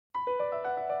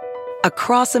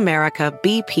Across America,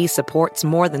 BP supports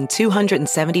more than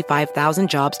 275,000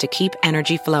 jobs to keep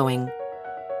energy flowing.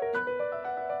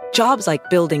 Jobs like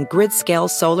building grid-scale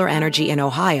solar energy in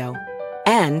Ohio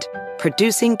and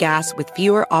producing gas with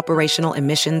fewer operational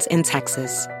emissions in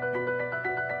Texas.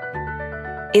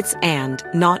 It's and,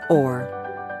 not or.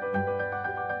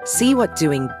 See what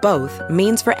doing both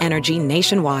means for energy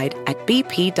nationwide at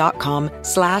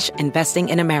bp.com/investing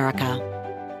in America.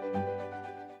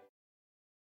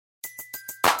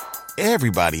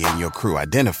 Everybody in your crew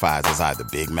identifies as either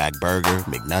Big Mac Burger,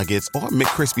 McNuggets, or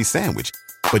McCrispy Sandwich.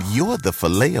 But you're the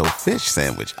Filet-O-Fish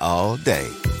Sandwich all day.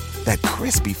 That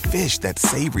crispy fish, that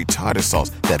savory tartar sauce,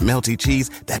 that melty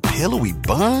cheese, that pillowy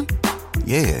bun.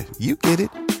 Yeah, you get it.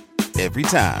 Every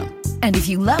time. And if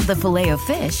you love the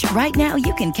Filet-O-Fish, right now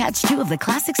you can catch two of the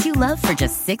classics you love for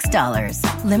just $6.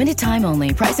 Limited time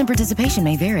only. Price and participation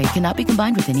may vary. Cannot be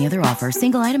combined with any other offer.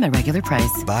 Single item at regular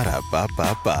price.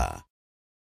 Ba-da-ba-ba-ba.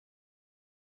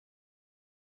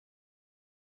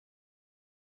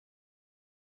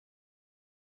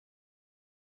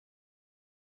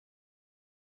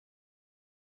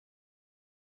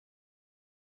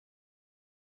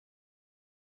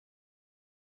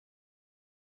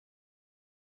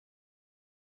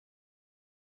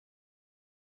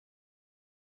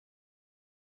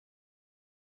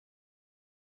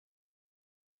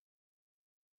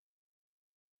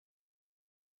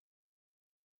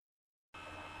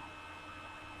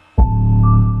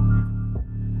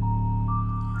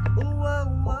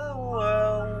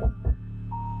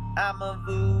 I'm a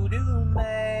voodoo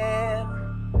man.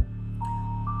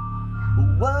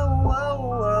 Whoa, whoa,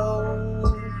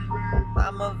 whoa.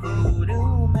 I'm a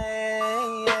voodoo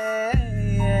man.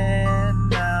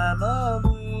 I'm a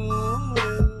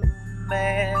voodoo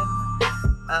man.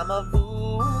 I'm a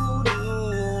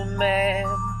voodoo man.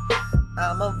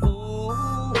 I'm a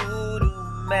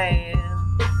voodoo man.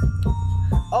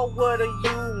 Oh, what do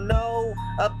you know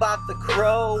about the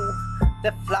crow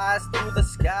that flies through the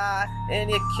sky and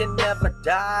it can never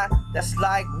die? That's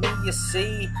like me, you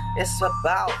see. It's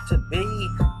about to be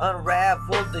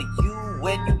unraveled to you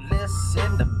when you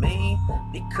listen to me,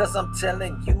 because I'm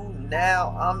telling you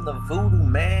now, I'm the voodoo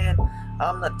man.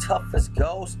 I'm the toughest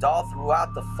ghost all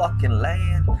throughout the fucking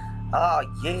land. Oh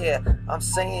yeah, I'm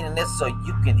saying this so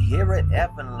you can hear it.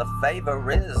 Heavenly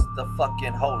favor is the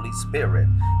fucking Holy Spirit.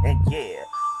 And yeah,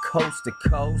 coast to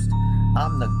coast,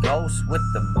 I'm the ghost with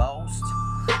the most.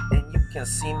 And you can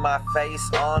see my face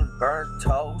on burnt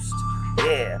toast.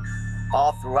 Yeah,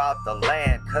 all throughout the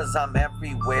land, cause I'm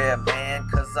everywhere, man.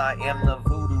 Cause I am the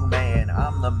voodoo man.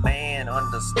 I'm the man,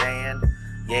 understand?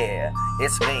 Yeah,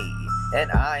 it's me,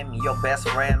 and I'm your best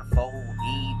friend for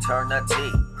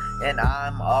eternity. And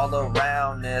I'm all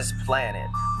around this planet.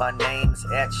 My name's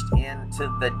etched into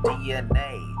the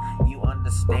DNA. You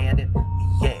understand it?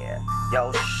 Yeah,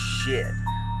 yo shit,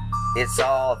 it's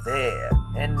all there.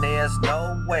 And there's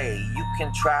no way you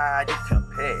can try to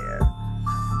compare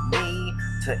me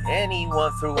to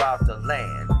anyone throughout the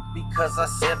land. Because I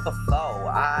said before,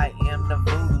 I am the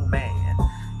voodoo man.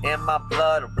 And my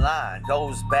bloodline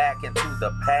goes back into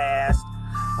the past,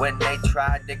 when they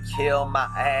tried to kill my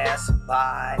ass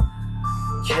by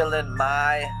killing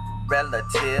my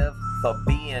relative for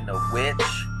being a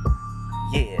witch.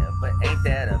 Yeah, but ain't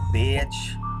that a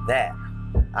bitch? That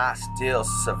I still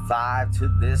survive to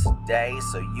this day,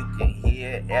 so you can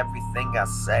hear everything I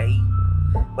say.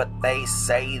 But they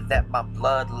say that my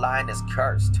bloodline is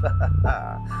cursed.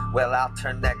 Well, I'll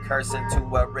turn that curse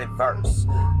into a reverse.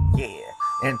 Yeah,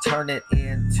 and turn it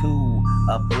into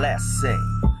a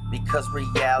blessing. Because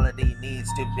reality needs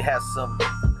to have some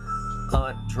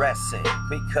undressing.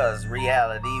 Because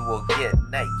reality will get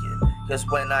naked. Because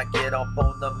when I get up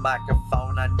on the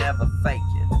microphone, I never fake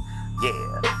it.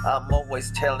 Yeah, I'm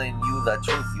always telling you the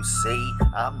truth, you see.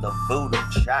 I'm the voodoo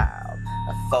child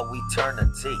for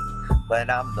eternity. But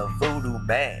I'm the voodoo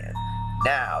man.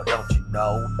 Now, don't you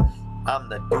know? I'm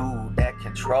the dude that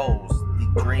controls the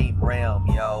dream realm,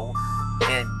 yo.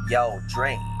 In your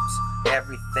dreams,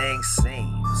 everything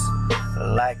seems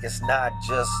like it's not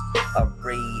just a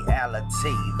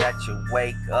reality that you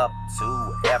wake up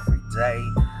to every day.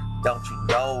 Don't you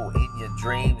know, in your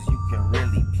dreams you can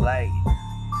really play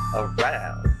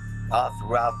around all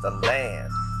throughout the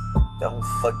land. Don't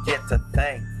forget to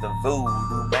thank the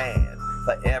voodoo man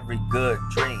for every good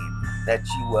dream that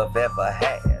you have ever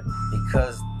had,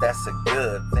 because that's a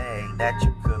good thing that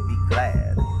you could be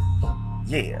glad.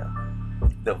 Yeah,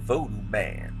 the voodoo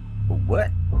man.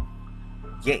 What?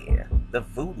 Yeah, the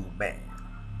voodoo man.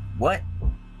 What?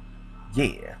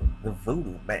 Yeah, the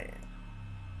voodoo man.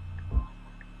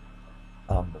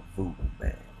 I'm the voodoo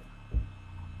man.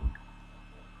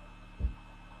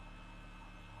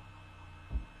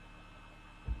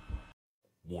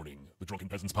 Warning. The Drunken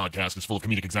Peasants podcast is full of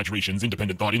comedic exaggerations,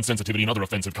 independent thought, insensitivity, and other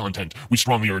offensive content. We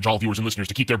strongly urge all viewers and listeners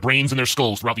to keep their brains in their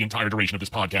skulls throughout the entire duration of this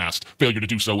podcast. Failure to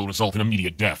do so will result in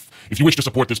immediate death. If you wish to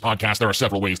support this podcast, there are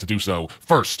several ways to do so.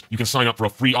 First, you can sign up for a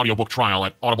free audiobook trial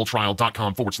at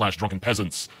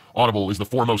audibletrial.com/drunkenpeasants. Audible is the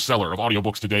foremost seller of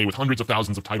audiobooks today with hundreds of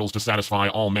thousands of titles to satisfy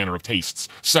all manner of tastes.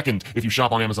 Second, if you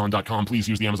shop on Amazon.com, please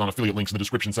use the Amazon affiliate links in the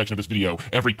description section of this video.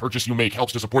 Every purchase you make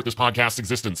helps to support this podcast's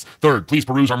existence. Third, please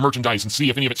peruse our merchandise and see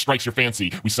if any of it strikes your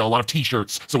fancy. We sell a lot of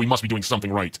t-shirts, so we must be doing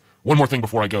something right. One more thing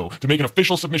before I go. To make an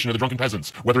official submission to the Drunken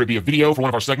Peasants, whether it be a video for one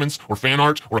of our segments, or fan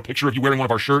art, or a picture of you wearing one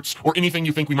of our shirts, or anything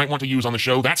you think we might want to use on the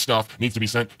show, that stuff needs to be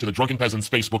sent to the Drunken Peasants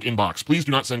Facebook inbox. Please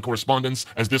do not send correspondence,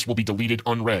 as this will be deleted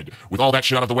unread. With all that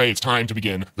shit out of the way, it's time to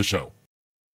begin the show.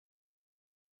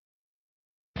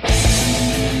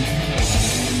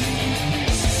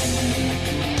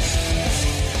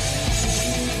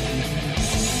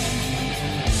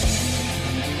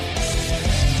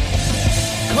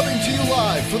 Coming to you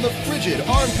live from the frigid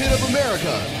armpit of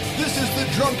America, this is the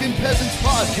Drunken Peasants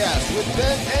Podcast with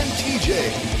Ben and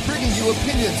TJ, bringing you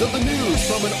opinions of the news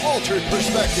from an altered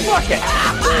perspective. Fuck it!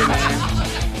 Hey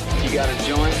man, you got a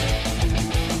joint?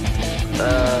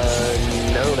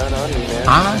 No, not on me, man.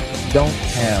 I don't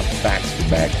have facts to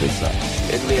back this up.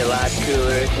 It'd be a lot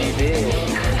cooler if you did.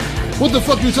 What the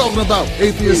fuck you talking about,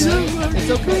 atheist? It's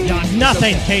okay. You're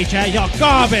nothing, KJ. You're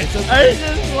garbage. I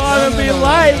just want to be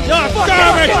light. You're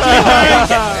garbage.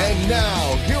 And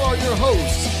now, here are your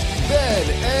hosts, Ben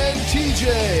and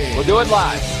TJ. We'll do it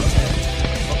live.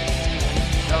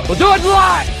 We'll do it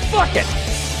live. Fuck it.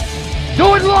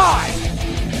 Do it live.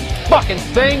 Fucking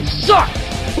thing sucks.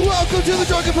 Welcome to the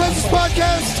Drunken Peasants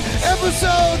Podcast,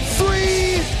 episode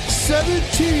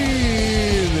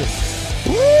 317.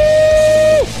 Woo!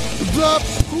 The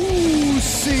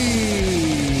Pussy.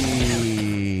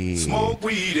 Smoke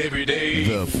weed every day.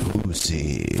 The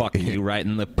Pussy. Fucking you right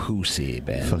in the pussy,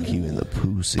 man. Fuck you in the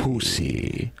Pussy.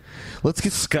 Pussy. Let's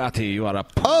get Scotty, you are a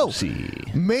pussy.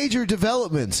 Oh, major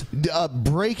developments.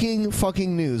 Breaking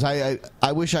fucking news. I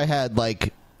wish I had,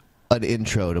 like, an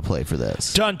intro to play for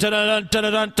this. Dun dun dun dun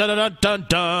dun dun dun dun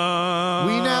dun.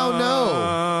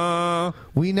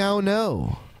 We now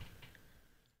know.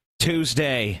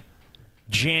 Tuesday,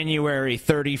 January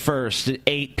 31st at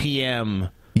 8 p.m.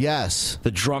 Yes.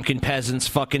 The Drunken Peasants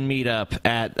fucking meetup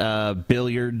at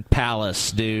Billiard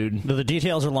Palace, dude. The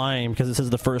details are lying because it says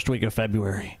the first week of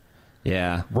February.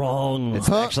 Yeah. Wrong. It's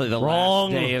actually the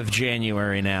last day of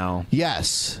January now.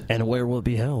 Yes. And where will it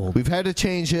be held? We've had to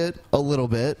change it a little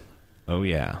bit. Oh,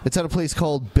 yeah. It's at a place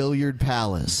called Billiard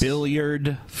Palace.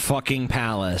 Billiard fucking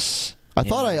Palace. I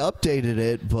thought I updated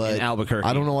it, but in Albuquerque.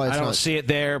 I don't know why it's I don't not. see it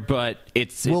there, but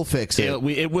We'll fix it.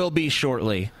 It will be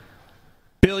shortly.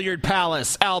 Billiard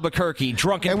Palace, Albuquerque,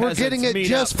 Drunken And we're Peasants getting it meetup.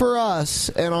 just for us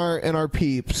and our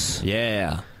peeps.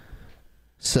 Yeah.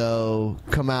 So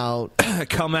come out.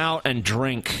 Come out and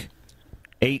drink.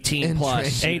 18 And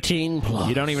plus. drink. 18 plus.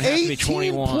 You don't even have to be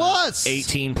 21. 18 plus.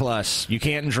 18 plus. You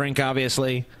can't drink,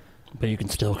 obviously. But you can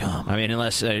still come. I mean,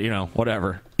 unless,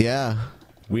 whatever. Yeah.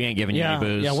 We ain't giving you any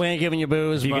booze. Yeah, we ain't giving you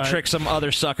booze. You can trick some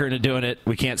other sucker into doing it.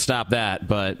 We can't stop that,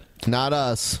 but... Not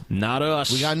us. Not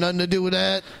us. We got nothing to do with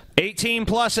that. 18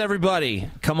 plus, everybody.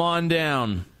 Come on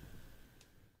down.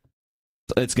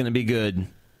 It's going to be good.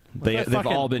 They've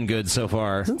all been good so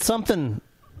far. Isn't someone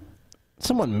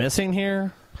missing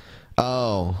here?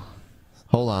 Oh.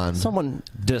 Hold on. Someone...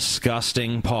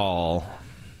 Disgusting Paul.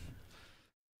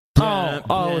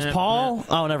 Oh, it's Paul?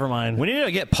 Oh, never mind. We need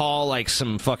to get Paul, like,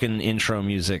 some fucking intro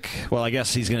music. Well, I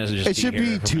guess he's going to just It should be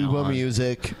here from now tuba on.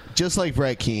 music, just like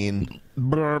Brett Keane.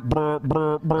 Here's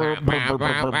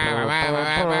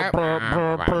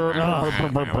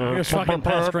fucking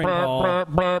pestering Paul.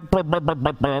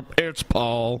 It's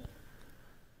Paul.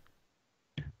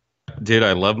 Dude,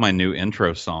 I love my new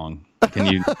intro song. Can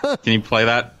you play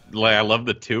that? Like, I love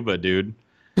the tuba, dude.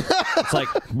 It's like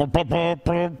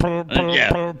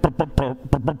yeah.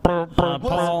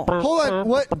 Paul. Hold on,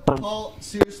 what? Paul,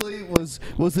 seriously, was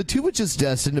the tuba just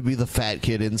destined to be the fat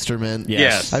kid instrument?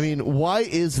 Yes. I mean, why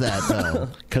is that though?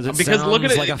 because look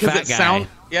at it, like a fat guy.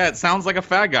 It sounds like a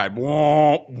fat guy.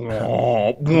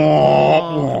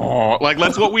 Like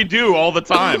that's what we do all the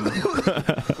time.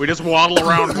 We just waddle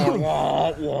around going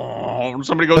wah, wah. And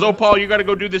somebody goes, "Oh, Paul, you got to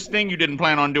go do this thing you didn't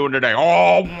plan on doing today."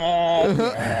 Oh,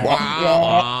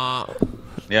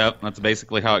 yeah, that's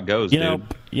basically how it goes, dude.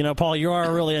 Paul, you are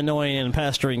a really annoying and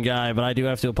pestering guy, but I do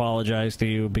have to apologize to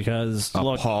you because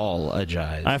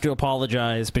Apologize. I have to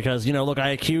apologize because look, I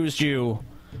accused you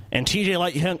And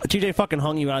TJ fucking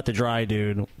hung you out to dry,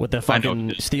 dude, with the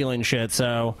fucking stealing shit.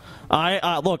 So,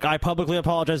 look, I publicly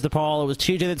apologize to Paul. It was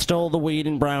TJ that stole the weed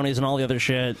and brownies and all the other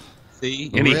shit.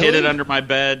 See? And he hid it under my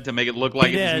bed to make it look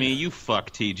like it was me. You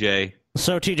fuck, TJ.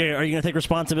 So, TJ, are you going to take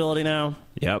responsibility now?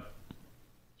 Yep.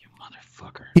 You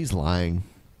motherfucker. He's lying.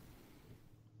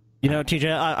 You know,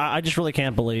 TJ, I just really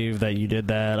can't believe that you did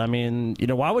that. I mean, you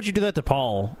know, why would you do that to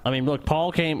Paul? I mean, look,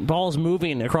 Paul's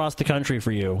moving across the country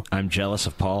for you. I'm jealous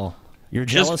of Paul. You're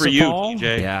jealous of Paul?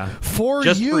 TJ. Yeah. For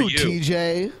you,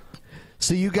 TJ.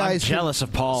 So you guys I'm jealous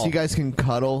of Paul. So you guys can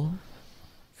cuddle.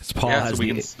 Paul so we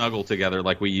can snuggle together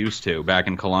like we used to back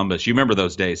in Columbus. You remember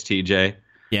those days, TJ?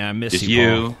 Yeah, I miss Just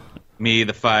you, Paul. me,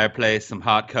 the fireplace, some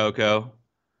hot cocoa.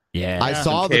 Yeah, I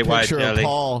saw the picture jelly. of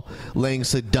Paul laying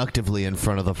seductively in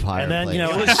front of the fireplace. And then, you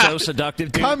know, it was so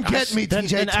seductive, dude. Come get me, TJ.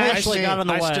 Then Ashley got in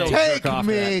the way. Take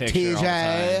me,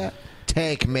 TJ.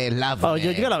 Take me, love me. Oh,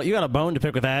 you got a bone to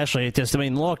pick with Ashley. It just, I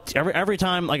mean, look, every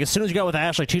time, like, as soon as you got with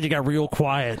Ashley, TJ got real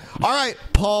quiet. All right,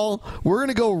 Paul, we're going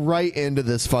to go right into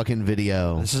this fucking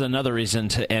video. This is another reason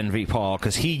to envy Paul,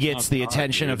 because he gets the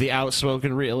attention of the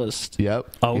outspoken realist. Yep.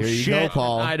 Oh, Here you shit. go,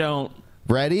 Paul. I don't.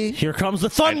 Ready? Here comes the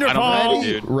thunder, I don't Paul. know,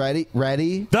 dude.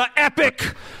 Ready? The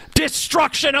epic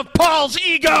destruction of Paul's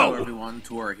ego! Hello, everyone.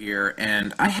 Tor here,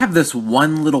 and I have this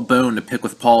one little bone to pick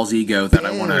with Paul's ego that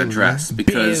I want to address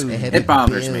because it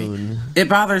bothers me. It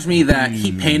bothers me that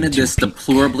he painted this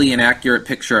deplorably inaccurate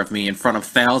picture of me in front of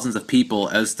thousands of people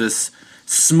as this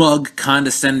smug,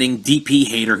 condescending DP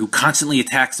hater who constantly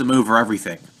attacks him over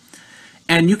everything.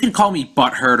 And you can call me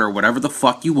butthurt or whatever the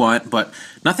fuck you want, but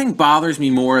nothing bothers me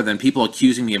more than people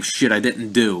accusing me of shit I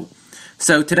didn't do.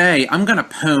 So today, I'm gonna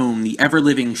pwn the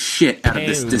ever-living shit out of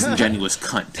this disingenuous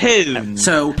cunt.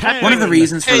 So, one of the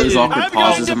reasons for those awkward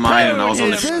pauses of mine when I was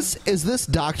on the Is this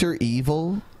Dr.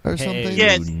 Evil or something?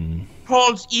 Yes.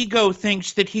 Paul's ego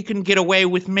thinks that he can get away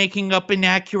with making up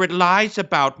inaccurate lies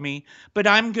about me, but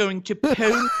I'm going to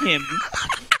pwn him.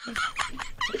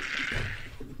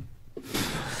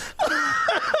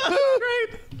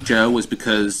 Joe was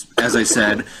because, as I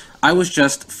said, I was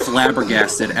just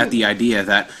flabbergasted at the idea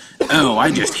that, oh, I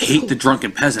just hate the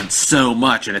Drunken Peasants so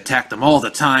much and attack them all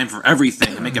the time for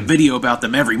everything and make a video about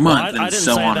them every month and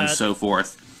so on and so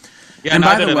forth. Yeah, and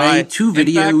by the way, 2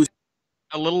 videos...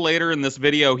 A little later in this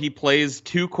video, he plays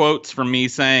 2 quotes from me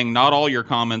saying, not all your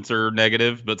comments are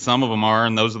negative, but some of them are,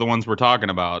 and those are the ones we're talking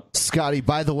about. Scotty,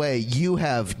 by the way, you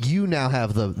now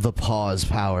have the pause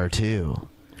power, too.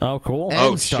 Oh, cool.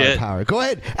 And star power. Go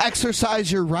ahead.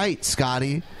 Exercise your right,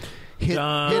 Scotty. Hit it.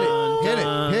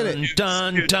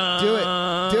 Dun, dun. Do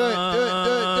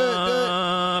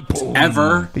it.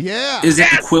 Ever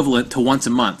isn't equivalent to once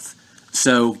a month.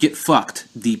 So get fucked,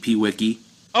 DP Wiki.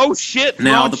 Oh, shit.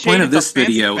 Now, the point of this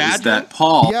video is that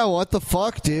Paul... Yeah, what the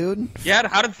fuck, dude? Yeah,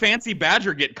 how did Fancy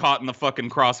Badger get caught in the fucking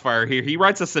crossfire here? He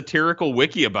writes a satirical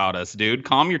wiki about us, dude.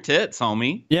 Calm your tits,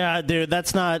 homie. Yeah, dude,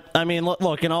 that's not... I mean,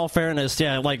 look, in all fairness,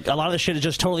 yeah, like, a lot of this shit is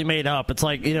just totally made up. It's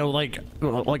like, you know, like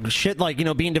shit like, you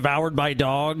know, being devoured by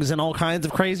dogs and all kinds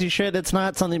of crazy shit. It's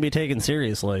not something to be taken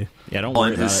seriously. Yeah, don't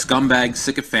worry about it. His scumbag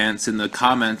sycophants in the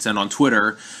comments and on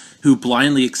Twitter who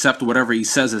blindly accept whatever he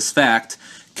says as fact...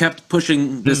 kept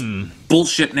pushing this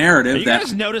bullshit narrative. Are you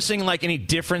guys noticing like any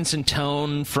difference in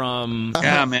tone from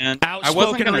man,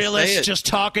 outspoken realist just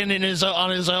talking on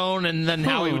his own, and then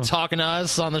how he was talking to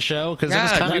us on the show? Because it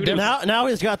was kind of different. Now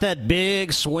he's got that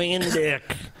big swinging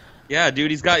dick. Yeah,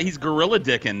 dude, he's gorilla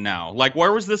dicking now. Like,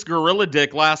 where was this gorilla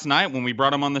dick last night when we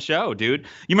brought him on the show, dude?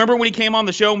 You remember when he came on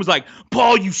the show and was like,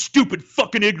 "Paul, you stupid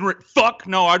fucking ignorant fuck"?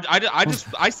 No,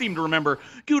 I seem to remember,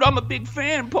 dude. I'm a big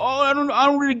fan, Paul. I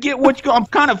don't really get what I'm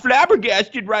kind of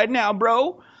flabbergasted right now,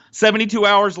 bro. 72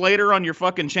 hours later on your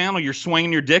fucking channel, you're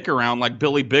swinging your dick around like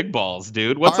Billy Big Balls,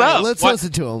 dude. What's up? Let's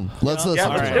listen to him. Let's listen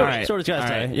to him. All right. So what he's got to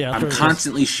say. Yeah, I'm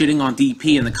constantly shitting on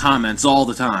DP in the comments all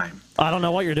the time. I don't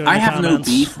know what you're doing. I have no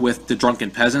beef with the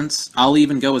Drunken Peasants. I'll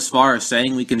even go as far as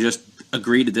saying we can just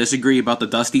agree to disagree about the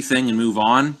Dusty thing and move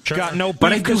on. Sure. Got no beef,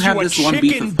 but I do have this one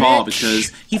beef with Paul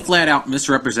because he flat out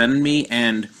misrepresented me,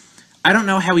 and I don't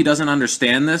know how he doesn't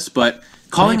understand this, but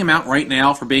calling him out right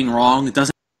now for being wrong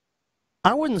doesn't...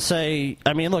 I wouldn't say...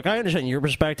 I mean, look, I understand your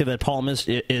perspective that Paul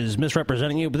is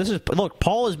misrepresenting you, but this is... Look,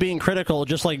 Paul is being critical,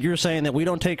 just like you're saying that we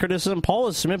don't take criticism. Paul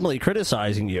is simply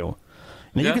criticizing you.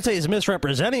 Now, you can say he's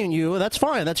misrepresenting you. That's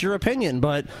fine. That's your opinion.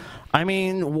 But, I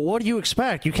mean, what do you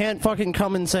expect? You can't fucking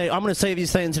come and say, I'm going to say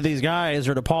these things to these guys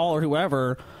or to Paul or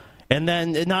whoever, and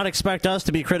then not expect us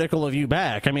to be critical of you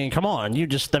back. I mean, come on.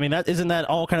 Isn't that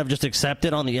all kind of just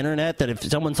accepted on the internet, that if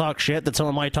someone talks shit, that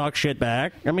someone might talk shit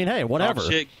back? I mean, hey, whatever.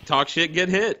 Talk shit, get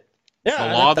hit. Yeah, it's the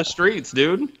law of the streets,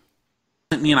 dude.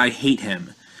 Doesn't mean I hate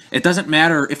him. It doesn't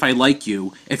matter if I like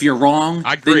you. If you're wrong,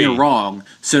 then you're wrong.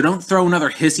 So don't throw another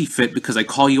hissy fit because I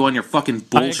call you on your fucking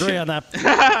bullshit. I agree on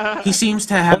that. He seems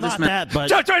to have well, this... Not that, but...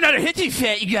 Don't throw another hissy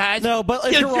fit, you guys. No, but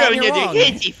if you're wrong, you're wrong.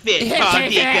 Hissy fit,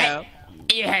 PaulsEgo.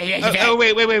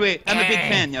 Wait. I'm a big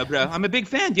fan, yo, bro. I'm a big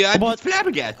fan, yo. I'm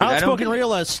flabbergasted. Outspoken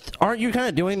realist, aren't you kind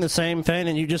of doing the same thing?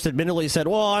 And you just admittedly said,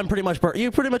 well, I'm pretty much... You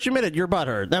pretty much admitted you're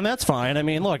butthurt. And that's fine. I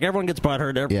mean, look, everyone gets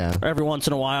butthurt every once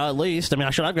in a while, at least. I mean,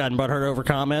 I've gotten butthurt over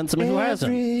comments. I mean, who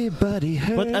hasn't? Everybody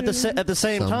hurts. But at the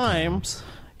same time...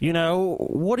 You know,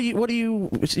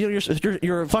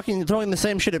 you're fucking throwing the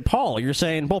same shit at Paul. You're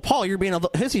saying, well, Paul, you're being a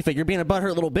hissy fit. You're being a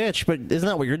butthurt little bitch, but isn't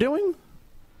that what you're doing?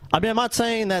 I mean, I'm not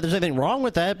saying that there's anything wrong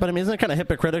with that, but I mean, isn't it kind of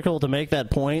hypocritical to make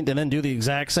that point and then do the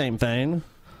exact same thing?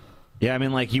 Yeah, I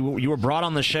mean, like, you were brought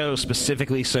on the show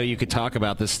specifically so you could talk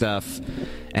about this stuff,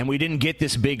 and we didn't get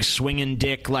this big swinging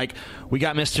dick, like, we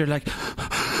got Mr. like,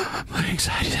 my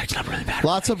anxiety's acting up really bad.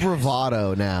 Lots of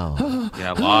bravado now.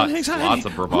 Yeah, lots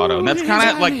of bravado. And that's kind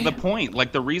of like the point.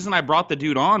 Like, the reason I brought the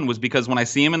dude on was because when I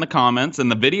see him in the comments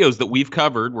and the videos that we've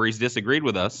covered where he's disagreed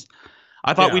with us,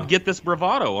 I thought we'd get this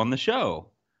bravado on the show.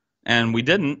 And we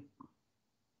didn't.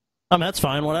 I mean, that's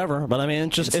fine, whatever. But I mean,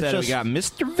 Instead, we got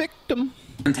Mr. Victim.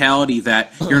 Mentality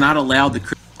that you're not allowed to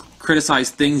criticize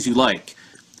things you like.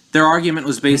 Their argument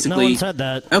was basically, no one said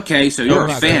that. Okay, so you're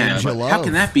a fan, but how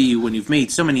can that be when you've made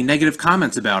so many negative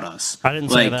comments about us? I didn't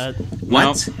say that.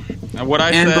 What? No. What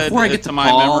I said to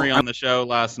my memory on the show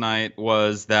last night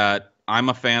was that I'm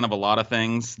a fan of a lot of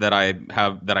things that I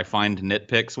find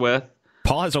nitpicks with.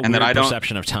 Paul has a weird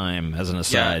perception of time, as an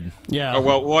aside. Yeah. Oh,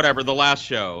 well, whatever. The last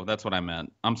show. That's what I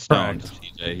meant. I'm stoned,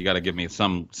 TJ. You got to give me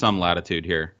some latitude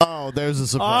here. Oh, there's a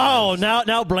surprise. Oh,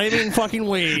 now blaming fucking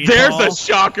weed. There's Paul. a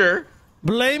shocker.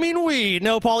 Blaming weed.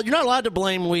 No, Paul, you're not allowed to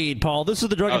blame weed, Paul. This is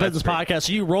the Drunken Peasants podcast,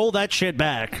 so you roll that shit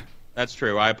back. That's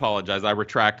true. I apologize. I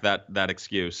retract that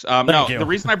excuse. Thank you. The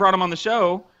reason I brought him on the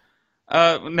show,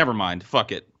 never mind.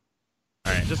 Fuck it.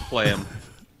 All right, just play him.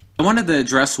 I wanted to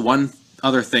address one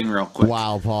other thing real quick.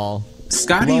 Wow, Paul.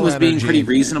 Scotty was being pretty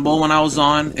reasonable when I was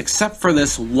on, except for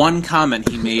this one comment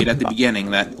he made at the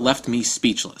beginning that left me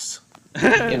speechless.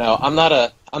 You know, I'm not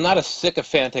a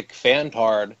sycophantic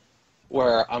fantard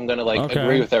where I'm gonna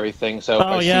agree with everything. So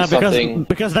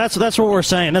because that's what we're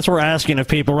saying. That's what we're asking of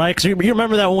people, right? Because you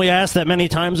remember that when we asked that many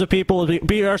times of people,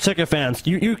 be our sycophants.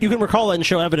 You can recall it and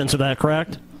show evidence of that,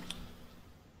 correct?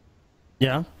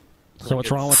 Yeah. So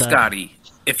what's wrong with that, Scotty?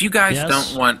 If you guys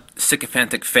don't want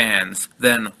sycophantic fans,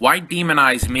 then why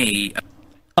demonize me?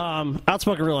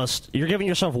 Outspoken realist, you're giving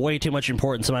yourself way too much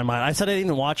importance in my mind. I said I didn't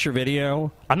even watch your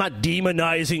video. I'm not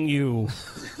demonizing you.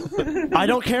 I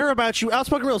don't care about you.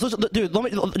 Outspoken realist, listen,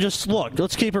 dude,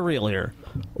 let's keep it real here.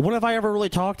 When have I ever really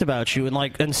talked about you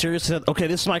and seriously said, okay,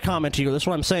 this is my comment to you, this is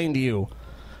what I'm saying to you?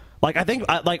 Like, I think,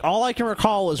 all I can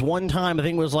recall is one time, I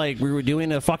think it was we were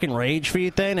doing a fucking rage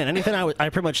feed thing, and anything I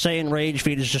pretty much say in rage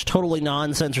feed is just totally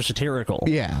nonsense or satirical.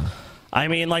 Yeah. I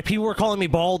mean, people were calling me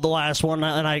bald the last one,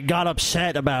 and I got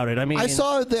upset about it. I mean, I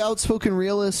saw the Outspoken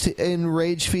Realist in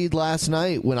Rage Feed last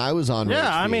night when I was on Rage Feed.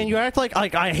 I mean, you act like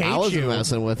I hate you. I wasn't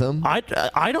messing with him.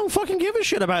 I don't fucking give a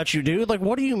shit about you, dude. Like,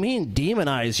 what do you mean,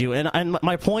 demonize you? And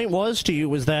my point was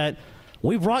that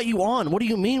we brought you on. What do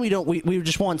you mean we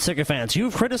just want sycophants?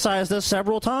 You've criticized us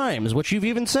several times, which you've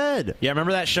even said. Yeah,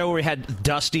 remember that show where we had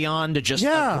Dusty on to just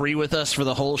agree with us for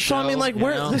the whole show? So I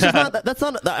mean, this is not. That's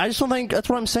not. I just don't think that's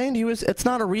what I'm saying to you. Is it's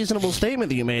not a reasonable statement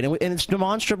that you made, and it's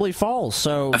demonstrably false.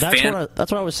 So that's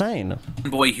what I was saying.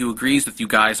 Boy who agrees with you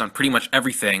guys on pretty much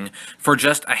everything for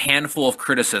just a handful of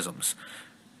criticisms.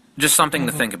 Just something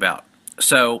to think about.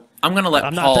 So I'm going to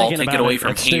let Paul take it away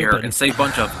from here and say a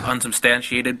bunch of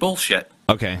unsubstantiated bullshit.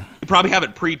 Okay. You probably have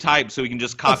it pre-typed so we can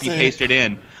just copy-paste it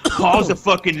in. Paul's a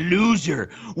fucking loser.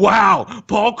 Wow,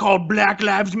 Paul called Black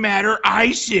Lives Matter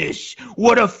ISIS.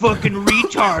 What a fucking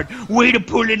retard. Way to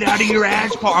pull it out of your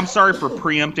ass, Paul. I'm sorry for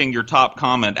preempting your top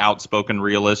comment, Outspoken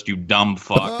Realist, you dumb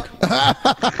fuck.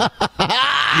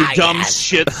 You dumb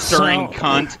shit-stirring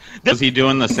cunt. Was he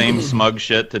doing the same smug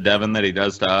shit to Devin that he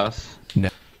does to us? No.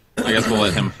 I guess we'll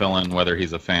let him fill in whether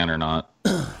he's a fan or not.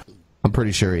 I'm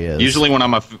pretty sure he is. Usually when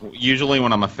I'm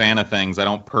a fan of things, I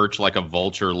don't perch like a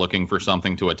vulture looking for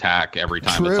something to attack every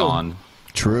time it's on.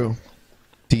 True.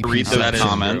 Read those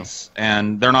comments,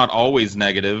 and they're not always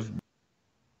negative.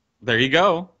 There you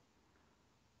go.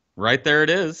 Right there it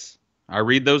is. I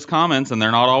read those comments, and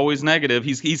they're not always negative.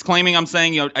 He's claiming I'm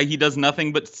saying he does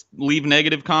nothing but leave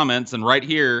negative comments, and right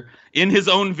here in his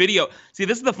own video. See,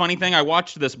 this is the funny thing. I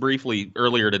watched this briefly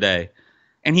earlier today,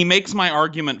 and he makes my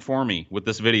argument for me with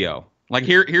this video. Like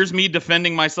here's me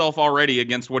defending myself already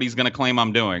against what he's going to claim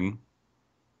I'm doing.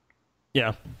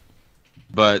 Yeah.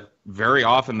 but very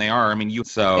often they are. I mean,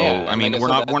 I mean,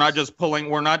 we're not just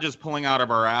pulling out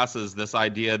of our asses this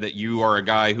idea that you are a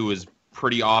guy who is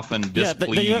pretty often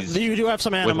displeased you do have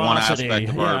some with one animosity. aspect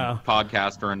of our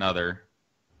podcast or another.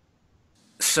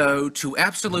 So, to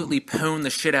absolutely pwn the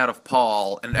shit out of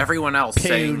Paul and everyone else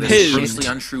saying this grossly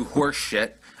untrue horse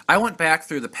shit, I went back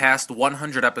through the past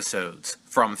 100 episodes,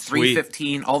 from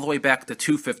 315 all the way back to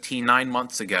 215 9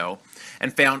 months ago,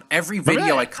 and found every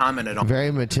video I commented on.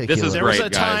 Very meticulous. This is There great, was a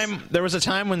time. There was a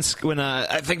time when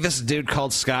I think this dude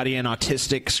called Scotty an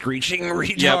autistic screeching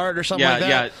retard or something like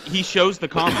that. Yeah, he shows the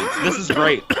comments. This is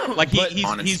great. Like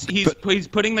he's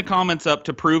putting the comments up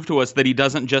to prove to us that he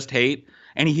doesn't just hate,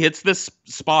 and he hits this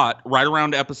spot right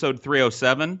around episode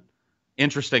 307.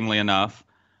 Interestingly enough,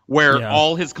 where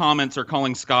all his comments are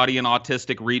calling Scotty an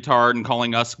autistic retard and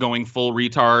calling us going full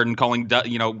retard and calling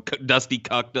Dusty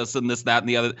cucked us and this, that, and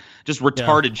the other, just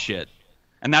retarded shit.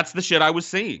 And that's the shit I was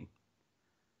seeing.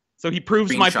 So he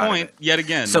proves my point yet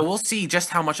again. So we'll see just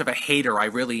how much of a hater I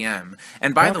really am.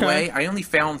 And by the way, I only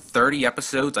found 30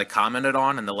 episodes I commented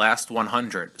on in the last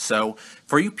 100. So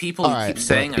for you people who keep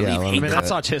saying I leave hate,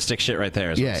 that's autistic shit right there.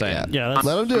 Is what I'm saying. Yeah,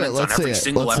 let him do it. Let's see every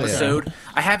single episode.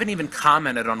 I haven't even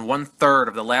commented on 1/3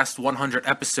 of the last 100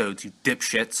 episodes, you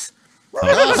dipshits.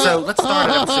 So let's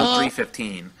start at episode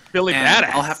 315. Billy and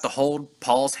Badass. I'll have to hold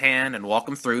Paul's hand and walk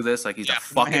him through this like he's a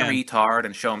fucking retard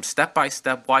and show him step by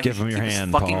step why he should keep his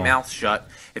fucking mouth shut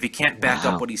if he can't back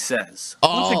up what he says.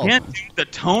 Once again, dude, the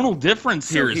tonal difference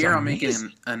here is here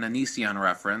amazing. I'm making an Onision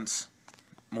reference.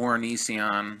 More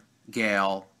Onision,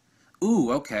 Gale.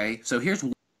 Ooh, okay. So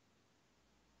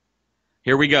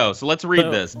Here we go. So let's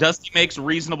read this. Dusty makes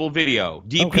reasonable video.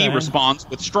 DP responds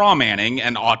with straw manning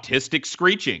and autistic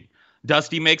screeching.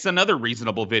 Dusty makes another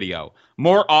reasonable video.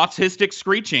 More autistic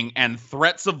screeching and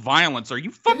threats of violence. Are you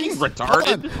fucking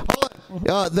retarded? Hold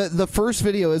on. The first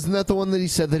video, isn't that the one that he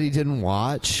said that he didn't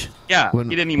watch? Yeah, he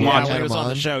didn't even watch it. When he was on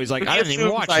the show, he's like, I didn't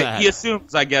even watch that. He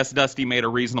assumes, I guess, Dusty made a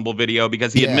reasonable video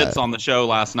because he admits on the show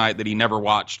last night that he never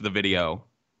watched the video.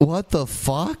 What the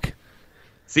fuck?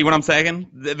 See what I'm saying?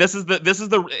 This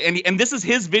is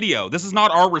his video. This is not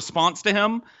our response to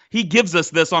him. He gives us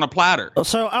this on a platter.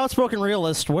 So, Outspoken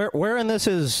Realist, where in this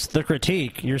is the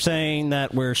critique? You're saying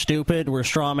that we're stupid, we're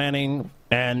strawmanning,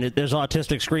 and there's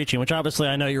autistic screeching, which obviously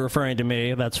I know you're referring to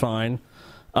me. That's fine.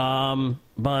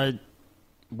 But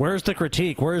where's the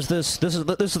critique? Where's this? This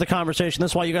is the conversation.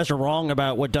 This is why you guys are wrong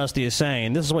about what Dusty is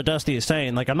saying. This is what Dusty is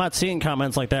saying. Like, I'm not seeing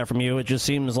comments like that from you. It just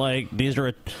seems like these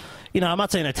are... I'm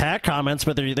not saying attack comments,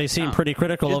 but they seem pretty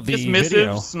critical of the dismissive,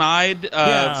 video. snide,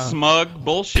 smug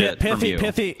bullshit from you.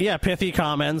 Pithy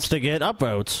comments to get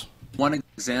upvotes. One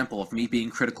example of me being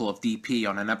critical of DP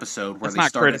on an episode where That's they not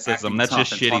started criticism. acting That's tough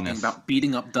just and shittiness. talking about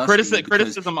beating up Dusty.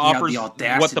 Criticism offers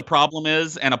what the problem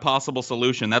is and a possible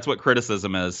solution. That's what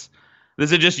criticism is.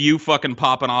 This is just you fucking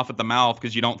popping off at the mouth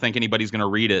because you don't think anybody's going to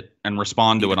read it and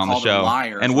respond to it on the show.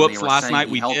 And whoops, last night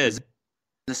we did.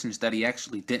 Listeners that he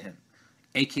actually didn't.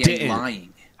 AKA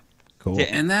lying. Cool.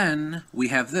 And then we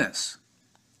have this.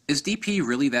 Is DP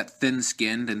really that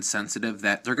thin-skinned and sensitive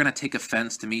that they're going to take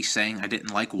offense to me saying I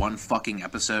didn't like one fucking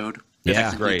episode?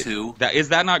 Yeah, great. Two? Is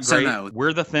that not great? So no.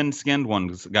 We're the thin-skinned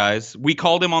ones, guys. We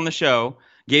called him on the show,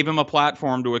 gave him a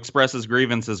platform to express his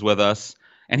grievances with us,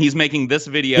 and he's making this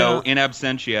video in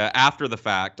absentia after the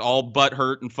fact, all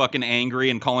butthurt and fucking angry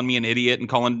and calling me an idiot and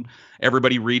calling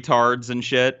everybody retards and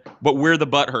shit. But we're the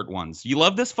butthurt ones. You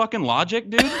love this fucking logic,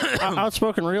 dude?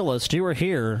 Outspoken Realist, you were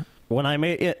here when I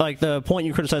made it, like the point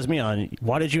you criticized me on.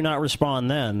 Why did you not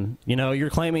respond then? You're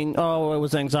claiming, it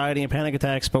was anxiety and panic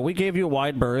attacks, but we gave you a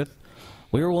wide berth.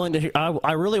 We were willing to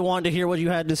I really wanted to hear what you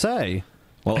had to say.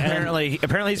 Well, apparently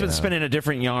he's been spinning a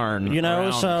different yarn.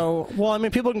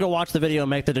 People can go watch the video and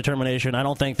make the determination. I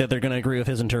don't think that they're going to agree with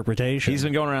his interpretation. He's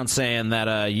been going around saying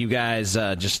that you guys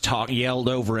just yelled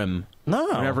over him. No.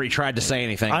 Whenever he tried to say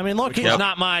anything. I mean, look, it's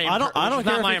not my. I don't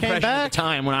care if my he came impression back. at the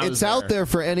time when I was It's out there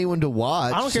for anyone to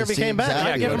watch. I don't care if he came back.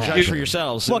 Exactly Yeah, judge for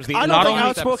yourselves. Look, I don't think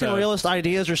Outspoken Realist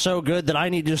ideas are so good that I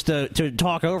need just to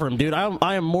talk over him, dude.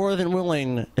 I am more than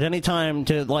willing at any time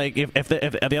to, like, if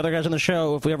the other guys on the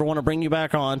show, if we ever want to bring you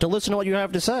back on, to listen to what you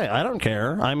have to say. I don't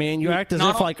care. I mean, you act as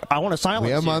if like I want to silence you.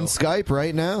 We have on Skype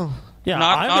right now. Yeah,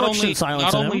 not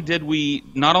only did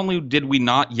we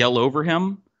not yell over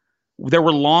him, there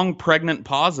were long pregnant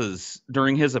pauses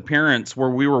during his appearance where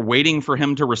we were waiting for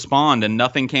him to respond and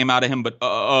nothing came out of him but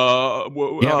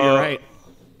you're right.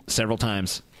 Several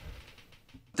times.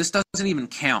 This doesn't even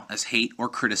count as hate or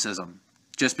criticism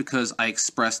just because I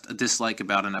expressed a dislike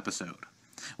about an episode.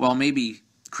 Well, maybe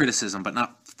criticism, but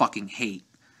not fucking hate.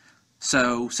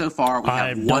 So far we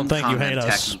have one comment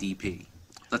attacking DP.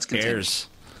 Let's continue.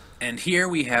 And here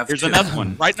we have. Here's another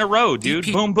one, right in a row,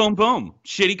 dude. Boom, boom, boom.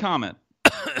 Shitty comment.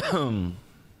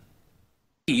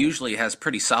 He usually has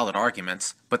pretty solid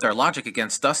arguments, but their logic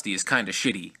against Dusty is kind of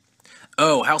shitty.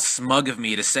 Oh, how smug of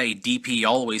me to say DP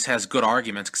always has good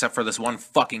arguments except for this one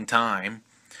fucking time.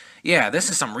 Yeah, this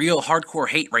is some real hardcore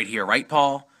hate right here, right,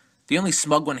 Paul? The only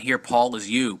smug one here, Paul, is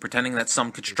you, pretending that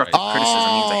some constructive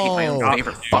criticism means I hate my own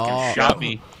favorite fucking show.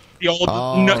 Me. The old,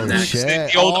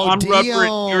 the old I'm rubber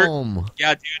and you're...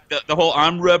 Yeah, dude, the whole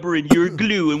I'm rubber and you're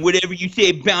glue, and whatever you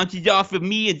say bounces off of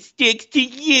me and sticks to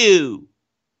you.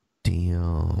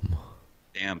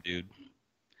 Damn, dude.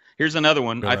 Here's another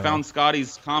one. I found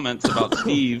Scotty's comments about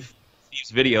Steve's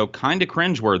video kind of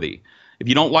cringeworthy. If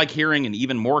you don't like hearing an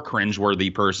even more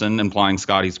cringeworthy person, implying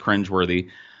Scotty's cringeworthy,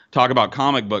 talk about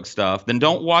comic book stuff, then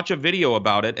don't watch a video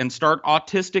about it and start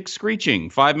autistic screeching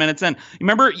 5 minutes in. You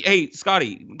remember, hey,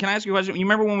 Scotty, can I ask you a question? You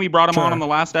remember when we brought him on the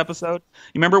last episode?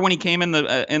 You remember when he came in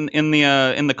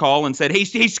the call and said, hey,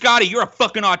 Scotty, you're a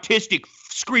fucking autistic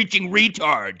screeching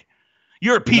retard.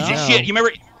 You're a piece of shit. You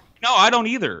remember? No, I don't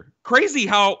either. Crazy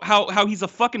how he's a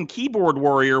fucking keyboard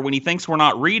warrior when he thinks we're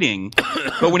not reading,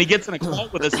 but when he gets in a call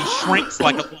with us, he shrinks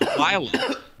like a little violin.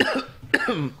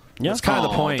 That's kind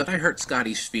of the point. Did I hurt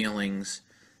Scotty's feelings?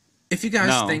 If you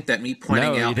guys think that me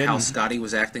pointing out how Scotty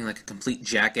was acting like a complete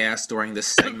jackass during this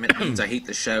segment means I hate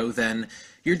the show, then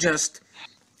you're just...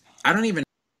 I don't even...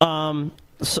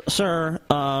 Sir,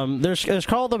 there's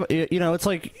called the... You know, it's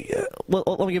like...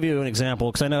 Let me give you an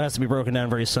example, because I know it has to be broken down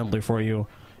very simply for you.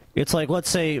 It's like, let's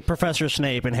say, Professor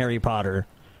Snape in Harry Potter.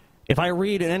 If I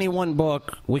read in any one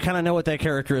book, we kind of know what that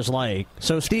character is like.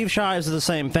 So Steve Shives is the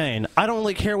same thing. I don't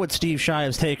really care what Steve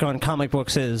Shives' take on comic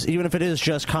books is, even if it is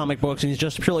just comic books and he's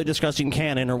just purely discussing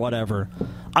canon or whatever.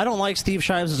 I don't like Steve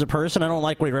Shives as a person. I don't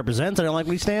like what he represents. I don't like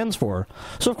what he stands for.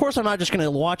 So, of course, I'm not just going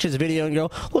to watch his video and go,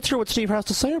 let's hear what Steve has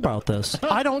to say about this.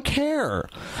 I don't care.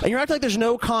 And you're acting like there's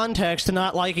no context to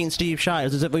not liking Steve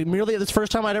Shives, as if we merely, this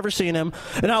first time I'd ever seen him,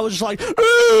 and I was just like,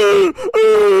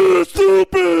 stupid,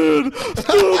 stupid.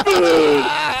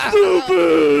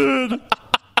 Stupid! What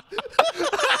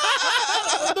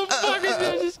the fuck is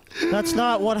this? That's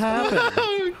not what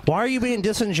happened. Why are you being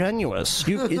disingenuous?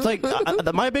 It's like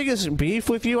my biggest beef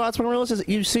with you, Outspoken Realist, is that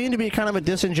you seem to be kind of a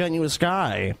disingenuous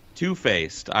guy.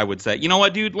 Two-faced, I would say. You know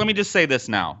what, dude? Let me just say this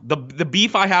now. The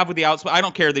beef I have with the Outspoken... I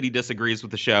don't care that he disagrees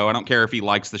with the show. I don't care if he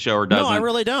likes the show or doesn't. No, I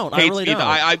really don't.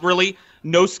 I really...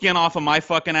 No skin off of my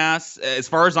fucking ass. As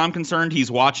far as I'm concerned,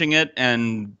 he's watching it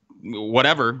and...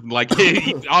 whatever, like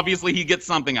obviously he gets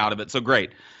something out of it, so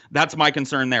great. That's my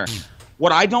concern there.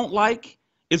 What I don't like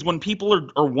is when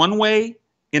people are one way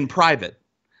in private.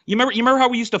 You remember how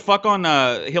we used to fuck on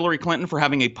Hillary Clinton for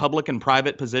having a public and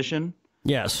private position?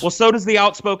 Yes. Well, so does the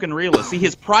Outspoken Realist. See,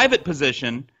 his private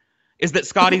position is that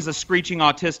Scotty's a screeching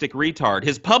autistic retard.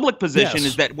 His public position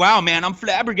is that, wow, man, I'm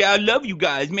flabbergasted. I love you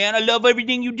guys, man. I love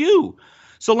everything you do.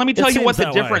 So let me tell you what's the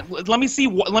difference. Let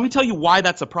me tell you why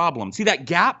that's a problem. See that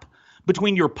gap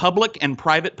between your public and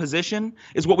private position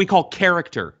is what we call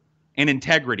character and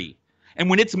integrity. And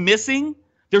when it's missing,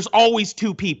 there's always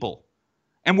two people.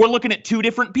 And we're looking at two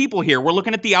different people here. We're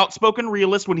looking at the Outspoken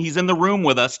Realist when he's in the room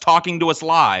with us talking to us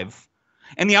live,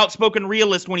 and the Outspoken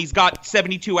Realist when he's got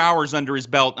 72 hours under his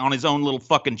belt on his own little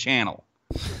fucking channel.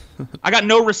 I got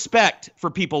no respect for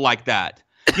people like that.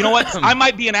 You know what? I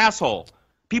might be an asshole.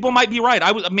 People might be right.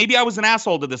 Maybe I was an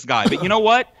asshole to this guy, but you know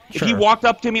what? If he walked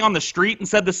up to me on the street and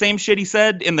said the same shit he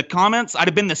said in the comments, I'd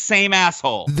have been the same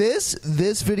asshole.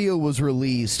 This video was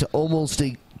released almost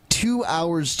 2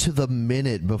 hours to the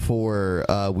minute before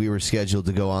we were scheduled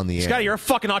to go on the air. Scotty, you're a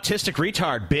fucking autistic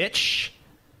retard, bitch.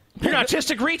 You're an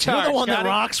autistic retard. You're the one Scotty. that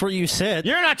rocks where you sit.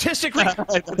 You're an autistic retard.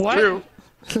 That's what? True.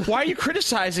 Why are you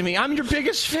criticizing me? I'm your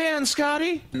biggest fan,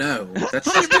 Scotty. No, that's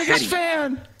I'm just your biggest petty.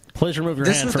 fan. Please remove your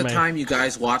This hand was from the me. time you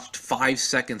guys watched 5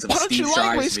 seconds of Steve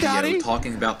Shive's video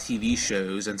talking about TV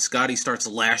shows, and Scotty starts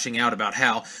lashing out about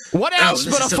how what else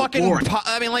this but is a so fucking boring.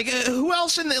 I mean, like, who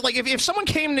else in the, like, if someone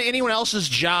came to anyone else's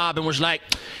job and was like,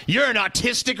 you're an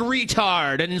autistic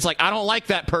retard, and it's like, I don't like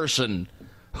that person.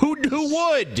 Who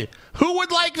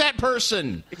would like that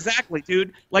person? Exactly,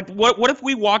 dude. Like, what if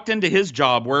we walked into his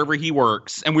job wherever he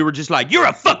works and we were just like, you're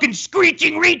a fucking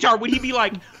screeching retard? Would he be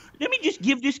like, let me just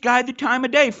give this guy the time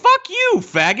of day? Fuck you,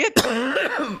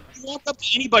 faggot. You walk up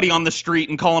to anybody on the street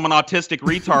and call him an autistic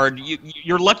retard,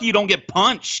 you're lucky you don't get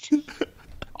punched.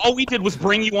 All we did was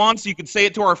bring you on so you could say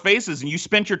it to our faces, and you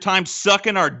spent your time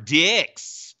sucking our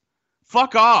dicks.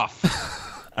 Fuck off.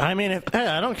 I mean,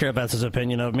 I don't care if that's his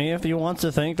opinion of me. If he wants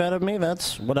to think that of me,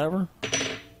 that's whatever.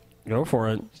 Go for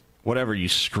it. Whatever, you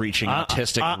screeching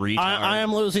autistic retard. I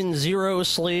am losing 0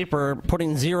 sleep or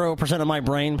putting 0% of my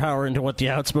brain power into what the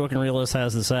outspoken realist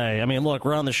has to say. I mean, look,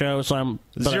 we're on the show, so I'm...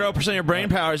 0% of your brain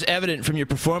power is evident from your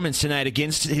performance tonight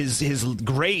against his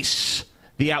grace,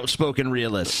 the outspoken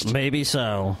realist. Maybe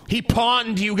so. He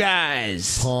pawned you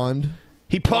guys.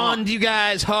 He pawned you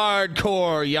guys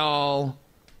hardcore, y'all.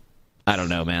 I don't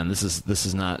know, man. This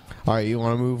is not. All right, you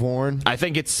want to move on? I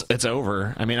think it's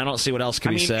over. I mean, I don't see what else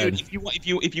can be said. Dude,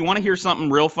 if you want to hear something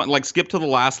real fun, like skip to the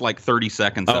last 30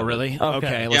 seconds. Oh, really?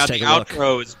 Okay, let's take a look. look. The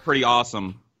outro is pretty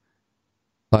awesome.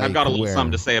 I've got a little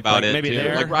something to say about it. Maybe too.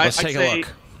 there. Let's take a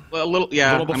look. A little,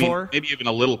 yeah. A little before? Maybe even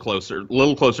a little closer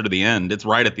to the end. It's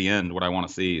right at the end. What I want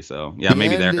to see. So yeah,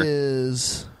 maybe end there.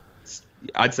 Is...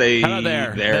 I'd say How about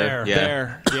there. There.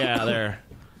 Yeah, there.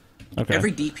 Okay.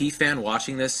 Every DP fan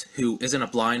watching this who isn't a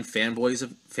blind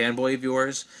fanboy of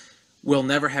yours will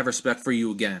never have respect for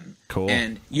you again. Cool.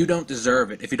 And you don't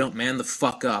deserve it if you don't man the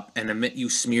fuck up and admit you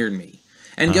smeared me.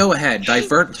 And go ahead,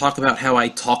 divert and talk about how I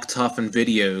talk tough in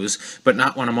videos, but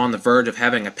not when I'm on the verge of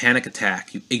having a panic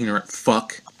attack, you ignorant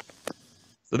fuck.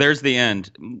 So there's the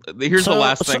end. Here's the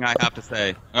last thing I have to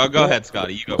say. Oh, go ahead,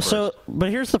 Scotty. You go first. But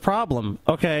here's the problem.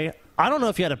 Okay, I don't know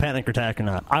if you had a panic attack or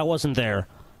not. I wasn't there.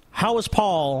 How is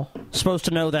Paul supposed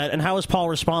to know that, and how is Paul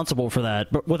responsible for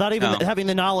that, but without even having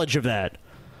the knowledge of that?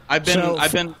 How is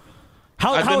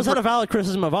that a valid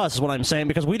criticism of us, is what I'm saying,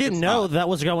 because we didn't know that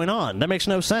was going on. That makes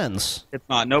no sense. It's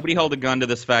not. Nobody held a gun to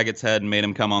this faggot's head and made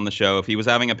him come on the show. If he was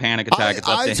having a panic attack, it's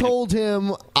up to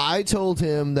him. I told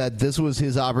him that this was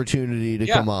his opportunity to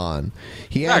come on.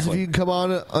 He asked if he could come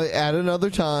on at another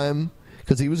time,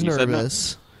 because he was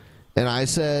nervous, and I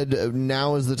said,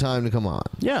 now is the time to come on.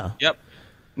 Yeah. Yep.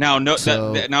 Now, if you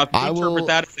interpret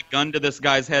that as a gun to this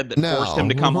guy's head that forced him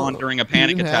to come on during a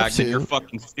panic attack, then you're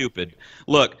fucking stupid.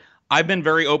 Look, I've been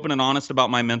very open and honest about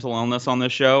my mental illness on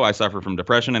this show. I suffer from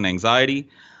depression and anxiety.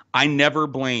 I never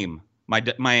blame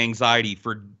my anxiety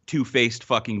for two-faced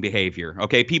fucking behavior.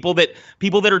 Okay, people that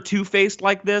are two-faced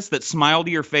like this, that smile to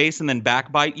your face and then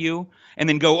backbite you, and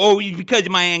then go, "Oh, because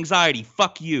of my anxiety,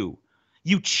 fuck you."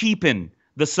 You cheapen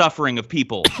the suffering of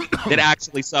people that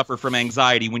actually suffer from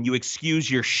anxiety when you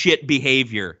excuse your shit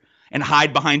behavior and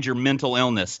hide behind your mental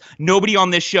illness. Nobody on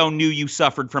this show knew you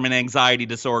suffered from an anxiety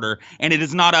disorder, and it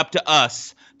is not up to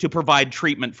us to provide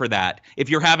treatment for that. If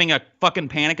you're having a fucking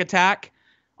panic attack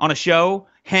on a show,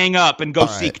 hang up and go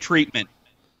seek treatment.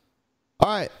 All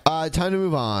right, time to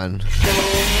move on.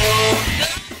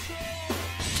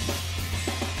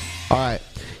 All right.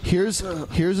 Here's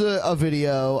a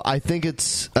video. I think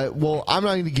it's I'm not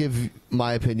going to give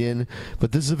my opinion,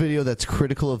 but this is a video that's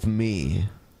critical of me.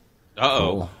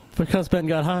 Uh-oh. Because Ben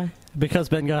got high.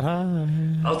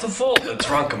 Out of all the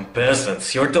drunken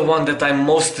peasants, you're the one that I'm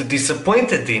most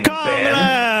disappointed in,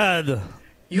 Ben.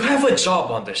 You have a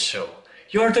job on the show.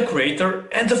 You're the creator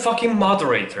and the fucking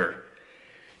moderator.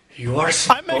 You are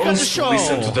supposed to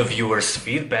listen to the viewers'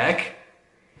 feedback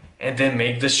and then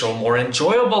make the show more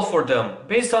enjoyable for them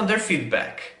based on their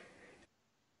feedback.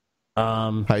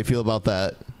 How you feel about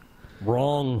that?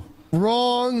 Wrong.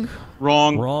 Wrong.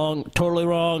 Totally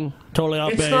wrong. Totally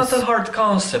off base. It's not a hard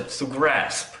concept to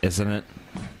grasp. Isn't it?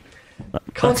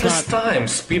 Countless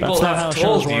times people have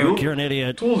told you You're an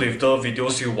idiot. to leave the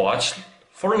videos you watch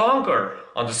for longer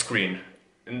on the screen.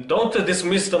 And don't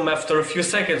dismiss them after a few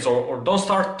seconds, or don't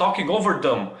start talking over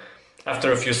them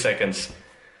after a few seconds.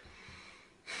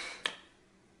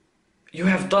 You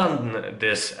have done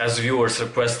this, as viewers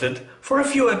requested, for a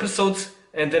few episodes,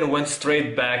 and then went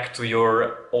straight back to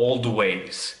your old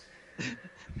ways.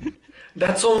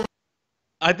 That's all.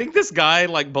 I think this guy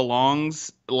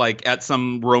belongs at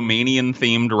some Romanian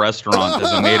themed restaurant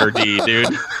as a maitre d', dude.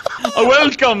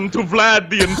 Welcome to Vlad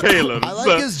the Impaler. I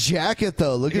like his jacket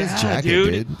though. Look at his jacket,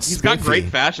 dude. He's got great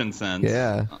fashion sense.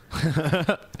 Yeah.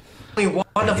 Only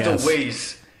one of the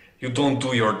ways you don't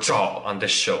do your job on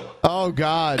this show. Oh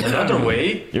God. Another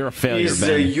way You're a failure, is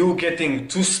Ben. you getting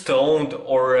too stoned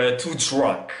or too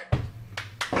drunk.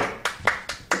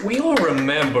 We all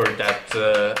remember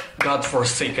that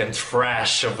godforsaken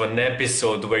trash of an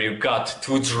episode where you got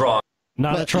too drunk.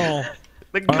 Not a troll.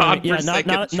 The godforsaken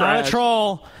not a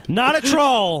troll. Not a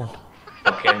troll.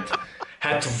 And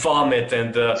had to vomit,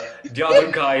 and the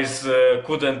other guys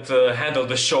couldn't handle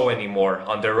the show anymore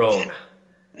on their own.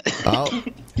 Oh,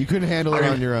 you couldn't handle it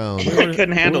on your own. I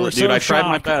couldn't handle it, dude. so I tried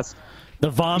my shocked. best. The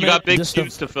vomit. You got big just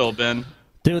shoes to fill, Ben.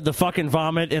 Dude, the fucking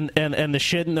vomit and the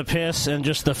shit and the piss and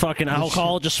just the fucking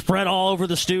alcohol just spread all over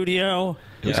the studio.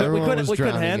 Yeah, we couldn't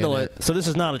drowning handle in it. So this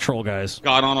is not a troll, guys.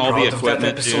 Got on all the Proud of that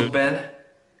equipment, episode, dude. Ben?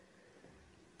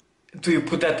 Do you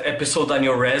put that episode on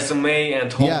your resume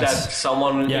and hope that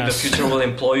someone in the future will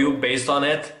employ you based on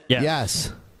it?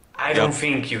 Yes. I don't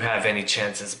think you have any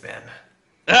chances, Ben.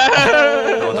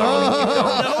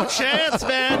 No chance,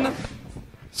 Ben.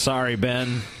 Sorry,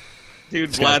 Ben.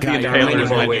 Dude, Vlad the Impaler is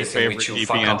my new favorite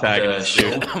DP antagonist,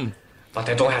 dude. But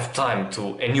I don't have time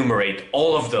to enumerate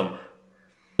all of them.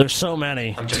 There's so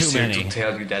many. I'm just here to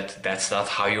tell you that that's not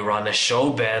how you run a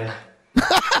show, Ben.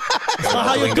 That's not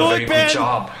how you do it, Ben. Good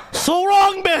job. So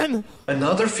wrong, Ben.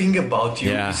 Another thing about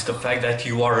you is the fact that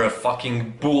you are a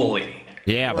fucking bully.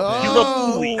 Yeah,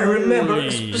 I remember a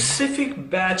specific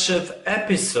batch of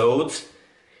episodes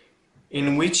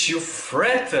in which you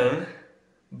threaten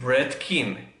Brett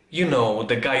Keane. You know,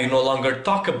 the guy you no longer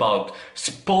talk about,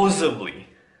 supposedly.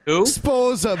 Who?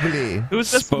 Supposedly.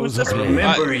 Who's this?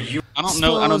 Remember you. I don't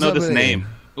know this name.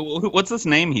 What's this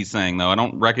name he's saying though? I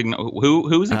don't recognize.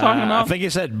 Who is he talking about? I think he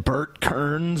said Bert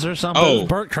Kearns or something. Oh,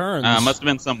 Bert Kearns. Must have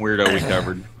been some weirdo we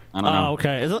covered. I don't know. Oh,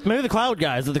 okay. Is it maybe the Cloud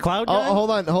guy? Is it the Cloud guy? Oh, hold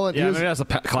on. Yeah, maybe that's the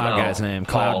Cloud guy's name.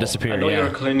 Cloud disappeared. I know you're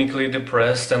clinically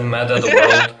depressed and mad at the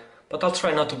world, but I'll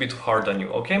try not to be too hard on you,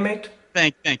 okay, mate?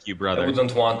 Thank you, brother. I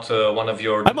wouldn't want one of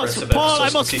your I must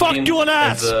episodes to fuck kick you in an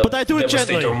ass, and, but I do it devastate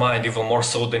gently. your mind even more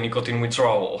so than nicotine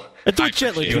withdrawal. I do it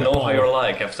gently. You know how you're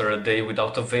like after a day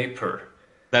without a vapor.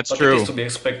 That's but true. It is to be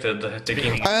expected.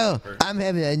 Taking Oh, I'm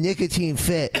having a nicotine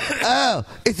fit. Oh,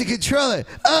 it's a controller.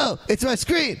 Oh, it's my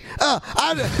screen. Oh,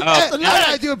 I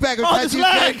gotta do it backwards. Oh, it's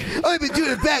lag. I've been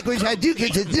doing it backwards.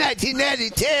 Hadouken since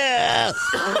 1992.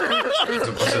 into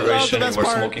consideration you were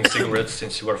smoking cigarettes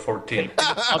since you were 14.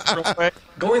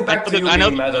 Going back to you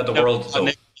being mad at the world, though.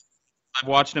 I've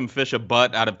watched him fish a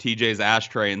butt out of TJ's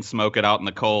ashtray and smoke it out in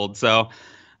the cold. So,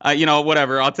 you know,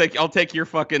 whatever. I'll take your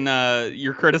fucking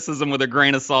your criticism with a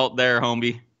grain of salt there,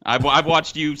 homie. I've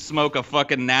watched you smoke a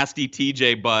fucking nasty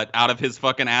TJ butt out of his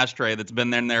fucking ashtray that's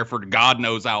been in there for God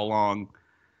knows how long.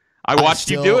 I watched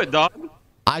you do it, dog.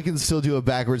 I can still do a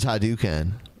backwards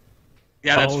Hadouken.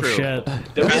 Yeah, that's true. Shit.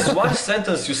 There is one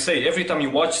sentence you say every time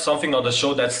you watch something on the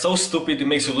show that's so stupid it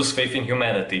makes you lose faith in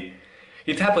humanity.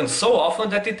 It happens so often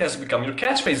that it has become your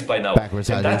catchphrase by now. Backwards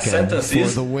and that sentence for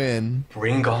is the win.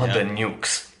 Bring on the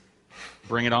nukes.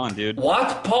 Bring it on, dude.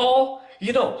 What, Paul?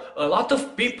 You know, a lot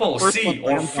of people see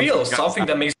or feel something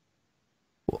that makes...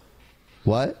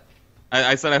 What?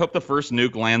 I said I hope the first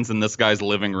nuke lands in this guy's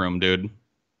living room, dude.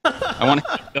 I want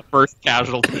to be the first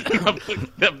casualty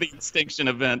of the extinction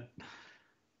event.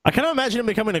 I kind of imagine him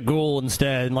becoming a ghoul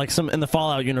instead, like in the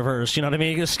Fallout universe. You know what I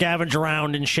mean? He just scavenge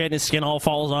around and shit, and his skin all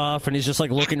falls off, and he's just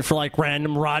like looking for like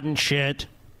random rotten shit.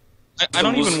 I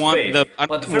don't even want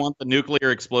the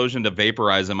nuclear explosion to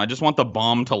vaporize him. I just want the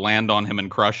bomb to land on him and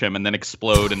crush him, and then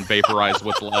explode and vaporize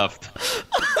what's left.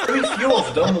 Very few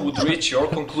of them would reach your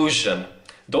conclusion.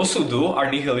 Those who do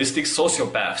are nihilistic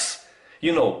sociopaths.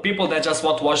 You know, people that just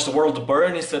want to watch the world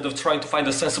burn instead of trying to find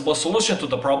a sensible solution to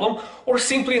the problem, or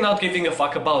simply not giving a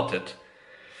fuck about it.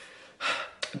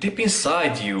 Deep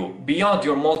inside you, beyond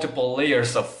your multiple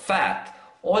layers of fat,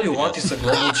 all you want is a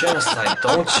global genocide,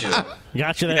 don't you?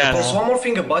 Gotcha there, There's Paul. one more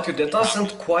thing about you that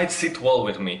doesn't quite sit well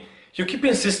with me. You keep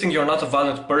insisting you're not a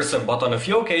violent person, but on a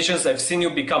few occasions I've seen you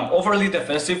become overly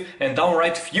defensive and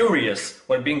downright furious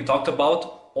when being talked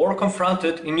about or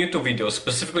confronted in YouTube videos,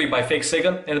 specifically by Fake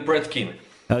Sagan and Brett Keane.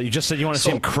 You just said you want to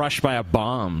see him crushed by a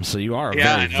bomb, so you are a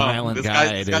very violent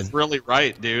guy, this dude. guy's really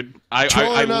right, dude.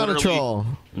 Troll I or not a literally- troll?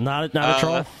 Not a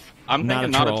troll? I'm Not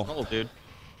thinking a not troll. a troll, dude.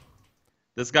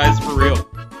 This guy's for real.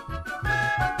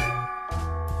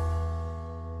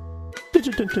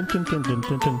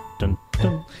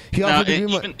 Now,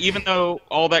 even though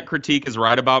all that critique is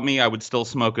right about me, I would still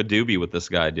smoke a doobie with this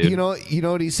guy, dude. You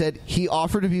know what he said? He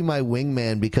offered to be my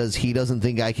wingman because he doesn't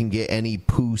think I can get any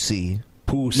pussy.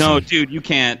 No, dude, you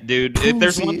can't, dude. If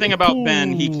there's one thing about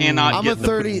Ben, he cannot get the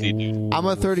pussy, dude. I'm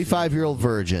a 35-year-old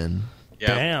virgin.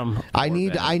 Yeah. Damn. I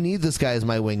need this guy as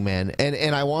my wingman,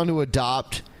 and I want to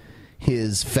adopt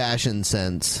his fashion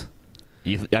sense.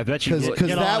 I bet you because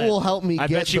that will help me. I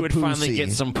get bet you the would pussy. finally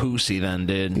get some pussy then,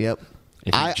 dude. Yep.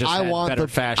 If you just had better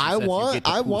fashion sense, you'd get the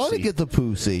I want to pussy. get the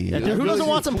pussy. Yeah, dude, who doesn't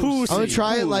want some pussy? I'm gonna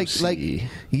try it like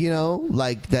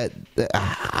like that.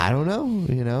 I don't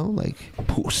know. Like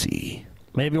pussy.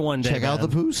 Maybe one day. Check out the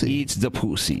pussy. Eat the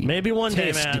pussy. Maybe one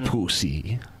day, Taste man. the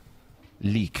pussy.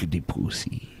 Leak the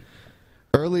pussy.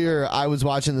 Earlier, I was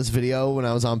watching this video when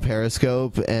I was on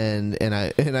Periscope, and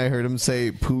I heard him say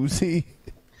pussy.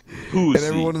 And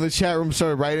everyone in the chat room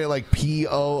started writing it like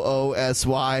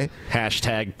POOSY.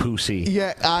 Hashtag pussy.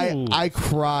 Yeah, I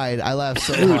cried. I laughed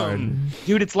so hard.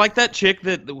 Dude, it's like that chick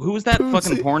who was that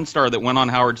fucking porn star that went on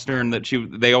Howard Stern that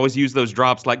they always use those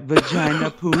drops like vagina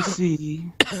pussy.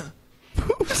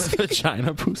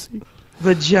 Vagina pussy.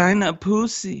 Vagina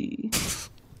pussy.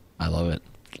 I love it.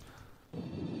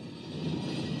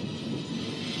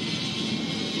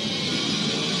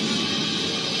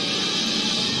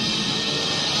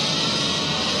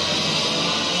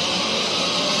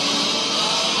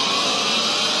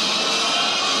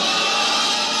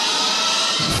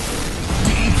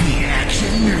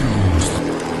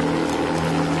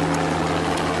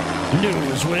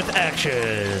 News with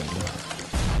action.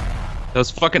 Those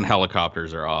fucking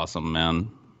helicopters are awesome, man.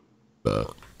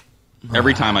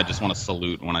 Every time I just want to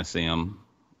salute when I see them.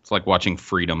 It's like watching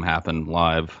freedom happen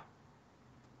live.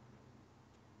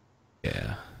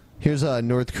 Yeah. Here's a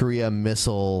North Korea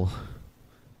missile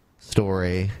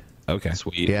story. Okay.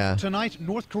 Sweet. Yeah. Tonight,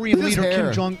 North Korean Look at his leader hair.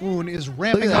 Kim Jong-un is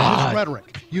ramping Look at up that. his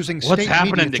rhetoric, using What's state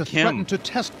happening media to to Kim? threaten to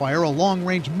test fire a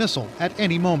long-range missile at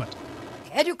any moment.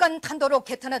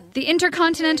 The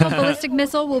intercontinental ballistic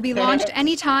missile will be launched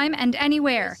anytime and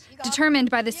anywhere, determined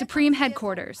by the Supreme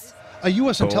Headquarters. A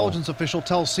U.S. intelligence official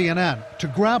tells CNN to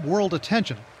grab world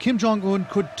attention, Kim Jong-un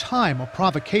could time a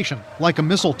provocation, like a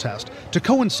missile test, to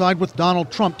coincide with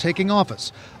Donald Trump taking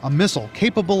office, a missile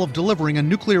capable of delivering a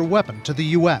nuclear weapon to the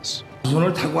U.S.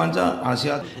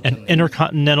 An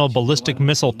intercontinental ballistic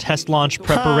missile test launch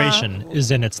preparation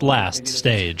is in its last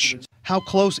stage. How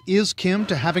close is Kim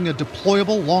to having a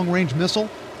deployable long-range missile?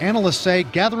 Analysts say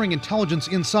gathering intelligence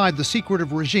inside the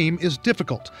secretive regime is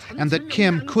difficult, and that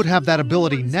Kim could have that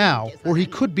ability now, or he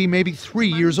could be maybe 3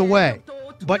 years away.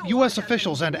 But U.S.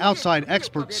 officials and outside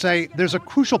experts say there's a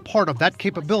crucial part of that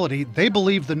capability they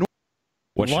believe the North...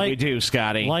 What should we do,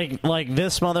 Scotty? Like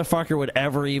this motherfucker would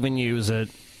ever even use it.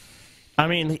 I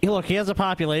mean, look, he has a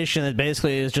population that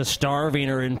basically is just starving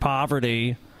or in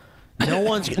poverty. No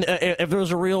one's. If there was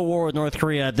a real war with North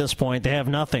Korea at this point, they have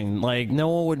nothing. Like, no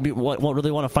one would be what really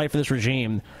want to fight for this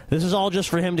regime. This is all just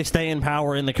for him to stay in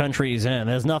power in the country he's in.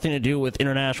 It has nothing to do with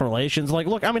international relations. Like,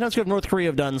 look, I mean, that's good if North Korea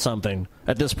have done something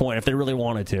at this point, if they really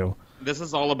wanted to. This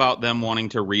is all about them wanting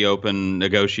to reopen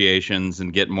negotiations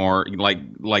and get more,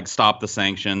 like stop the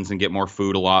sanctions and get more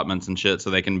food allotments and shit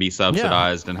so they can be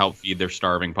subsidized and help feed their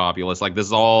starving populace. Like, this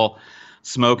is all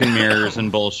smoke and mirrors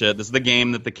and bullshit. This is the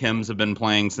game that the Kims have been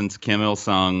playing since Kim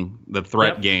Il-sung, the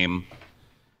threat game.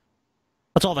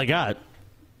 That's all they got.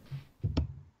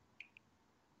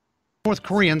 North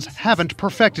Koreans haven't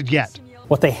perfected yet.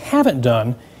 What they haven't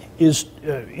done is,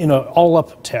 in an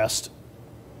all-up test,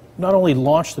 not only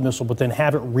launch the missile, but then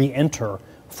have it re-enter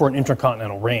for an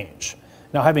intercontinental range.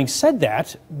 Now, having said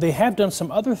that, they have done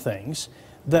some other things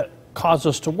that cause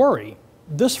us to worry.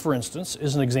 This, for instance,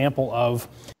 is an example of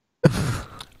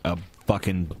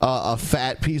a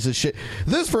fat piece of shit.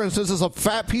 This, for instance, is a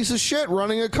fat piece of shit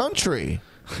running a country.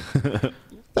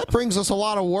 That brings us a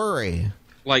lot of worry.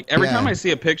 Like, every time I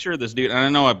see a picture of this dude, and I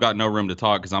know I've got no room to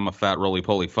talk because I'm a fat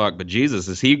roly-poly fuck, but Jesus,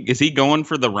 is he going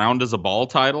for the round as a ball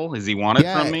title? Is he want it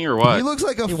from me or what? He looks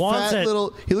like a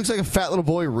fat little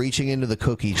boy reaching into the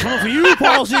cookie jar. Coming for you,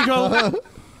 PaulsEgo.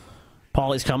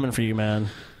 Paulie's coming for you, man.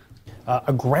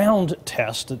 A ground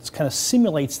test that kind of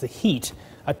simulates the heat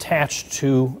attached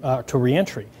to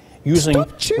reentry, using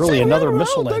really another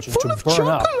missile engine to burn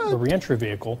up the reentry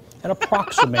vehicle and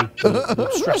approximate the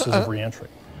stresses of reentry.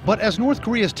 But as North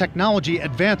Korea's technology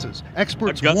advances,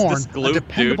 experts warn a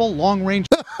dependable long-range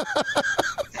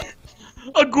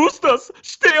Augustus,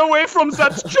 stay away from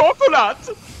that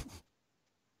chocolate!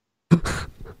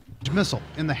 missile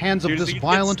in the hands of this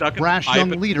violent, brash young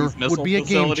leader would be a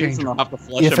game changer.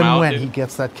 If and when he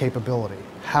gets that capability,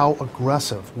 how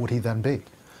aggressive would he then be?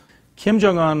 Kim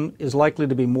Jong-un is likely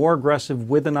to be more aggressive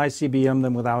with an ICBM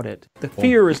than without it. The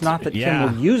fear is not that Kim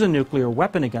will use a nuclear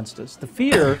weapon against us. The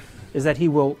fear is that he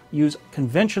will use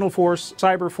conventional force,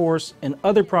 cyber force, and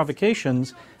other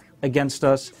provocations against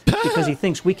us because he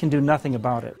thinks we can do nothing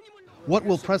about it. What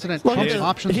will President Trump's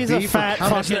options he's be a fat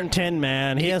for fucking tin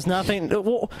man. He has nothing.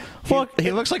 Look,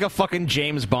 he looks like a fucking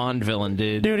James Bond villain,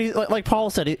 dude. Dude, he, like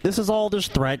Paul said, this is all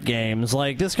just threat games.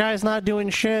 Like, this guy's not doing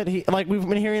shit. We've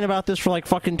been hearing about this for like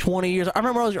fucking 20 years. I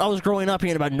remember I was growing up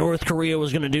hearing about North Korea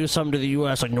was going to do something to the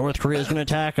U.S. Like, North Korea is going to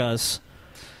attack us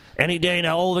any day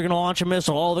now. Oh, they're going to launch a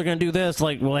missile. Oh, they're going to do this.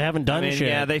 Like, well, they haven't done shit.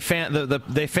 Yeah, they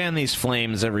fan these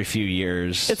flames every few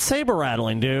years. It's saber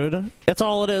rattling, dude. It's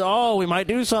all it is. Oh, we might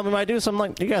do something. We might do something.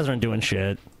 Like, you guys aren't doing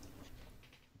shit.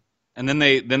 And then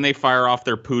they fire off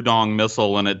their Pudong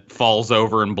missile and it falls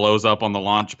over and blows up on the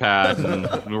launch pad.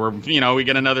 And we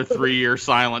get another 3-year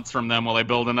silence from them while they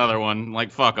build another one. Like,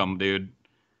 fuck them, dude.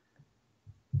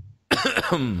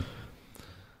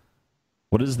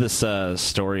 What is this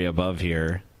story above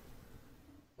here?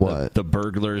 What? The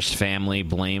burglar's family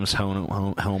blames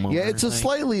homeowner. Yeah, it's a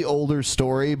slightly older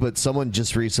story, but someone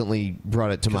just recently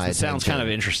brought it to my attention. Sounds kind of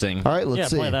interesting. All right,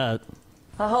 let's see. Play that.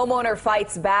 A homeowner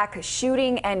fights back,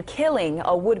 shooting and killing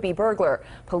a would-be burglar.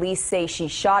 Police say she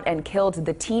shot and killed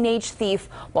the teenage thief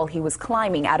while he was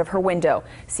climbing out of her window.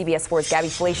 CBS 4's Gabby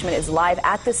Fleischman is live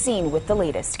at the scene with the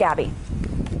latest. Gabby.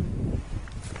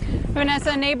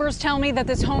 Vanessa, neighbors tell me that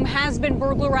this home has been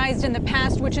burglarized in the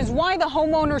past, which is why the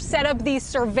homeowner set up these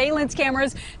surveillance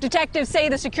cameras. Detectives say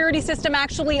the security system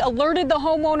actually alerted the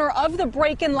homeowner of the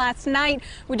break-in last night.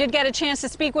 We did get a chance to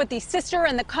speak with the sister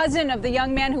and the cousin of the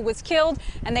young man who was killed,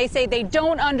 and they say they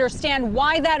don't understand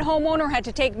why that homeowner had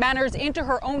to take matters into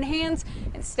her own hands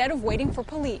instead of waiting for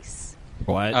police.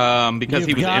 What? Because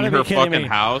he was in her fucking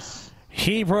house.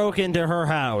 He broke into her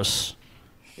house.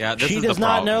 Yeah, this she is does the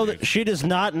not problem. know. She does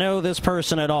not know this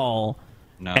person at all.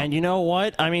 No. And you know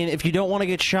what? I mean, if you don't want to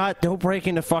get shot, don't break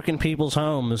into fucking people's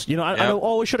homes. You know, I know.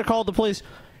 Oh, we should have called the police.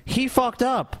 He fucked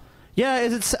up.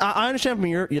 Yeah, I understand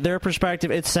from their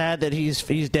perspective. It's sad that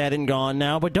he's dead and gone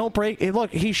now. But don't break.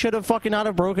 Look, he should have fucking not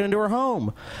have broken into her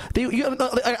home.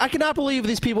 I cannot believe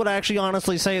these people would actually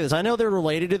honestly say this. I know they're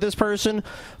related to this person,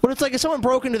 but it's like if someone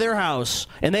broke into their house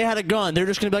and they had a gun, they're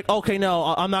just gonna be like, okay, no,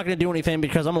 I'm not gonna do anything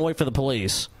because I'm gonna wait for the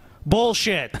police.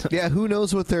 Bullshit. Yeah, who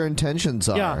knows what their intentions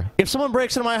are? Yeah, if someone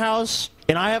breaks into my house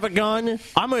and I have a gun,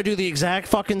 I'm going to do the exact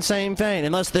fucking same thing.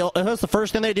 Unless the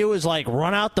first thing they do is like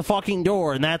run out the fucking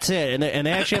door and that's it. And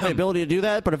they actually have the ability to do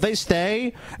that. But if they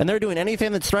stay and they're doing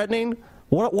anything that's threatening,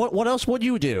 what else would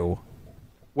you do?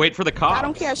 Wait for the cops. I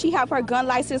don't care if she have her gun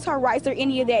license, her rights, or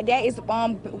any of that. That is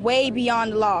way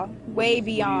beyond the law. Way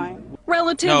beyond.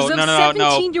 Relatives of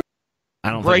 17-year-old. I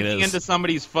don't Breaking think it is. into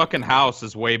somebody's fucking house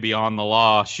is way beyond the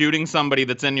law. Shooting somebody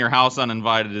that's in your house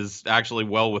uninvited is actually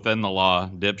well within the law,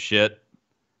 dipshit.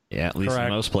 Yeah, at least in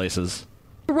most places.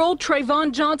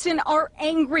 Trayvon Johnson are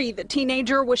angry the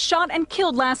teenager was shot and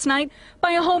killed last night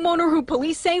by a homeowner who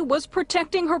police say was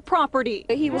protecting her property.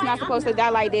 He was not supposed to die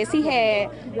like this. He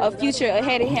had a future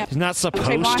ahead of him. He's not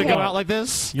supposed to go out like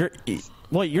this?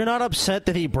 You're not upset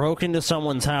that he broke into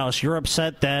someone's house. You're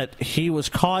upset that he was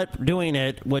caught doing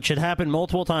it, which had happened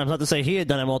multiple times. Not to say he had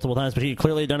done it multiple times, but he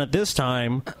clearly done it this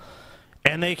time.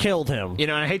 And they killed him. You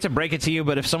know, and I hate to break it to you,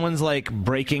 but if someone's like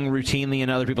breaking routinely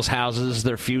into other people's houses,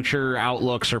 their future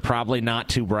outlooks are probably not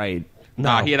too bright.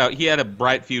 Nah, he had a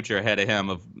bright future ahead of him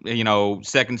of, you know,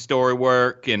 second story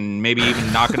work and maybe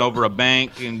even knocking over a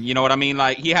bank, and you know what I mean?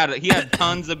 Like he had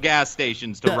tons of gas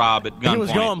stations to rob at gunpoint. He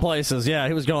was going places. Yeah,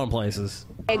 he was going places.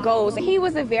 It goes. He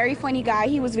was a very funny guy.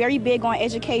 He was very big on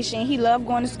education. He loved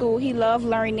going to school. He loved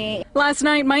learning. Last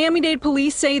night, Miami-Dade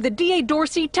police say the D.A.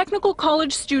 Dorsey Technical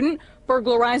College student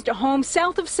burglarized a home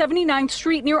south of 79th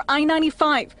Street near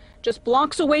I-95, just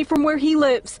blocks away from where he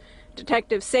lives.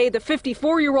 Detectives say the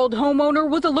 54-year-old homeowner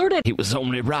was alerted. He was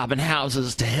only robbing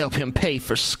houses to help him pay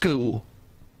for school.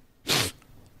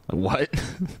 What?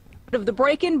 Of the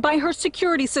break-in by her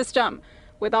security system.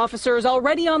 With officers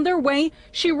already on their way,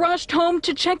 she rushed home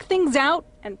to check things out,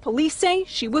 and police say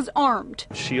she was armed.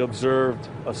 She observed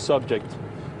a subject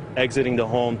exiting the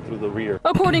home through the rear.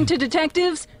 According to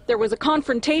detectives, there was a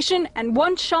confrontation and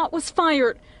one shot was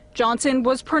fired. Johnson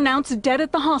was pronounced dead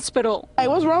at the hospital. Hey,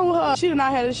 what's wrong with her? She did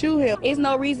not have to shoot him. There's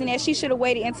no reason that she should have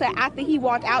waited until after he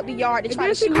walked out the yard to try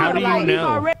to shoot him. How do you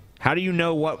know? How do you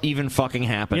know what even fucking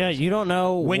happened? Yeah, you don't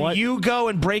know. When you go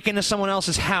and break into someone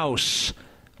else's house,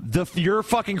 your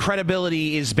fucking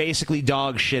credibility is basically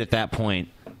dog shit at that point.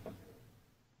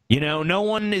 You know, no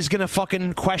one is going to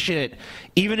fucking question it.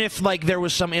 Even if, like, there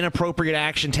was some inappropriate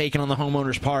action taken on the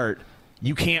homeowner's part,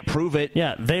 you can't prove it.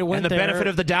 Yeah, they went And the there. benefit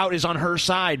of the doubt is on her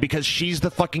side because she's the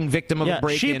fucking victim of a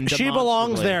break-in. She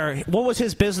belongs there. What was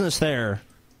his business there?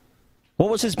 What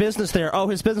was his business there? Oh,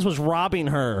 his business was robbing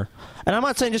her. And I'm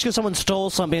not saying just because someone stole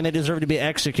something they deserve to be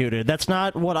executed. That's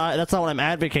not what I'm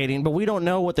advocating. But we don't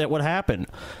know what happened.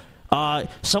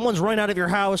 Someone's running out of your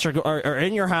house or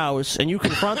in your house, and you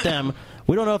confront them.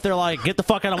 We don't know if they're like, get the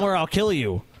fuck out of where I'll kill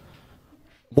you.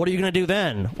 What are you going to do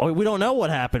then? We don't know what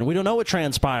happened. We don't know what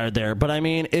transpired there. But, I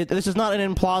mean, this is not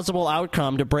an implausible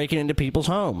outcome to breaking into people's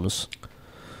homes.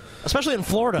 Especially in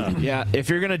Florida. Yeah, if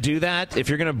you're going to do that, if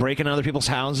you're going to break into other people's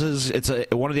houses, it's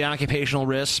one of the occupational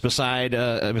risks besides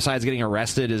getting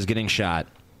arrested is getting shot.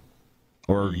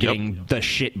 Or getting the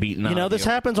shit beaten out. You know, this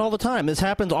happens all the time. This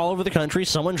happens all over the country.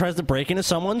 Someone tries to break into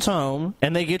someone's home,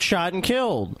 and they get shot and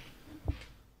killed.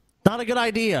 Not a good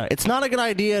idea. It's not a good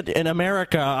idea in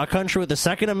America, a country with the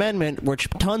Second Amendment, which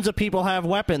tons of people have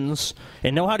weapons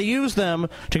and know how to use them,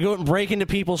 to go and break into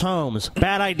people's homes.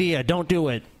 Bad idea. Don't do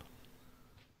it.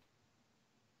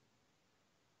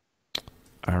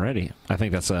 Alrighty, I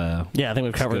think that's I think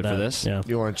we've covered good that for this. Yeah.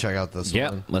 You want to check out this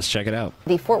one? Let's check it out.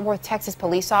 The Fort Worth, Texas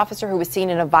police officer who was seen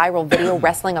in a viral video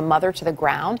wrestling a mother to the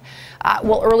ground.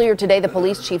 Earlier today, the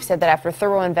police chief said that after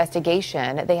thorough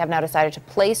investigation, they have now decided to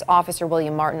place Officer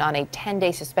William Martin on a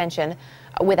 10-day suspension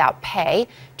without pay.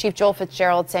 Chief Joel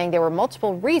Fitzgerald saying there were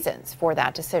multiple reasons for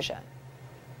that decision.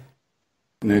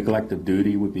 Neglect of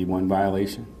duty would be one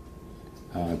violation.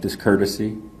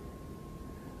 Discourtesy.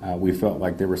 We felt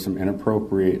like there was some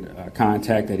inappropriate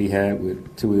contact that he had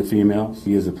with two of the females.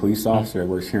 He is a police officer that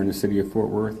works here in the city of Fort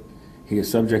Worth. He is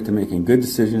subject to making good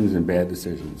decisions and bad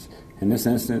decisions. In this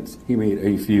instance, he made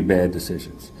a few bad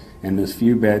decisions. And those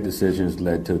few bad decisions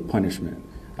led to punishment.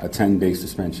 A 10-day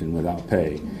suspension without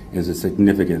pay is a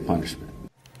significant punishment.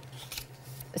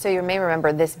 So you may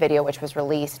remember this video, which was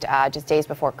released just days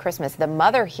before Christmas. The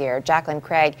mother here, Jacqueline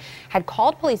Craig, had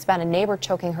called police about a neighbor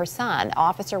choking her son.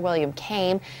 Officer William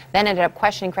came, then ended up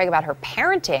questioning Craig about her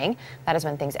parenting. That is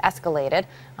when things escalated.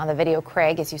 On the video,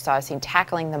 Craig, as you saw, is seen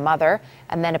tackling the mother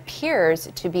and then appears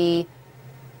to be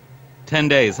 10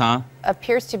 days, huh?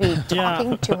 Appears to be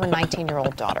talking to her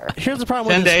 19-year-old daughter. Here's the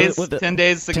problem 10 with days. With the, 10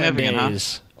 days significant, 10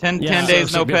 days. huh? 10 Yeah,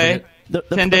 days no pay.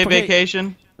 10-day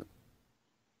vacation.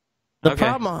 The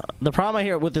problem I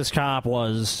hear with this cop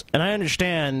was, and I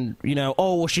understand,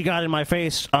 she got in my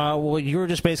face. Well, you were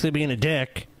just basically being a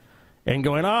dick and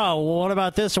going, oh, well, what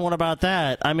about this and what about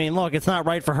that? I mean, look, it's not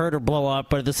right for her to blow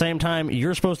up, but at the same time,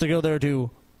 you're supposed to go there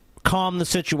to calm the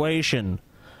situation.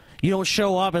 You shouldn't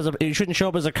show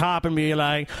up as a cop and be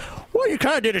like, well, you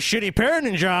kind of did a shitty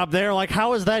parenting job there. Like,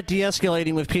 how is that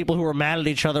de-escalating with people who are mad at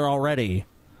each other already?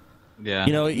 Yeah,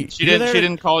 she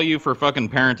didn't call you for fucking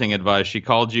parenting advice. She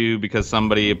called you because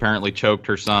somebody apparently choked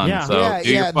her son. Yeah. So Yeah,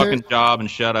 do your fucking job and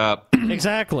shut up.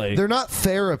 Exactly. They're not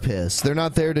therapists. They're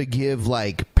not there to give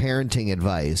parenting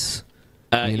advice.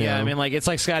 Yeah, I mean, it's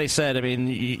like Scotty said. I mean,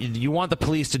 you want the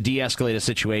police to de-escalate a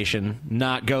situation,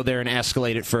 not go there and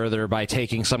escalate it further by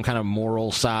taking some kind of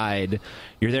moral side.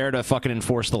 You're there to fucking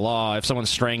enforce the law. If someone's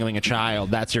strangling a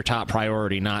child, that's your top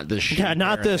priority, not this shit. Yeah,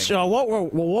 not this.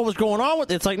 What was going on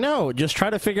with it? It's like, no, just try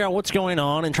to figure out what's going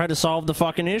on and try to solve the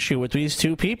fucking issue with these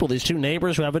two people, these two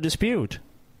neighbors who have a dispute.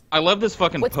 I love this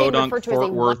fucking podunk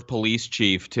Fort Worth police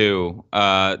chief, too,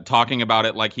 talking about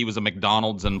it like he was a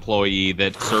McDonald's employee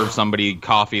that served somebody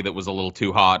coffee that was a little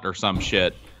too hot or some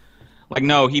shit. Like,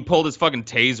 no, he pulled his fucking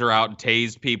taser out and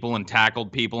tased people and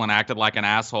tackled people and acted like an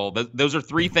asshole. Those are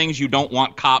three things you don't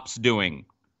want cops doing.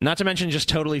 Not to mention just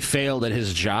totally failed at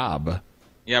his job.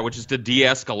 Yeah, which is to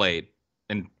de-escalate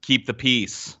and keep the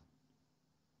peace.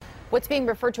 What's being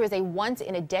referred to as a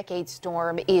once-in-a-decade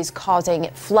storm is causing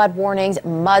flood warnings,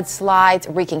 mudslides,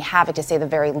 wreaking havoc, to say the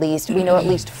very least. We know at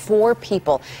least 4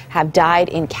 people have died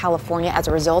in California as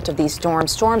a result of these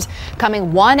storms. Storms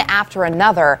coming one after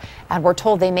another, and we're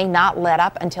told they may not let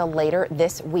up until later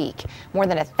this week. More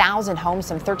than 1,000 homes,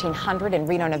 some 1,300 in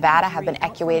Reno, Nevada, have been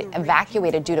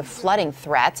evacuated due to flooding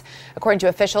threats. According to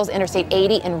officials, Interstate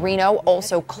 80 in Reno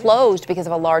also closed because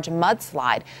of a large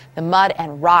mudslide. The mud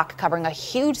and rock covering a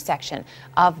huge section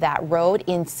of that road.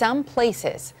 In some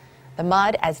places, the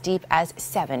mud as deep as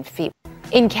 7 feet.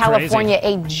 In California,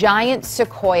 a giant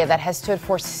sequoia that has stood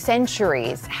for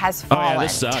centuries has fallen.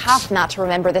 this sucks. Tough not to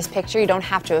remember this picture. You don't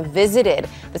have to have visited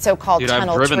the so-called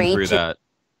tunnel I've driven tree. through that.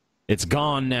 It's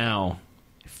gone now.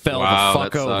 Fell Wow, the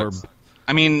fuck that over. sucks.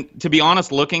 I mean, to be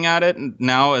honest, looking at it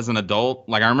now as an adult,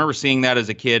 I remember seeing that as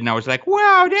a kid, and I was like,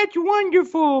 wow, that's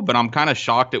wonderful. But I'm kind of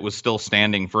shocked it was still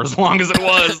standing for as long as it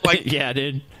was. Yeah,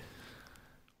 dude.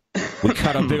 We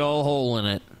cut a big old hole in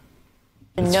it.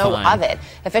 Know of it.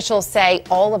 Officials say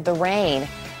all of the rain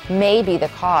may be the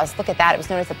cause. Look at that. It was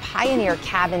known as the Pioneer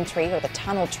Cabin Tree or the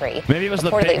Tunnel Tree. Maybe it was the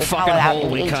Reportedly, big it was fucking hollowed out hole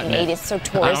in we the cut in it. 1880s, so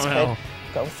tourists could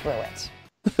go through it.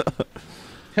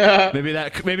 Maybe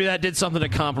that did something to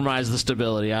compromise the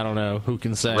stability. I don't know. Who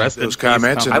can say? Those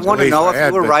comments. I want to know if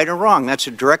you were right or wrong. That's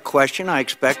a direct question. I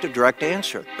expect a direct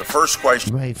answer. The first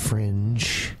question. My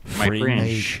fringe. My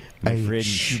fringe. I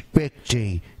expect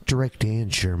a direct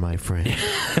answer, my friend.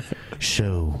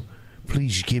 So,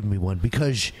 please give me one,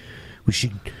 because we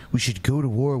should go to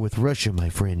war with Russia, my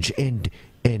friend,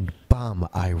 and bomb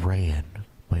Iran,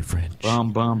 my friend.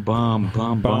 Bomb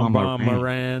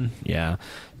Iran. Yeah.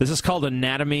 This is called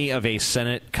Anatomy of a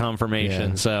Senate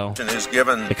Confirmation. So Is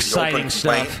given exciting the open complaint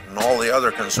stuff. and all the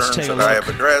other concerns take a that I look.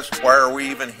 have addressed. Why are we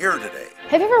even here today?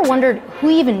 Have you ever wondered who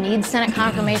even needs Senate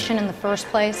confirmation in the first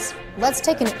place? Let's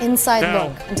take an inside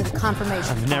look into the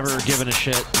confirmation I've never process. given a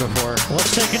shit before.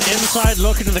 Let's take an inside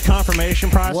look into the confirmation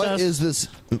process. What is this?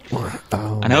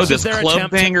 I know this club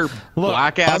banger,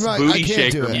 black ass booty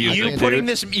shaker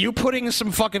music. You putting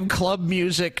some fucking club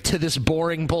music to this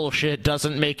boring bullshit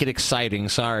doesn't make it exciting.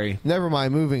 Sorry. Never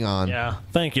mind. Moving on. Yeah.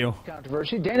 Thank you.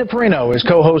 Controversy. Dana Perino is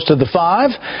co-host of The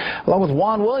Five, along with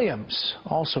Juan Williams,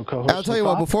 also co-host. I'll tell you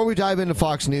what. Before we dive into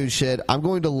Fox News shit, I'm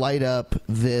going to light up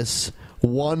this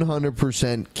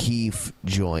 100% Keef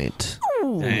joint.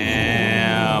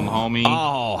 Damn, homie.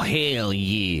 Oh, hell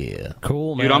yeah.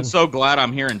 Cool, man. Dude, I'm so glad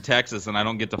I'm here in Texas and I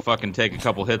don't get to fucking take a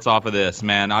couple hits off of this,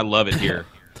 man. I love it here.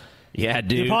 Yeah,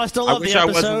 dude. You probably still love the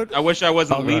episode? I wish I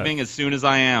wasn't leaving as soon as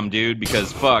I am, dude,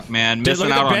 because fuck, man, Dude, missing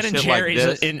look at out the on Ben and shit like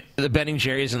Jerry's this. the Ben and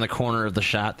Jerry's in the corner of the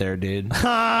shot there, dude. Oh,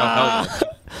 hell yeah.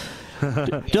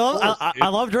 Dude, I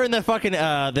love during the fucking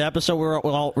the episode we were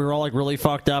all like really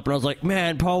fucked up, and I was like,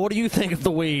 "Man, Paul, what do you think of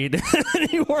the weed?"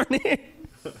 And you weren't here.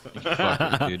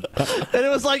 Dude. And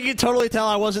it was like you could totally tell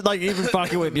I wasn't like even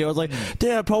fucking with you. I was like,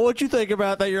 "Damn, Paul, what you think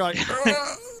about that?" You're like,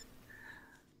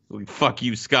 "Fuck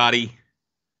you, Scotty."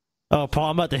 Oh, Paul,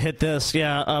 I'm about to hit this.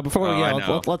 Yeah, before we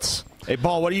let's. Hey,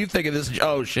 Paul, what do you think of this?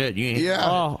 Oh shit,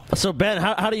 Oh, so Ben,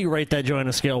 how do you rate that joint on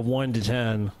a scale of 1 to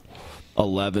 10?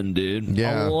 11, dude.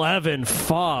 Yeah. 11.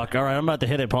 Fuck. All right, I'm about to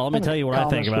hit it, Paul. Let me tell you what I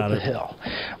think about it.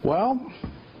 Well,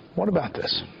 what about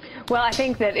this? Well, I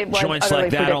think that it was Joints utterly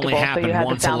like that predictable, only happen so you had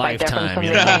once the a soundbite there from lifetime, somebody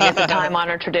you know? saying it's a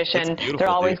time-honored tradition. They're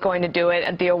always going to do it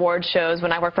at the award shows.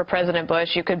 When I worked for President Bush,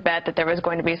 you could bet that there was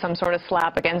going to be some sort of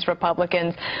slap against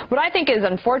Republicans. What I think is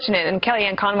unfortunate, and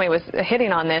Kellyanne Conway was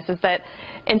hitting on this, is that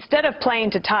instead of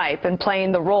playing to type and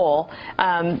playing the role,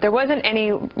 there wasn't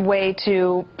any way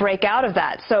to break out of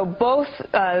that. So both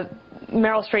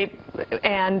Meryl Streep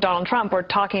and Donald Trump were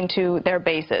talking to their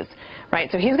bases, right?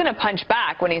 So he's going to punch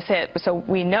back when he's hit, so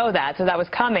we know that, so that was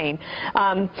coming.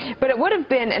 But it would have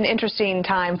been an interesting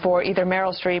time for either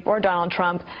Meryl Streep or Donald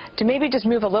Trump to maybe just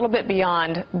move a little bit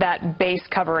beyond that base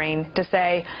covering to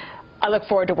say, I look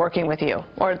forward to working with you,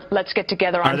 or let's get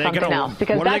together on something else,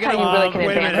 because that's how you really can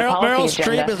advance the policy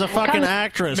agenda. Meryl Streep is a fucking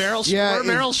actress.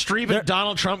 Meryl Streep and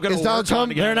Donald Trump going to work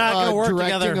Trump, They're not going to work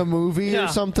directing together. a movie or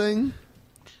something?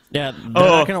 Yeah, they're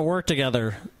not going to work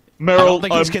together. I don't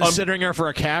think he's considering her for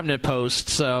a cabinet post.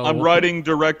 So I'm writing,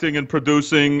 directing, and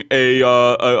producing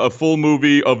a full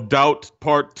movie of Doubt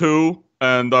Part 2,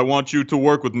 and I want you to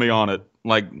work with me on it.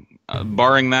 Like,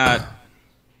 barring that,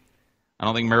 I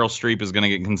don't think Meryl Streep is going to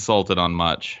get consulted on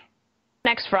much.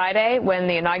 Next Friday, when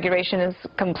the inauguration is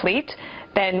complete,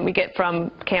 then we get from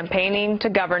campaigning to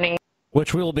governing.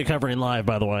 Which we will be covering live,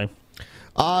 by the way.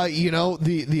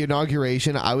 The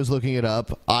inauguration, I was looking it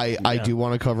up. I do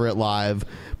want to cover it live,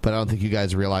 but I don't think you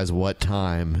guys realize what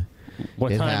time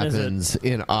What it time is it? happens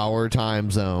in our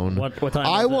time zone. What time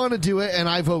I is it? want to do it, and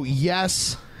I vote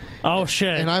yes. Oh,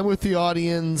 shit. And I'm with the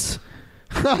audience.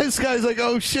 This guy's like,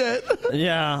 oh, shit.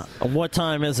 Yeah. What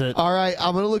time is it? All right,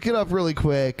 I'm going to look it up really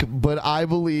quick, but I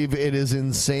believe it is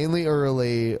insanely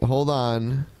early. Hold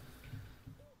on.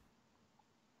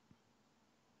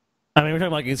 I mean, we're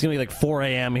talking like it's going to be like 4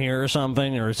 a.m. here or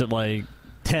something, or is it like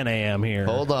 10 a.m. here?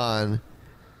 Hold on.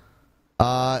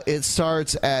 It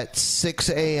starts at 6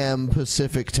 a.m.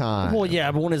 Pacific time. Well,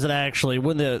 yeah, but when is it actually?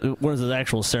 When is the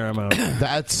actual ceremony?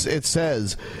 It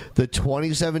says the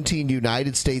 2017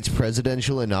 United States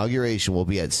presidential inauguration will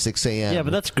be at 6 a.m. Yeah,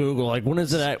 but that's Google. Like, when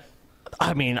is it at?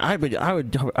 I mean, I would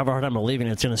have a hard time believing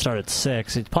it's going to start at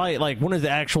 6. It's probably like when is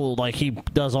the actual, like, he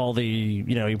does all the,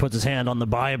 he puts his hand on the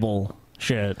Bible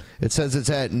shit. It says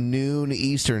it's at noon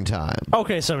Eastern time.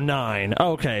 Okay, so 9.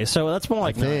 Okay, so that's more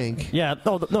like 9. Yeah,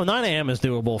 no, 9 a.m. is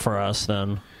doable for us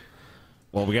then.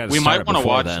 Well, we might want to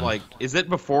watch then. Like, is it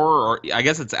before or I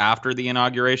guess it's after the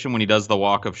inauguration when he does the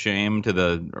walk of shame to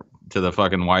the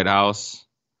fucking White House?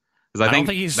 Because I don't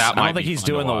think he's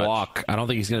doing the walk. I don't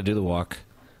think he's going to do the walk.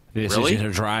 He's Really? going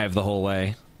to drive the whole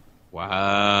way.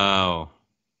 Wow,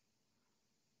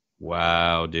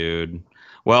 dude.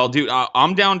 Well, dude,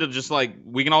 I'm down to just like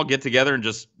we can all get together and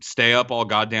just stay up all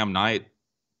goddamn night.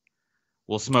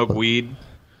 We'll smoke weed.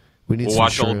 We'll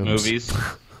watch old movies.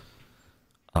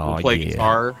 We'll play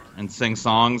guitar and sing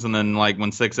songs, and then like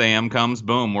when 6 a.m. comes,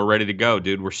 boom, we're ready to go,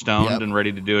 dude. We're stoned and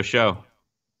ready to do a show.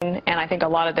 And I think a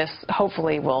lot of this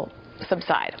hopefully will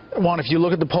subside. Juan, if you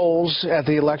look at the polls at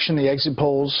the election, the exit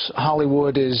polls,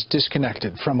 Hollywood is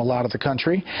disconnected from a lot of the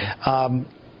country.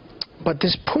 But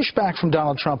this pushback from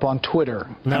Donald Trump on Twitter.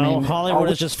 No, Hollywood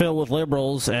is just filled with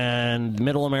liberals, and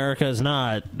middle America is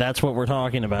not. That's what we're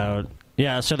talking about.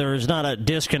 Yeah, so there's not a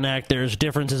disconnect. There's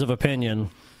differences of opinion.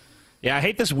 Yeah, I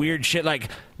hate this weird shit like,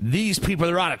 these people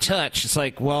are out of touch. It's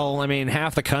like, well, I mean,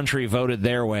 half the country voted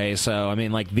their way, so, I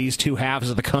mean, like, these two halves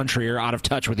of the country are out of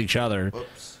touch with each other.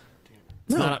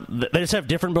 They just have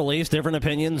different beliefs, different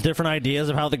opinions, different ideas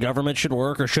of how the government should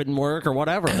work or shouldn't work or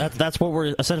whatever. That's what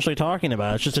we're essentially talking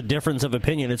about. It's just a difference of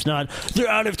opinion. It's not, they're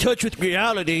out of touch with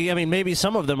reality. I mean, maybe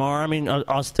some of them are. I mean,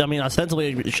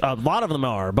 ostensibly, a lot of them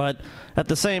are. But at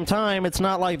the same time, it's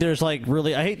not like there's like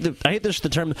really, I hate the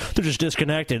term, they're just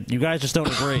disconnected. You guys just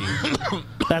don't agree.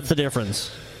 That's the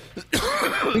difference.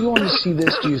 Are you going to see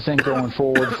this, do you think, going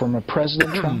forward from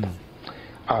President Trump?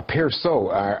 Appears so.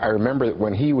 I remember that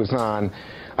when he was on,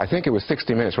 I think it was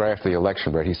 60 Minutes right after the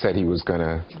election, Brett, he said he was going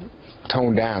to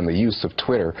tone down the use of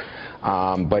Twitter,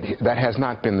 but that has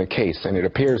not been the case. And it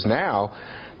appears now,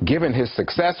 given his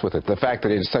success with it, the fact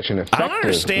that it is such an effective I don't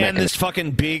understand this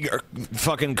fucking big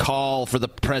fucking call for the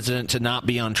president to not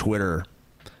be on Twitter.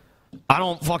 I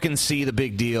don't fucking see the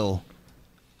big deal.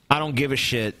 I don't give a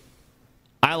shit.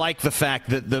 I like the fact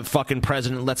that the fucking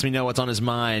president lets me know what's on his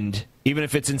mind, even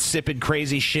if it's insipid,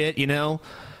 crazy shit, you know?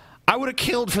 I would have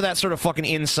killed for that sort of fucking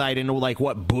insight into, like,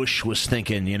 what Bush was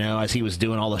thinking, you know, as he was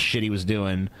doing all the shit he was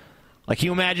doing. Like, can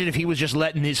you imagine if he was just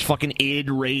letting his fucking id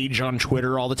rage on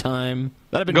Twitter all the time?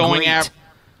 That'd have been great.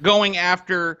 Going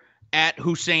after at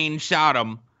Hussein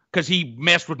Saddam because he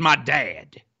messed with my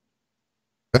dad.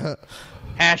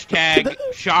 Hashtag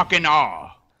shock and awe.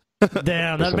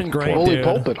 Damn, that'd been great, Holy dude.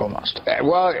 pulpit, almost.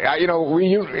 Well, you know,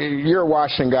 you're a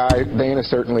Washington guy. Dana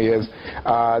certainly is.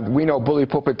 We know bully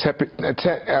pulpit,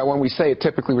 when we say it,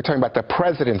 typically we're talking about the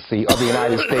presidency of the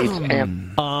United States.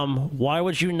 And why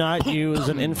would you not use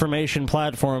an information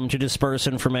platform to disperse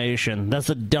information? That's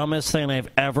the dumbest thing I've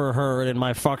ever heard in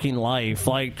my fucking life.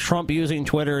 Like, Trump using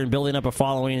Twitter and building up a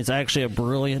following is actually a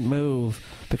brilliant move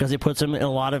because it puts him in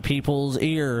a lot of people's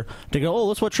ear to go, oh,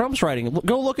 that's what Trump's writing.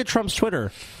 Go look at Trump's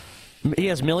Twitter. He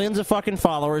has millions of fucking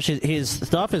followers. His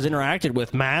stuff is interacted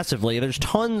with massively. There's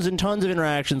tons and tons of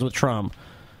interactions with Trump.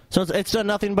 So it's done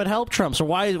nothing but help Trump. So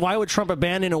why would Trump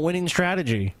abandon a winning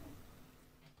strategy?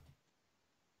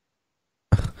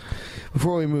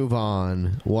 Before we move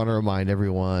on, want to remind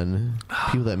everyone,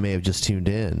 people that may have just tuned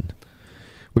in,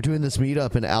 we're doing this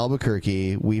meetup in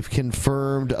Albuquerque. We've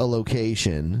confirmed a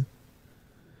location,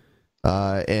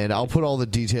 and I'll put all the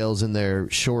details in there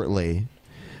shortly.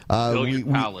 Billiard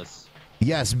Palace.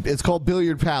 Yes, it's called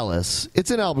Billiard Palace. It's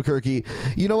in Albuquerque.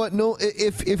 You know what? No,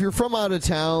 if you're from out of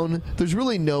town, there's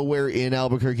really nowhere in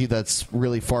Albuquerque that's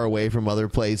really far away from other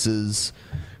places.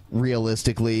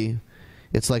 Realistically,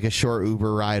 it's like a short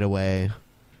Uber ride away.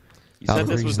 You said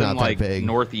this was in like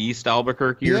northeast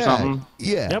Albuquerque or something?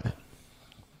 Yeah. Yep.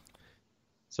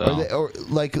 So.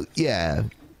 Yeah.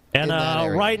 And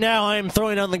right now I am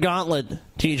throwing on the gauntlet,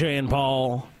 TJ and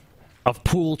Paul, of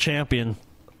pool champion.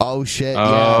 Oh, shit.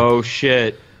 Oh,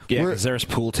 shit. Yeah, because there's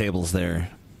pool tables there.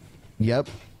 Yep.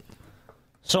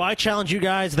 So I challenge you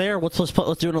guys there. Let's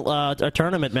do a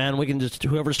tournament, man. We can just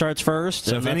whoever starts first.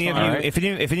 So if any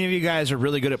of you guys are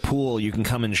really good at pool, you can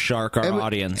come and shark our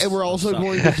audience. And we're also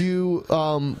going to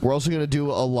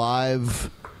do a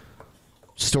live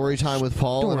story time with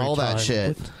Paul and all that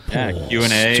shit. Yeah,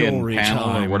 Q&A and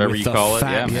panel or whatever you call it.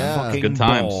 Yeah, man. Good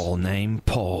times. Ball named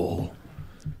Paul.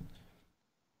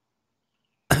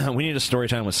 We need a story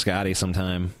time with Scotty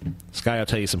sometime. Scotty will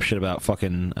tell you some shit about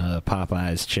fucking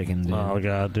Popeye's chicken, dude. Oh,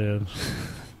 God, dude.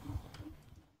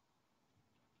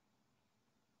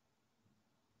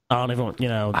 I don't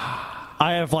even,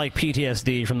 I have, like,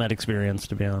 PTSD from that experience,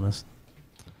 to be honest.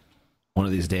 One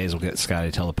of these days we'll get Scotty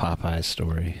to tell the Popeyes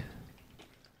story.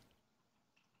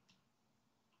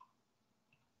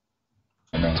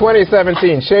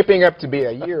 2017 shaping up to be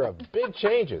a year of big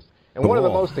changes. And one of the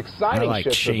most exciting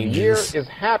shifts of the year is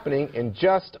happening in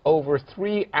just over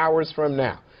 3 hours from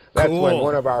now. That's when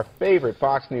one of our favorite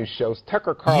Fox News shows,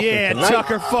 Tucker Carlson, tonight,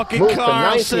 Tucker fucking moves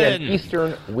Carlson. to 9 p.m.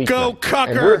 Eastern weeknight. Go Cucker!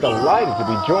 And we're delighted to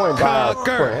be joined by our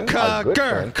good friend,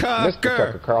 Mr.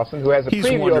 Tucker Carlson, who has a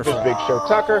preview of his big show,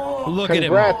 Tucker. Look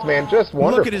Congrats, at him. Man, just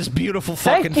wonderful. Look at his beautiful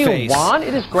fucking face. Thank you, Juan.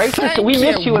 It is great to see. We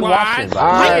miss you in Washington.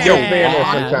 I understand this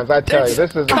sometimes. I tell you,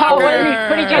 this is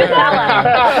pretty good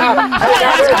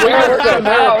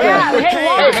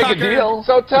fellow.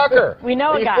 So, Tucker, we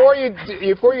know a guy.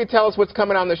 Before you tell us what's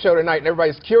coming on the show tonight, and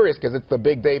everybody's curious because it's the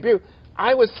big debut,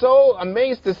 I was so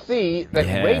amazed to see that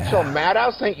Rachel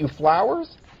Maddow sent you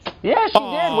flowers. Yeah, she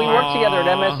did. We worked together at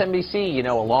MSNBC,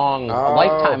 a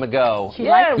lifetime ago.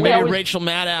 Maybe Rachel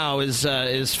Maddow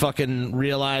is fucking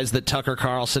realized that Tucker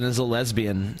Carlson is a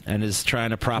lesbian and is trying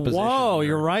to proposition. Whoa,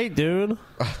 you're right, dude.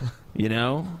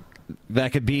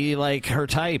 that could be like her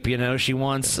type. You know, she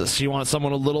wants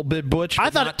someone a little bit butch,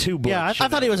 but not too butch. Yeah, I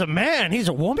thought he was a man. He's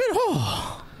a woman.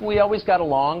 Oh. We always got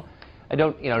along. I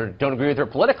don't agree with her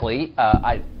politically.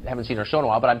 I haven't seen her show in a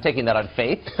while, but I'm taking that on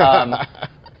faith.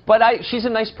 But she's a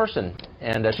nice person,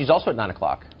 and she's also at 9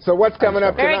 o'clock. So what's coming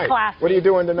up Very tonight? classy. What are you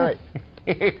doing tonight?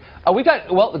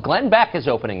 Glenn Beck is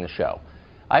opening the show.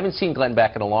 I haven't seen Glenn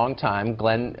Beck in a long time.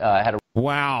 Glenn had a...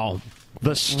 Wow.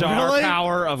 The star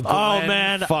power of Glenn. Oh,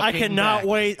 man. I cannot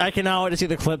wait. I cannot wait to see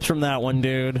the clips from that one,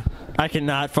 dude. I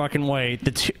cannot fucking wait.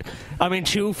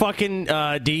 Two fucking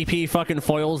DP fucking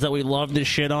foils that we love to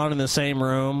shit on in the same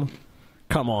room.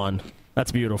 Come on.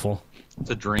 That's beautiful. It's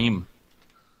a dream.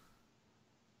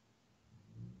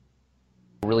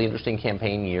 Really interesting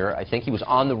campaign year. I think he was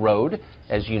on the road,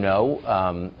 as you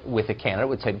know, with a candidate,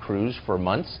 with Ted Cruz, for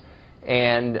months.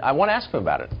 And I want to ask him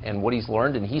about it and what he's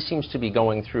learned. And he seems to be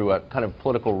going through a kind of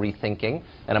political rethinking.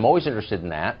 And I'm always interested in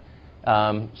that.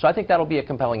 So I think that'll be a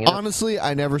compelling interview. Honestly,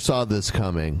 I never saw this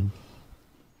coming.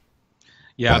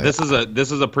 Yeah, this is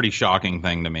a pretty shocking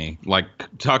thing to me. Like,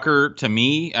 Tucker, to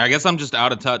me, I guess I'm just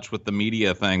out of touch with the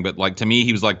media thing, but like, to me,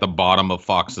 he was like the bottom of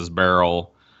Fox's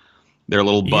barrel. Their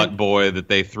little butt boy that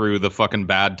they threw the fucking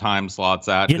bad time slots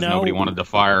at because nobody wanted to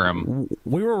fire him.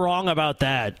 We were wrong about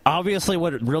that. Obviously,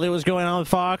 what really was going on with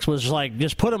Fox was like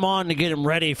just put him on to get him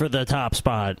ready for the top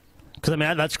spot. Because I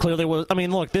mean, that's clearly what. I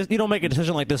mean, look, you don't make a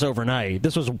decision like this overnight.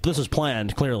 This was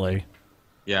planned clearly.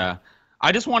 Yeah,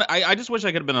 I just wish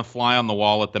I could have been a fly on the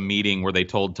wall at the meeting where they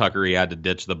told Tucker he had to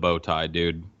ditch the bow tie,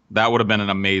 dude. That would have been an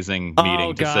amazing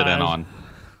meeting to sit in on.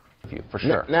 For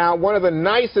sure. Now, one of the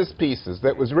nicest pieces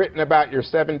that was written about your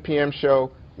 7 p.m.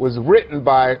 show was written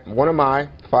by one of my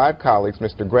 5 colleagues,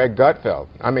 Mr. Greg Gutfeld.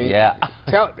 I mean,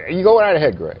 you go right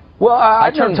ahead, Greg. Well,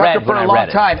 I've known Tucker for a long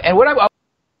time, and what I...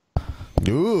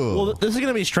 Well, this is going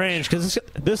to be strange because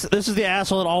this is the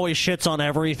asshole that always shits on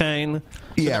everything.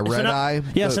 Yeah, red eye.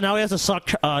 Yeah, so now he has to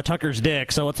suck Tucker's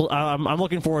dick. So I'm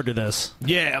looking forward to this.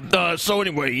 Yeah. So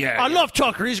anyway, yeah. I love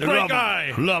Tucker. He's a great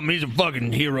guy. Love him. He's a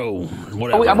fucking hero.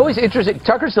 Whatever. I'm always interested.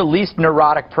 Tucker's the least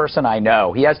neurotic person I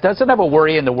know. He doesn't have a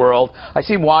worry in the world. I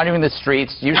see him wandering the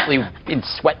streets, usually in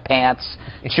sweatpants,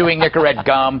 chewing Nicorette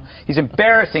gum. He's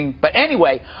embarrassing. But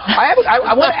anyway, I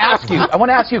want to ask you. I want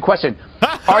to ask you a question.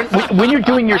 When you're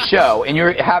doing your show and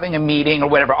you're having a meeting or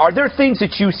whatever, are there things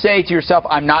that you say to yourself,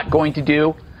 "I'm not going to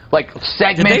do"? Like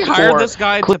segments. Did they hire this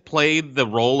guy to play the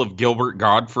role of Gilbert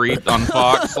Gottfried on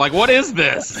Fox? Like, what is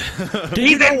this?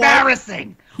 He's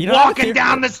embarrassing. Walking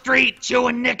down the street,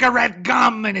 chewing Nicorette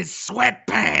gum in his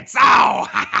sweatpants. Oh,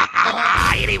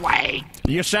 anyway.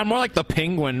 You sound more like the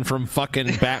Penguin from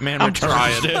fucking Batman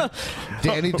Returns.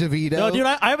 Danny DeVito. No, dude,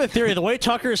 I have a theory. The way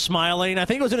Tucker is smiling, I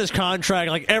think it was in his contract.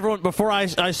 Like everyone, before I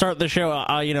start the show,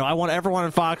 I want everyone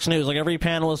on Fox News, like every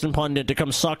panelist and pundit, to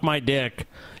come suck my dick.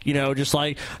 You know, just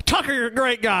like, Tucker, you're a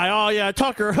great guy. Oh, yeah,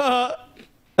 Tucker.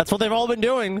 That's what they've all been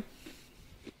doing.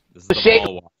 This is the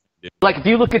ball watch, like, if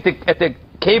you look at the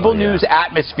cable news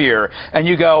atmosphere and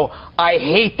you go, I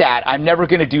hate that. I'm never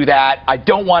going to do that. I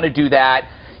don't want to do that.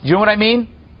 You know what I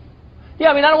mean?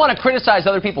 Yeah, I mean, I don't want to criticize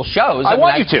other people's shows. I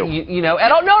want you to. You know,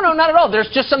 at all, no, not at all.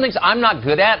 There's just some things I'm not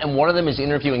good at, and one of them is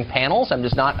interviewing panels. I'm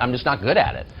just not good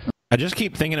at it. I just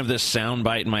keep thinking of this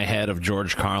soundbite in my head of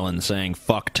George Carlin saying,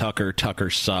 "Fuck Tucker, Tucker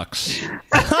sucks."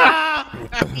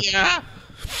 Yeah.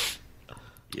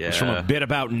 It's from a bit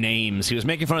about names. He was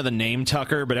making fun of the name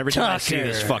Tucker, but every time I see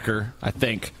this fucker, I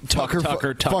think Tucker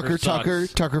fucker. Tucker,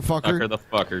 Tucker the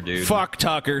fucker, dude. Fuck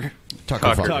Tucker.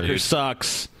 Tucker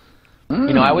sucks.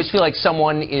 You know, I always feel like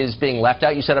someone is being left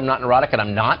out. You said I'm not neurotic, and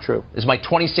I'm not. True. This is my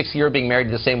 26th year being married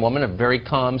to the same woman, a very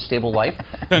calm, stable life.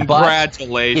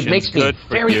 Congratulations. But it makes me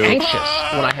very anxious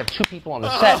when I have 2 people on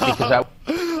the set because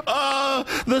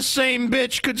the same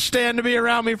bitch could stand to be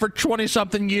around me for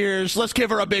 20-something years. Let's give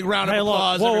her a big round of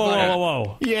applause.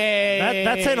 Whoa. Yay.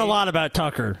 That's saying a lot about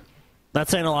Tucker. That's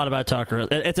saying a lot about Tucker.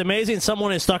 It's amazing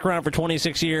someone has stuck around for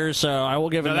 26 years, so I will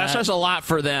give him that. That says a lot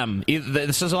for them.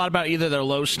 This says a lot about either their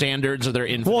low standards or their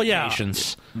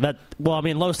infatuations. Well, I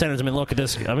mean, low standards, I mean, look at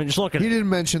this. I mean, just look at He didn't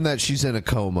mention that she's in a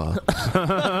coma.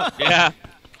 Yeah.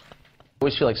 I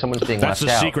always feel like someone's being That's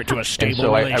left out. the secret to a stable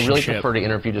so relationship. I really prefer to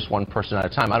interview just one person at a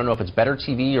time. I don't know if it's better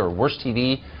TV or worse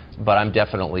TV, but I'm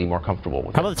definitely more comfortable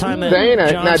with it. How about the time that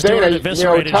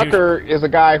Dana, Tucker is a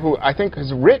guy who I think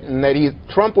has written that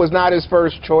Trump was not his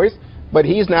first choice, but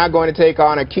he's now going to take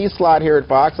on a key slot here at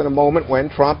Fox in a moment when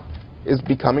Trump is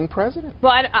becoming president.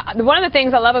 Well, one of the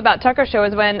things I love about Tucker's show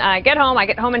is when I get home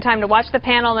in time to watch the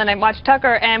panel, and I watch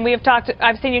Tucker, and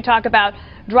I've seen you talk about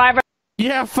driver.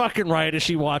 Yeah, fucking right. Is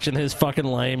she watching his fucking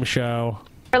lame show?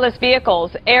 Driverless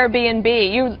vehicles,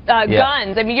 Airbnb,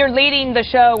 guns. I mean, you're leading the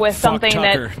show with something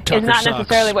Tucker. that Tucker is not sucks.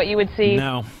 necessarily what you would see.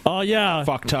 No. Oh, yeah.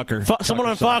 Fuck Tucker. Someone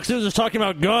on Fox News is talking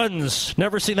about guns.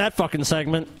 Never seen that fucking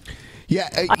segment. Yeah,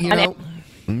 you know,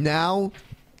 now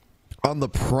on the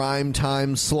prime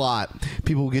time slot,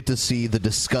 people get to see the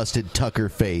disgusted Tucker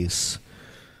face.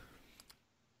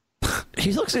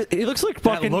 He looks like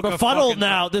fucking befuddled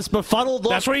now. This befuddled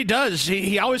look. That's what he does.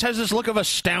 He always has this look of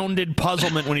astounded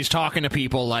puzzlement when he's talking to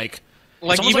people. Like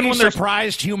even when they're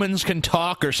surprised humans can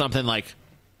talk or something. Like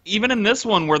even in this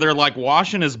one where they're like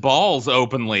washing his balls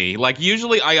openly. Like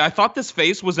usually I thought this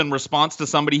face was in response to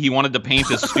somebody he wanted to paint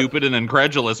as stupid and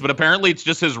incredulous, but apparently it's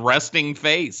just his resting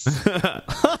face.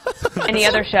 Any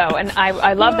other show, and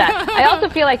I love that. I also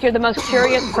feel like you're the most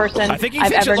curious person I think he I've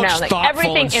thinks ever it looks known. Like thoughtful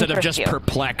everything instead of interests just you.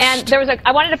 perplexed. And there was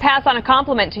I wanted to pass on a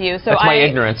compliment to you, so That's my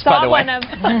ignorance, by the way. one of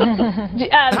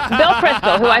Bill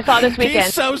Crystal, who I saw this weekend.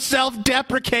 He's so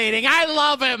self-deprecating. I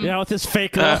love him. Yeah, with his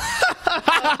fake laugh.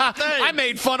 I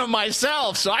made fun of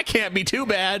myself, so I can't be too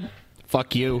bad.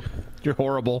 Fuck you. You're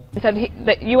horrible. He said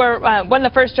that you were one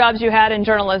of the first jobs you had in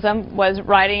journalism was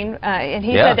writing, and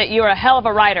he said that you were a hell of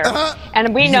a writer,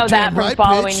 and we know that from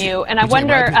following you. And I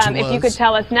wonder if you could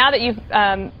tell us, now that you've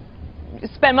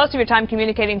spent most of your time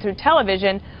communicating through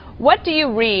television, what do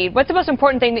you read? What's the most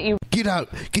important thing that you get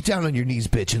down on your knees,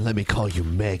 bitch, and let me call you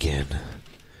Megan?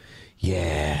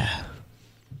 Yeah.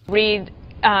 read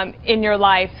in your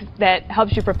life that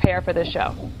helps you prepare for this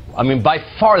show? I mean, by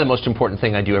far the most important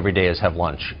thing I do every day is have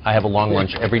lunch. I have a long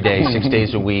lunch every day, 6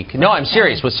 days a week. No, I'm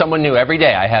serious. With someone new every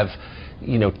day. I have,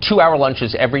 2-hour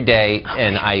lunches every day,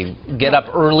 and I get up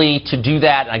early to do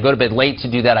that, and I go to bed late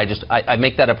to do that. I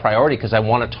make that a priority because I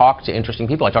want to talk to interesting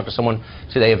people. I talked to someone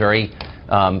today, a very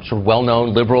sort of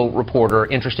well-known liberal reporter,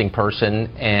 interesting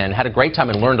person, and had a great time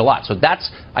and learned a lot. So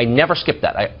I never skip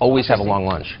that. I always have a long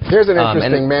lunch. Here's an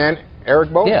interesting man,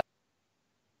 Eric Bo. Yeah.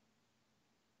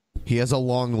 He has a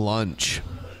long lunch.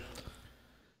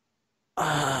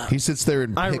 He sits there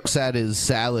and picks at his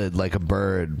salad like a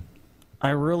bird.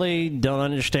 I really don't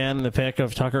understand the pick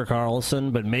of Tucker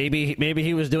Carlson, but maybe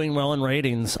he was doing well in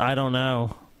ratings. I don't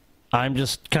know. I'm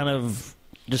just kind of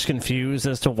confused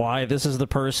as to why this is the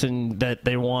person that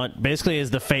they want, basically as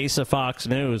the face of Fox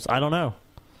News. I don't know.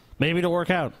 Maybe it'll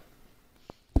work out.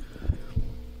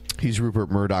 He's Rupert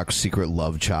Murdoch's secret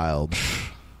love child.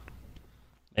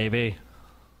 Maybe.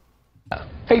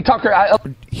 Hey, Tucker.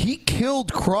 He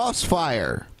killed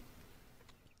Crossfire.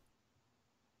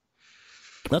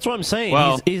 That's what I'm saying.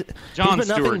 Well, Jon he's been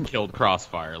Stewart killed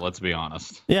Crossfire. Let's be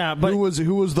honest. Yeah, but who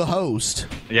was the host?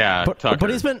 Yeah,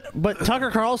 Tucker. But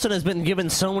Tucker Carlson has been given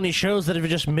so many shows that have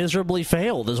just miserably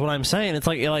failed. Is what I'm saying. It's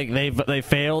like they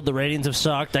failed. The ratings have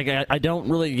sucked. I don't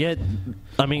really get.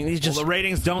 I mean, he's just the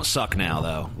ratings don't suck now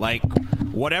though. Like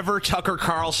whatever Tucker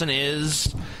Carlson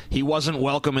is, he wasn't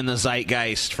welcome in the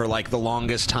zeitgeist for like the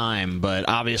longest time, but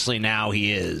obviously now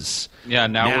he is. Yeah,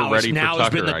 now we're ready for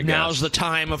Tucker, I guess. Now's the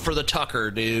time for the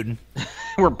Tucker, dude.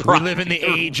 we live in the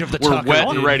age of the Tucker. We're wet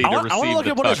and ready to receive I want to look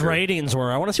the at what his Tucker. ratings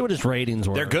were. I want to see what his ratings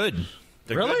were. They're good.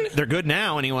 Really? They're good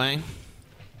now, anyway.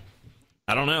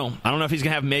 I don't know. I don't know if he's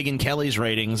going to have Megyn Kelly's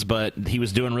ratings, but he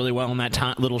was doing really well in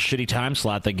that little shitty time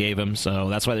slot they gave him, so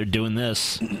that's why they're doing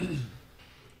this.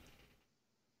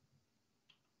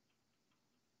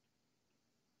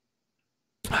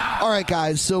 All right,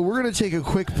 guys, so we're going to take a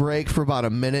quick break for about a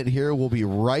minute here. We'll be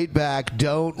right back.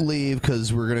 Don't leave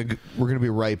because we're gonna be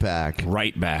right back.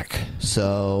 Right back.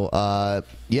 So,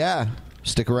 yeah,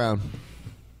 stick around.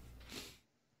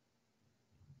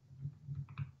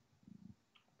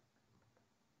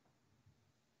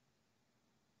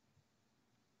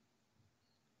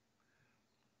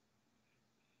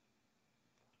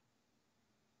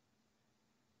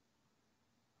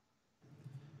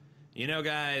 You know,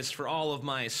 guys, for all of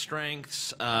my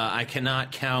strengths, I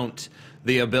cannot count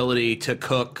the ability to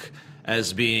cook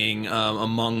as being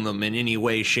among them in any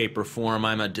way, shape, or form.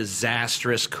 I'm a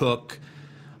disastrous cook.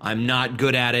 I'm not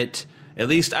good at it. At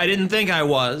least I didn't think I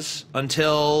was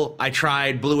until I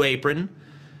tried Blue Apron.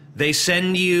 They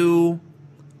send you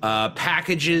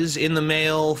packages in the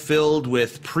mail filled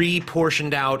with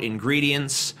pre-portioned out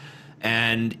ingredients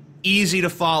and easy to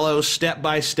follow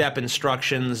step-by-step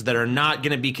instructions that are not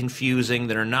going to be confusing,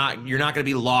 you're not going to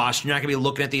be lost, you're not going to be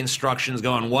looking at the instructions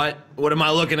going, what am I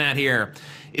looking at here?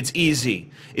 It's easy.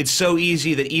 It's so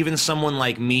easy that even someone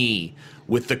like me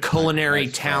with the culinary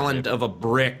talent of a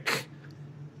brick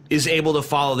is able to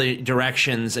follow the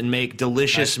directions and make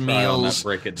delicious Nice try on that. meals,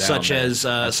 Break it down, such man. as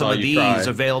I some saw of you these try.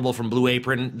 available from Blue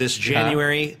Apron this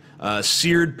January.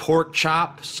 Seared pork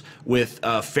chops with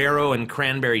farro and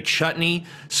cranberry chutney,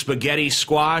 spaghetti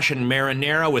squash and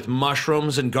marinara with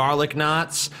mushrooms and garlic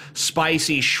knots,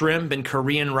 spicy shrimp and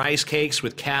Korean rice cakes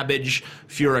with cabbage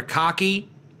furikake.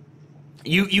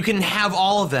 You can have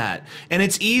all of that, and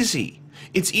it's easy.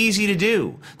 It's easy to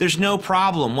do. There's no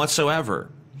problem whatsoever.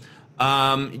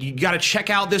 You got to check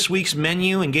out this week's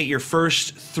menu and get your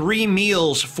first 3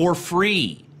 meals for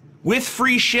free with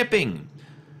free shipping.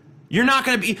 You're not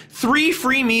going to be 3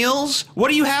 free meals? What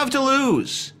do you have to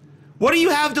lose? What do you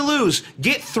have to lose?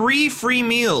 Get 3 free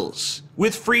meals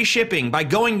with free shipping by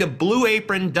going to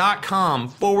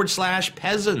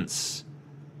blueapron.com/peasants.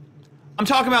 I'm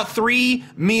talking about 3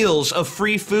 meals of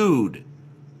free food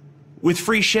with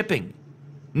free shipping.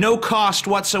 No cost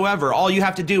whatsoever. All you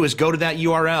have to do is go to that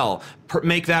URL,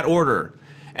 make that order.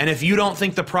 And if you don't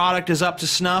think the product is up to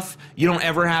snuff, you don't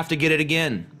ever have to get it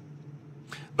again.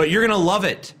 But you're going to love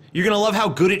it. You're going to love how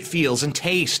good it feels and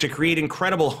tastes to create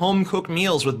incredible home-cooked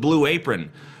meals with Blue Apron.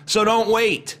 So don't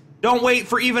wait. Don't wait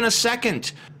for even a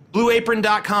second.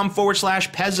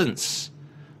 blueapron.com/peasants.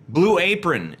 Blue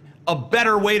Apron, a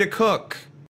better way to cook.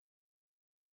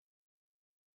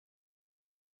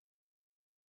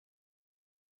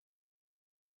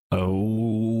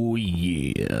 Oh,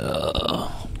 yeah.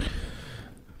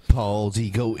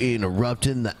 PaulsEgo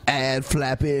interrupting the ad,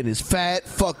 flapping his fat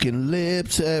fucking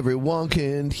lips. Everyone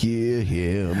can hear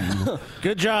him.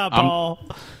 Good job, Paul.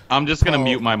 I'm just gonna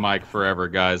mute my mic forever,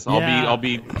 guys. I'll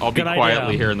be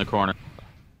quietly here in the corner.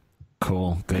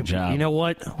 Cool. Good job. You know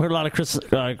what? We heard a lot of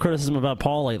criticism about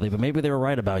Paul lately, but maybe they were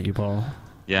right about you, Paul.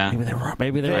 Yeah. Maybe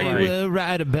they were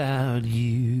right about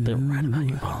you. They were right about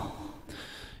you, Paul.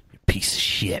 Piece of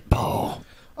shit, Paul.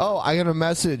 Oh, I got a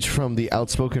message from the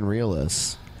Outspoken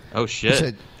Realist. Oh,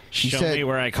 shit. Show me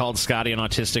where I called Scotty an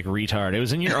autistic retard. It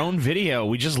was in your own video.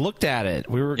 We just looked at it.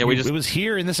 It was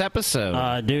here in this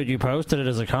episode. Dude, you posted it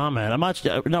as a comment.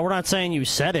 No, we're not saying you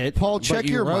said it. Paul, check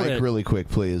your mic really quick,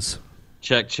 please.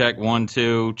 Check 1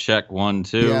 2. Check 1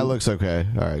 2. Yeah, it looks okay.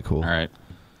 All right, cool. All right.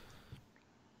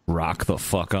 Rock the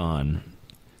fuck on.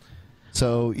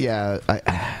 So yeah,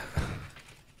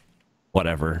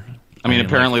 whatever. I mean,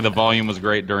 apparently the volume was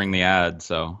great during the ad,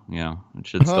 so, it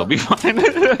should still be fine.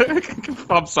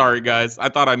 I'm sorry, guys. I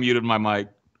thought I muted my mic.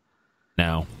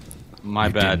 No. My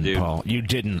bad, dude. Paul. You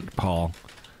didn't, Paul.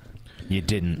 You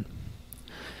didn't.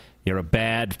 You're a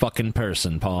bad fucking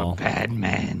person, Paul. A bad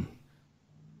man.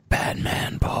 Bad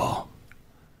man, Paul.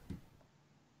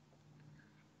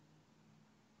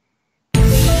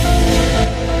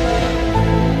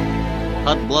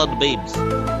 Hot blood babes.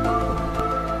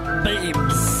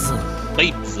 Babes.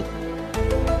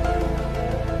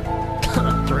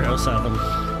 307.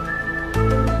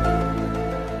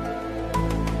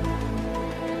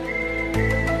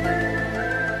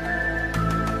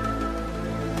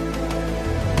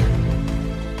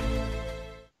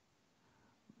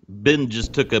 Ben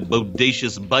just took a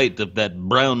bodacious bite of that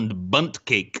browned bunt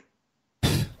cake.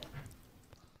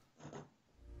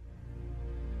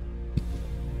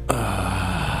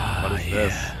 What is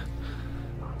this?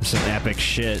 Some epic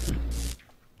shit.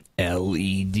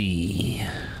 LED.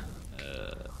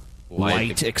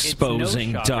 Light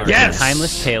exposing dark. Yes! The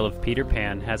timeless tale of Peter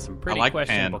Pan has some pretty like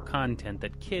questionable Pan. content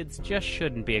that kids just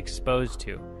shouldn't be exposed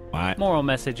to. What? Moral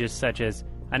messages such as,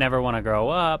 I never want to grow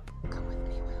up.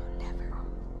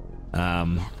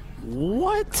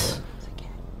 What?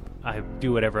 I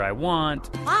do whatever I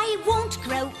want. I won't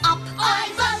grow up. I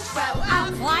won't grow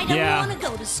up. I don't want to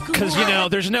go to school. Because,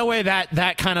 there's no way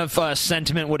that kind of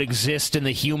sentiment would exist in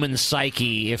the human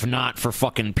psyche if not for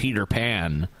fucking Peter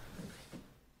Pan.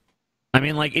 I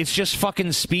mean, it's just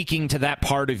fucking speaking to that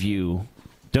part of you.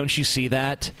 Don't you see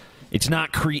that? It's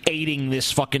not creating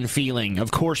this fucking feeling.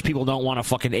 Of course people don't want to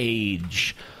fucking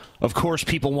age. Of course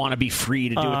people want to be free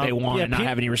to do what they want and not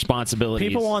have any responsibilities.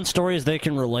 People want stories they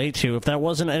can relate to. If that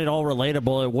wasn't at all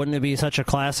relatable, it wouldn't be such a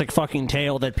classic fucking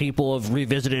tale that people have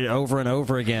revisited over and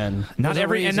over again. Not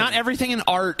everything in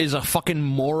art is a fucking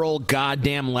moral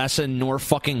goddamn lesson, nor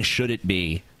fucking should it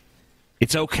be.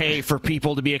 It's okay for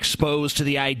people to be exposed to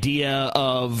the idea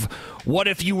of what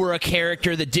if you were a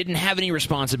character that didn't have any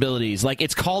responsibilities?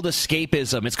 It's called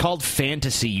escapism. It's called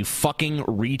fantasy, you fucking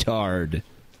retard.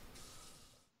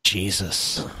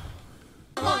 Jesus.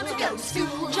 I want to go to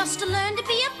school just to learn to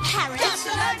be a parrot. Just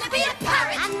to learn to be a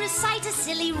parrot. And recite a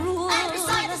silly rule.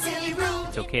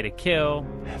 It's okay to kill.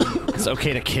 It's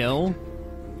okay to kill?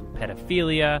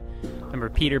 Pedophilia. Remember,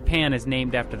 Peter Pan is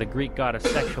named after the Greek god of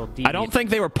sexual deviance. I don't think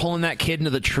they were pulling that kid into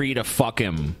the tree to fuck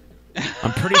him.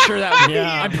 I'm pretty sure that.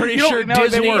 Yeah. I'm pretty You know, sure no, they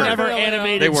Disney were. never They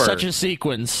animated were. such a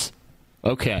sequence.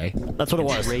 Okay, that's what it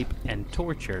was. Rape and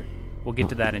torture. We'll get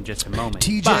to that in just a moment.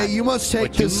 TJ, But you must take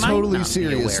what you this might totally not be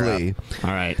aware of- seriously.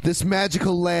 All right. This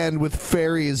magical land with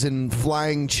fairies and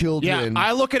flying Yeah, children.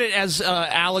 I look at it as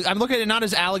I'm looking at it not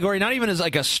as allegory, not even as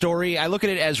like a story. I look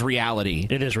at it as reality.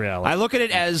 It is reality. I look at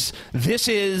it as this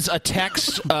is a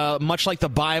text, much like the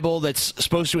Bible, that's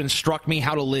supposed to instruct me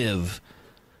how to live.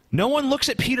 No one looks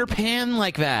at Peter Pan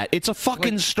like that. It's a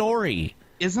fucking story.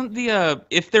 Isn't the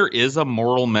if there is a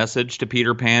moral message to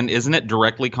Peter Pan, isn't it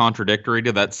directly contradictory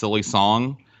to that silly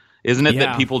song? Isn't it Yeah.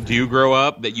 that people do grow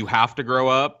up, that you have to grow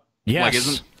up? Yes. Like,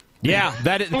 isn't Yeah,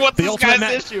 that is What's the this ultimate.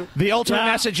 guy's issue? The ultimate Yeah.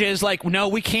 message is like, no,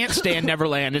 we can't stay in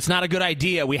Neverland. It's not a good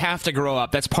idea. We have to grow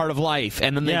up. That's part of life.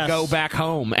 And then they Yes. go back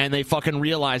home and they fucking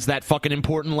realize that fucking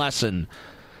important lesson.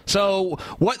 So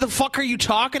what the fuck are you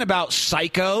talking about,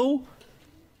 psycho?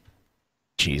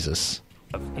 Jesus.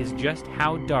 Is just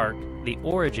how dark the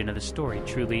origin of the story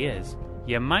truly is.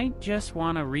 You might just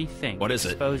want to rethink What is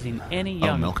it? exposing any Oh,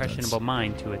 young, milk duds. impressionable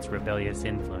mind to its rebellious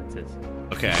influences.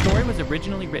 Okay. The story was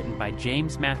originally written by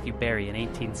James Matthew Barrie in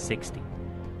 1860.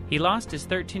 He lost his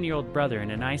 13-year-old brother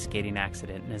in an ice skating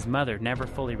accident, and his mother never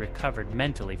fully recovered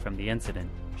mentally from the incident.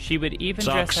 She would even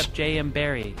Sucks. dress up J.M.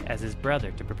 Barrie as his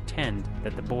brother to pretend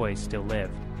that the boy still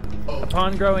lived.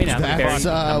 Upon growing up, That's, Barrie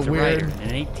becomes a weird. writer,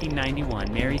 and in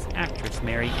 1891 marries actress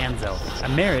Mary Ansell, a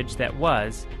marriage that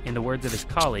was, in the words of his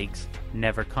colleagues,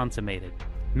 never consummated.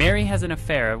 Mary has an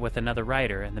affair with another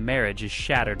writer, and the marriage is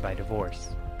shattered by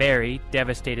divorce. Barrie,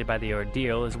 devastated by the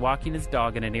ordeal, is walking his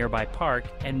dog in a nearby park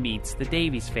and meets the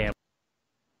Davies family.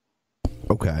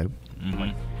 Okay.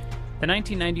 The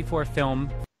 1994 film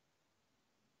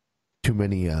Too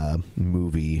many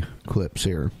movie clips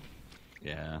here.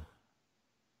 Yeah.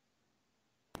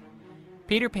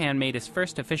 Peter Pan made his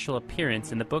first official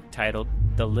appearance in the book titled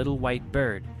The Little White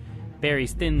Bird,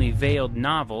 Barrie's thinly veiled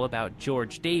novel about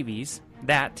George Davies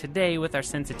that, today with our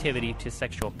sensitivity to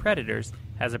sexual predators,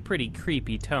 has a pretty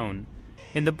creepy tone.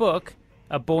 In the book,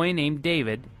 a boy named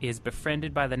David is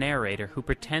befriended by the narrator who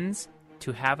pretends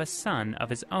to have a son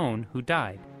of his own who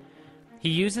died. He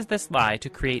uses this lie to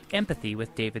create empathy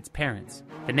with David's parents.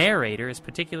 The narrator is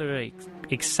particularly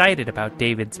excited about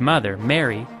David's mother,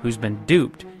 Mary, who's been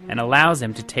duped, and allows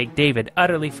him to take David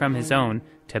utterly from his own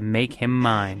to make him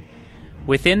mine.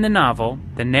 Within the novel,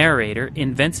 the narrator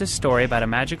invents a story about a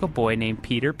magical boy named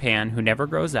Peter Pan who never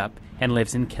grows up and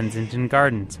lives in Kensington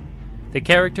Gardens. The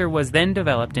character was then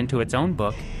developed into its own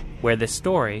book, where the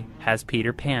story has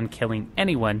Peter Pan killing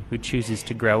anyone who chooses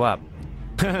to grow up.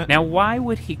 Now, why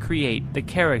would he create the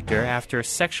character after a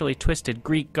sexually twisted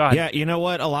Greek god? Yeah, you know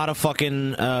what? A lot of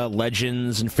fucking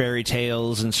legends and fairy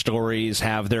tales and stories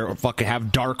have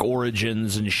dark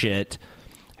origins and shit.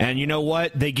 And you know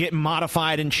what? They get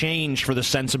modified and changed for the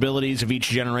sensibilities of each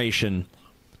generation.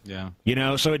 Yeah. You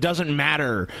know, so it doesn't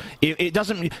matter. It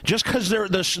doesn't just because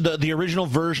the original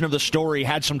version of the story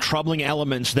had some troubling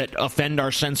elements that offend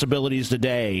our sensibilities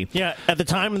today. Yeah, at the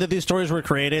time that these stories were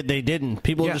created, they didn't.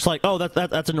 People were just like, "Oh,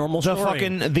 that's a normal story."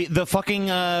 The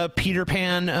fucking Peter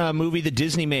Pan movie that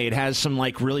Disney made has some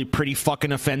like really pretty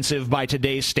fucking offensive by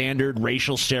today's standard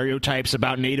racial stereotypes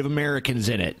about Native Americans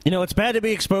in it. You know, it's bad to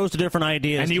be exposed to different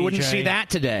ideas, And you wouldn't TJ. see that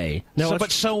today. No,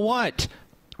 But so what?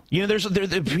 You know,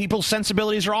 the people's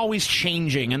sensibilities are always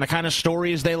changing, and the kind of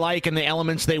stories they like and the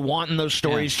elements they want in those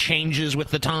stories changes with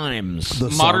the times.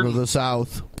 The Song of the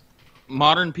South.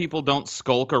 Modern people don't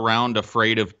skulk around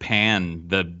afraid of Pan,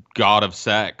 the god of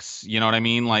sex. You know what I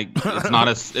mean? Like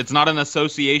it's not an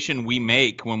association we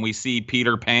make when we see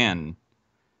Peter Pan.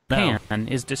 Pan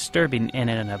is disturbing in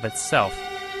and of itself.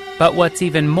 But what's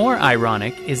even more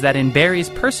ironic is that in Barrie's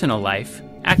personal life,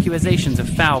 accusations of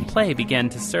foul play began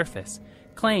to surface.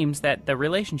 Claims that the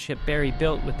relationship Barrie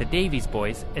built with the Davies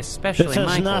boys, especially This has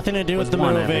Michael, nothing to do was with the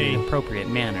one of movie. an inappropriate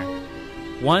manner.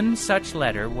 One such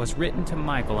letter was written to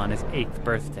Michael on his 8th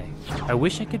birthday. I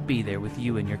wish I could be there with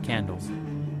you and your candles.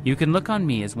 You can look on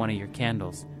me as one of your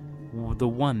candles, the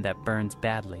one that burns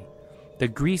badly, the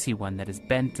greasy one that is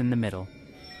bent in the middle.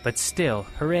 But still,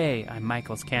 hooray, I'm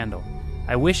Michael's candle.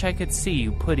 I wish I could see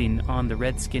you putting on the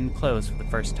red-skin clothes for the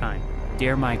first time.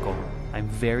 Dear Michael, I'm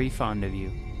very fond of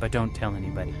you, but don't tell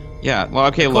anybody. Yeah, well,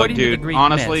 okay, look, According to the dude, Greek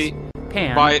honestly, myths,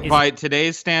 Pan by is-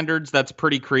 today's standards, that's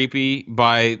pretty creepy.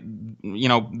 By,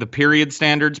 the period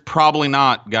standards, probably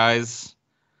not, guys.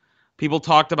 People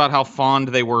talked about how fond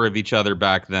they were of each other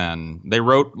back then. They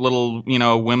wrote little,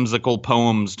 whimsical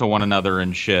poems to one another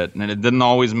and shit, and it didn't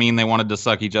always mean they wanted to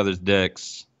suck each other's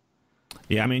dicks.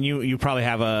 Yeah, I mean, you probably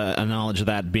have a knowledge of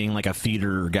that being like a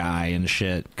theater guy and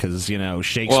shit, because,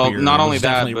 Shakespeare Well, not only was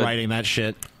that, definitely but- writing that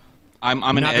shit. I'm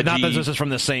an not, edgy. not that this is from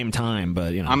the same time,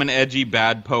 but you know. I'm an edgy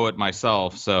bad poet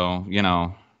myself, so you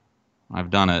know, I've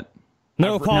done it.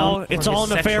 No, Paul, it's all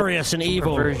nefarious and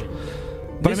evil.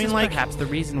 But I mean, like, perhaps the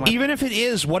reason why. Even if it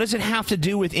is, what does it have to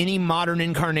do with any modern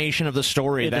incarnation of the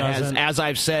story that has, as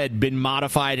I've said, been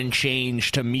modified and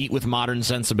changed to meet with modern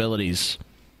sensibilities?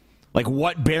 Like,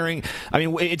 what bearing? I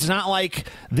mean, it's not like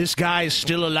this guy's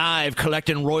still alive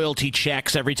collecting royalty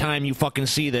checks every time you fucking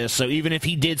see this. So even if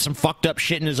he did some fucked up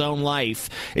shit in his own life,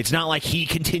 it's not like he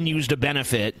continues to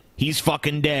benefit. He's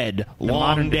fucking dead. The Long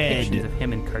modern dead. depictions of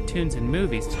him in cartoons and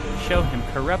movies show him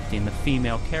corrupting the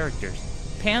female characters.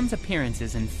 Pam's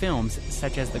appearances in films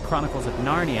such as The Chronicles of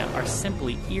Narnia are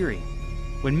simply eerie.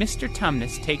 When Mr.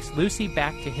 Tumnus takes Lucy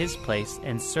back to his place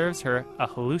and serves her a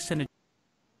hallucinogenic...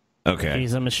 Okay.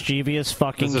 He's a mischievous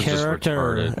fucking This is just character.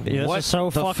 retarded. Yeah, What this is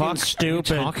so the fucking fuck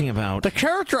stupid. are you talking about? The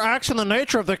character acts in the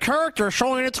nature of the character,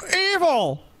 showing it's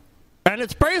evil, and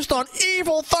it's based on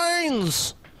evil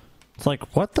things. It's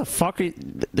like, what the fuck? Do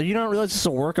you not realize this is a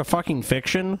work of fucking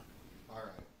fiction?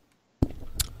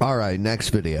 All right, next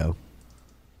video.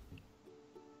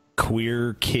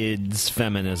 Queer kids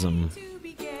feminism.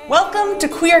 Welcome to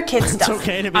Queer Kid Stuff.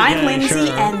 okay to be I'm gay, Lindsay,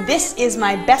 sure. and this is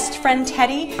my best friend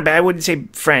Teddy. But I wouldn't say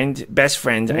friend, best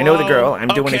friend. I know the girl. I'm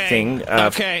doing a thing.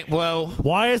 Okay, well,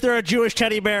 why is there a Jewish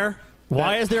teddy bear?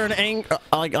 Why is there an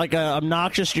like a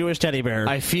obnoxious Jewish teddy bear?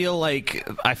 I felt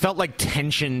like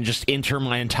tension just enter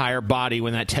my entire body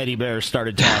when that teddy bear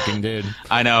started talking, dude.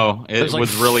 I know it like,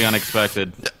 was really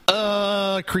unexpected.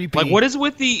 Creepy. Like, what is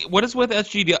with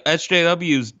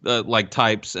SJW's like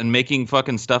types and making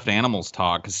fucking stuffed animals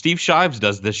talk? 'Cause Steve Shives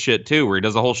does this shit too, where he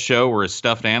does a whole show where his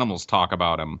stuffed animals talk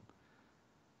about him.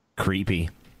 Creepy.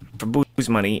 For booze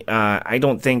money, I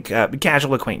don't think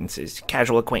casual acquaintances.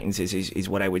 Casual acquaintances is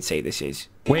what I would say this is.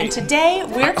 Wait. And today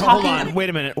we're Hold talking. on. Wait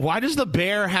a minute. Why does the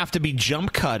bear have to be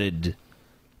jump cutted?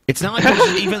 It's not like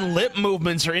there's even lip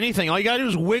movements or anything. All you gotta do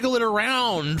is wiggle it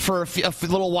around for a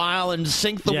little while and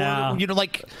sync the word. You know,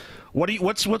 like,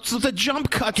 what's with the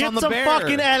jump cuts Get on the some bear?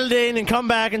 fucking editing and come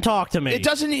back and talk to me. It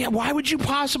doesn't. Why would you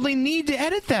possibly need to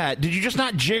edit that? Did you just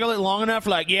not jiggle it long enough?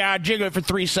 Like, yeah, I jiggle it for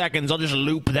 3 seconds. I'll just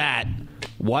loop that.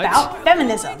 What? About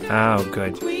feminism. Oh,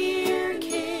 good. Queer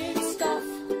kid stuff.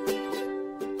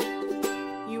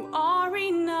 You are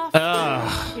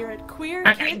enough. Here at Queer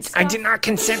Kid Stuff. I did not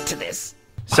consent to this.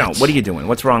 So, what are you doing?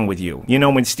 What's wrong with you? You know,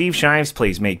 when Steve Shives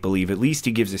plays make-believe, at least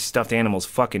he gives his stuffed animals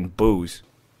fucking booze.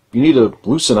 You need to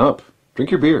loosen up.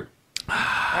 Drink your beer.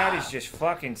 That is just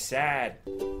fucking sad.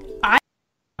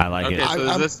 I like it. Okay,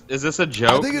 so is this a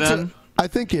joke then? I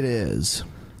think it is.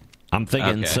 I'm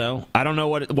thinking Okay. so. I don't know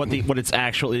what its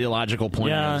actual ideological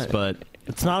point is, but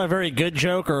it's not a very good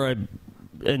joke or a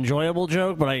enjoyable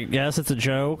joke, but I guess it's a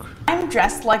joke. I'm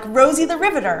dressed like Rosie the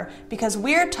Riveter because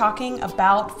we're talking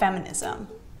about feminism.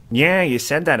 Yeah, you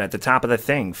said that at the top of the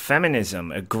thing. Feminism,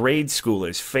 a grade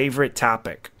schooler's favorite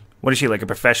topic. What is she, like a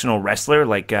professional wrestler?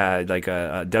 Like a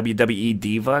WWE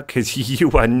diva? Because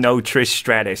you are no Trish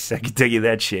Stratus, I can tell you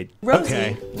that shit.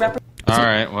 Rosie All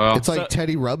right, well. It's like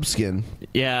Teddy Rubskin.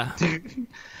 Yeah.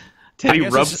 Teddy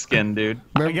Rubskin, dude.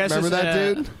 Remember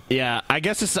that dude? Yeah, I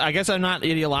guess I'm not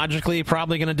ideologically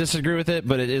probably going to disagree with it,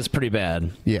 but it is pretty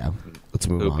bad. Yeah, let's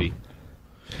move on.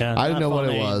 Yeah, I didn't not know what it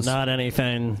funny, was. Not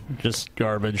anything, just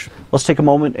garbage. Let's take a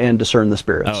moment and discern the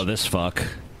spirits. Oh, this fuck.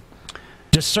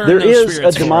 Discern There those is a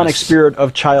spirits for demonic us. spirit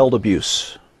of child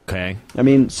abuse. Okay. I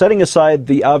mean, setting aside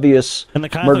the obvious In the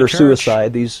Catholic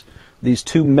murder-suicide, these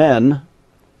two men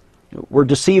were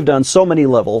deceived on so many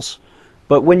levels.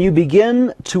 But when you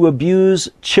begin to abuse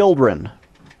children,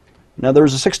 now there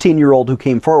was a 16-year-old who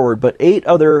came forward, but 8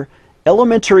 other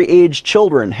elementary-age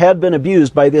children had been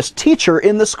abused by this teacher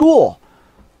in the school.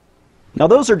 Now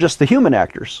those are just the human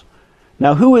actors.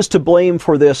 Now who is to blame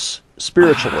for this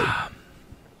spiritually?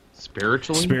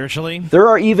 Spiritually? There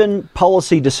are even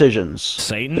policy decisions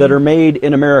Satan? that are made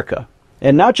in America,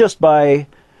 and not just by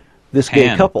this gay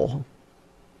Pan. couple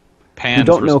Pan's who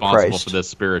don't know responsible Christ, for this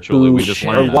spiritually. who We just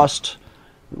are learned that. lost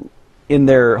in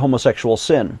their homosexual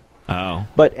sin. Oh.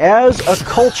 But as a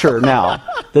culture now,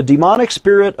 the demonic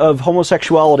spirit of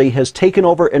homosexuality has taken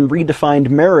over and redefined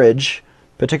marriage,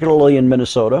 particularly in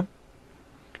Minnesota,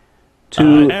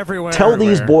 to Everywhere, tell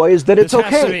these everywhere. boys that it's This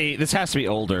has to okay. this has to be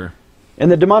older. And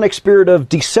the demonic spirit of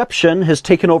deception has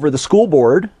taken over the school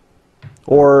board,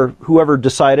 or whoever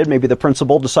decided, maybe the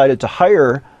principal decided to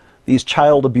hire these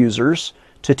child abusers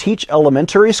to teach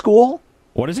elementary school.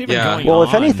 What is even Yeah. going Well, on?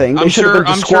 if anything, they should have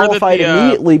been disqualified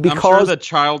immediately I'm sure because the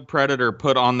child predator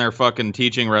put on their fucking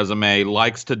teaching resume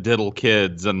likes to diddle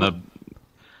kids, and the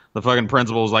The fucking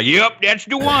principal was like, "Yep, that's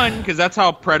the one," because that's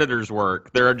how predators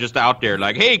work. They're just out there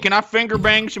like, "Hey, can I finger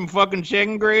bang some fucking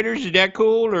second graders? Is that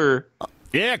cool?" Or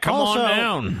yeah, come on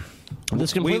down.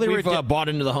 This completely we've bought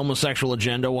into the homosexual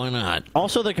agenda. Why not?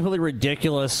 Also, the completely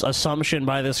ridiculous assumption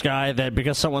by this guy that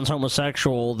because someone's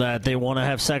homosexual that they want to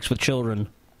have sex with children.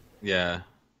 Yeah.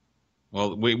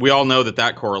 Well, we all know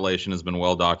that correlation has been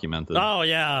well documented. Oh,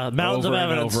 yeah. Mountains of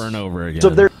evidence. Over and over again.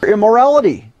 Of their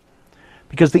immorality.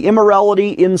 Because the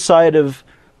immorality inside of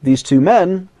these two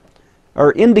men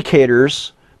are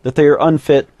indicators that they are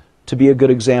unfit to be a good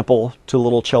example to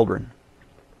little children.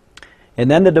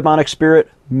 And then the demonic spirit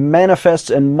manifests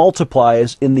and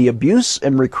multiplies in the abuse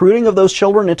and recruiting of those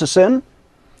children into sin.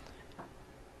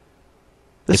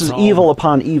 This is evil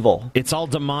upon evil. It's all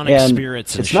demonic and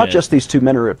spirits and it's not shit. just these two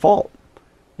men are at fault.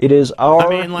 It is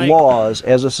our laws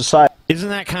as a society. Isn't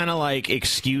that kind of like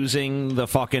excusing the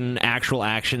fucking actual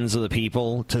actions of the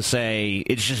people to say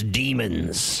it's just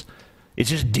demons? It's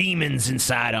just demons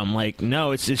inside them. Like,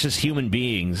 no, it's just human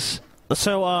beings.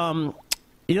 So,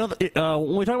 you know,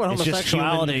 when we talk about It's just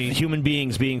homosexuality, human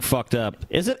beings being fucked up.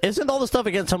 Isn't all the stuff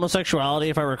against homosexuality,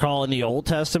 if I recall, in the Old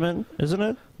Testament? Isn't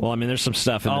it? Well, I mean, there's some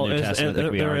stuff in the New Testament that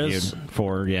can be argued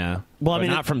for, yeah. Well, I But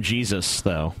mean, not from Jesus,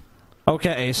 though.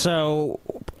 Okay, so,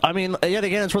 I mean, yet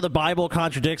again, it's where the Bible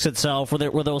contradicts itself,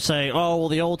 where they'll say, oh, well,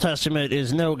 the Old Testament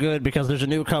is no good because there's a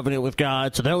new covenant with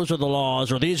God, so those are the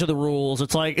laws, or these are the rules.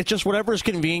 It's like, it's just whatever is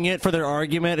convenient for their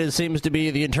argument, it seems to be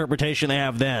the interpretation they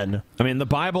have then. I mean, the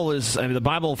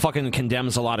Bible fucking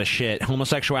condemns a lot of shit.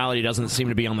 Homosexuality doesn't seem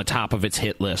to be on the top of its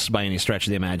hit list by any stretch of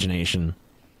the imagination.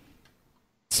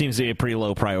 Seems to be a pretty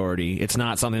low priority. It's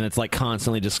not something that's like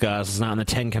constantly discussed. It's not in the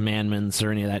Ten Commandments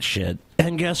or any of that shit.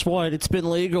 And guess what? It's been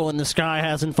legal and the sky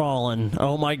hasn't fallen.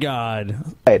 Oh my God.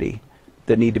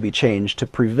 That need to be changed to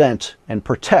prevent and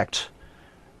protect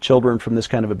children from this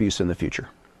kind of abuse in the future.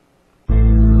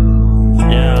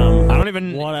 Yeah, I don't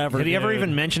even. Whatever. Did he ever dude.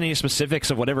 even mention any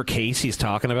specifics of whatever case he's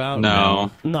talking about?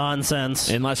 No. Nonsense.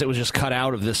 Unless it was just cut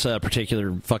out of this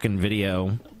particular fucking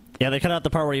video. Yeah, they cut out the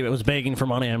part where he was begging for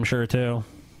money, I'm sure, too.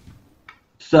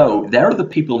 So there are the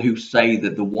people who say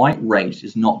that the white race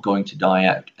is not going to die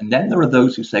out. And then there are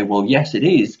those who say, well, yes, it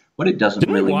is, but it doesn't Did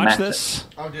really we watch matter. this?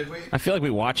 Oh, did we? I feel like we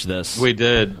watched this. We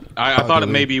did. I thought it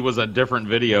maybe was a different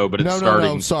video, but it's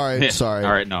starting. No, sorry.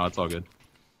 All right, no, it's all good.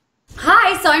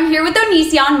 Hi, so I'm here with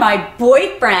Onision, my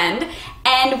boyfriend,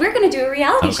 and we're going to do a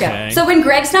reality show. So when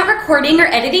Greg's not recording or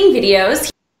editing videos...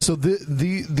 So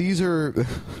these are...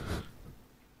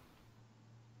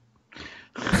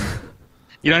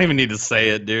 You don't even need to say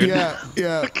it, dude.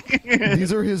 Yeah.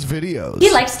 These are his videos.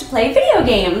 He likes to play video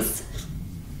games.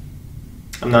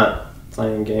 I'm not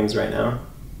playing games right now.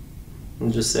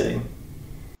 I'm just sitting.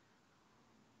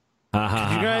 Could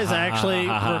you guys actually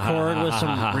record with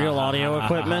some real audio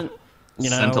equipment? You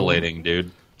know, Scintillating,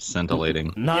 dude.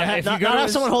 Scintillating. Not have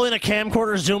someone holding a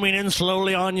camcorder zooming in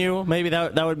slowly on you. Maybe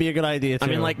that would be a good idea, too. I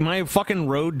mean, like, my fucking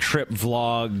road trip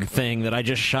vlog thing that I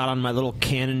just shot on my little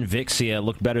Canon Vixia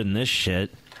looked better than this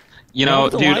shit. You know,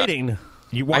 the dude, lighting.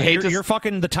 I hate your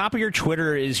fucking, the top of your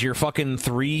Twitter is your fucking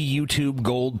 3 YouTube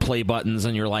gold play buttons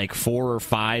and your, like, 4 or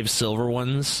 5 silver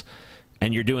ones,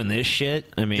 and you're doing this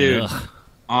shit? I mean, dude, ugh.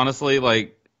 honestly,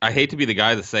 like, I hate to be the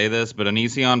guy to say this, but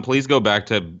Onision, please go back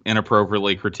to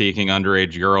inappropriately critiquing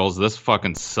underage girls. This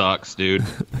fucking sucks, dude.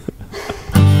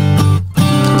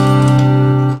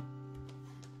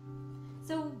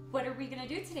 So what are we going to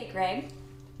do today, Greg?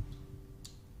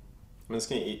 I'm just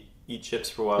gonna eat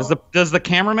chips for a while. Does the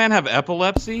cameraman have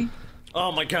epilepsy?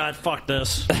 Oh my God, fuck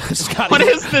this. What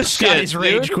is this Scotty's shit,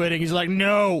 rage dude? quitting. He's like,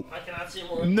 no. I cannot see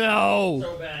more. No.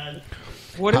 So bad.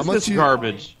 What is this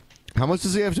garbage? How much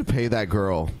does he have to pay that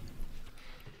girl?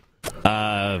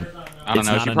 I don't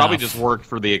know. She probably just worked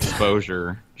for the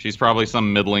exposure. She's probably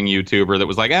some middling YouTuber that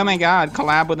was like, oh my God,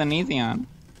 collab with Onision.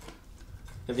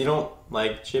 If you don't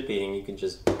like chip eating, you can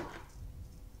just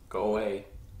go away.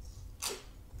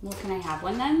 Well, can I have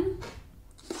one then?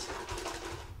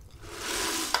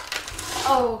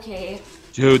 Oh, okay.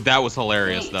 Dude, that was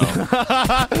hilarious, though.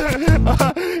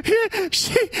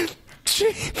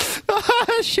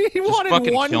 She wanted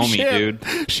fucking one kill me, chip.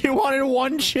 dude. She wanted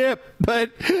one chip,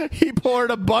 but he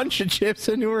poured a bunch of chips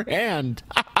into her hand.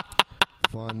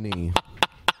 Funny.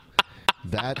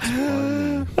 That's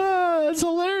funny. That's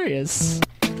hilarious.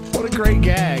 What a great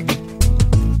gag.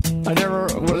 I never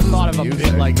would have thought of a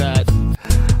bit like that.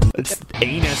 It's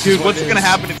anus. Dude, what's going to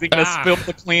happen? Is he going to spill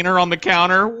the cleaner on the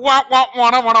counter? Wah, wah, wah,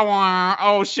 wah, wah, wah.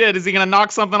 Oh, shit. Is he going to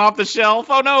knock something off the shelf?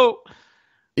 Oh, no.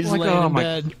 He's like, laying oh, in my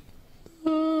bed.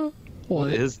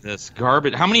 What is this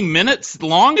garbage? How many minutes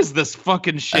long is this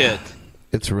fucking shit?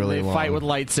 It's really They long. fight with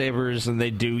lightsabers and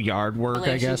they do yard work,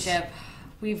 I guess. Relationship.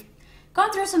 We've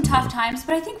gone through some tough times,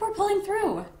 but I think we're pulling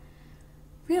through.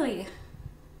 Really.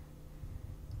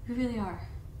 We really are.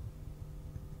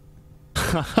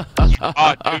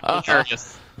 Oh, dude,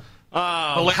 hilarious.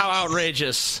 Oh, how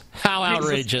outrageous. How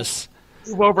outrageous.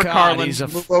 Move over, God, Carlin. he's a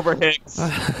Move over, Hicks.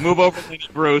 Move over, Lenny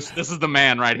Bruce. This is the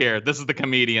man right here. This is the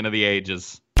comedian of the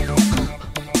ages.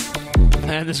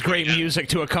 And this great music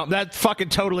to accompany. That fucking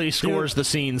totally scores the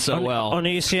scene so well.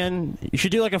 Onision, you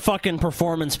should do like a fucking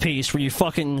performance piece where you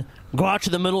fucking go out to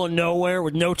the middle of nowhere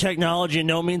with no technology and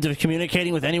no means of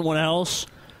communicating with anyone else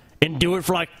and do it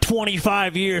for like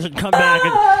 25 years and come back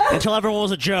and tell everyone it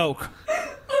was a joke.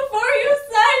 Before you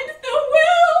signed the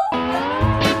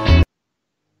will!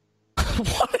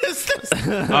 What is this?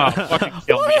 Oh, fucking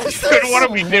kill me. Dude, what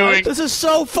are we doing? This is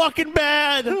so fucking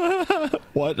bad.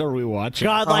 What are we watching?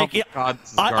 God, like, God,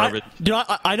 this is garbage.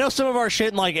 I know some of our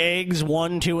shit in like Eggs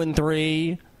 1, 2, and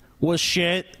 3 was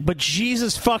shit, but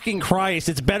Jesus fucking Christ,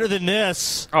 it's better than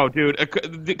this. Oh, dude,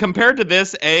 compared to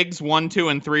this, Eggs 1, 2,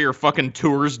 and 3 are fucking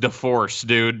tours de force,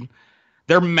 dude.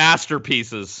 They're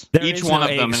masterpieces. There Each is one no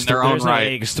of them Eggs in their 3. own There's right. no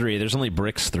Eggs 3. There's only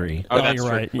Bricks 3. Oh, that's you're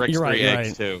true. right. Bricks You're right. 3, You're Eggs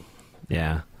right. 2.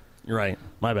 Yeah. You're right.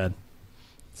 My bad.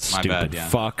 My Stupid bad, yeah.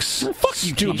 fucks. Fuck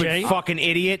you, Stupid TJ. fucking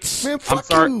idiots. Man, fuck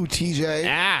sorry. you, TJ.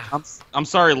 Ah. I'm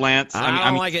sorry, Lance. I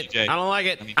don't like it. TJ. I don't like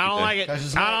it. I don't like it. I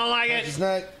don't like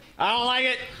it. I don't like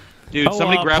it. Dude, Oh,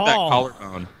 somebody grab that Paul.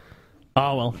 collarbone.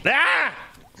 Oh, well. Ah!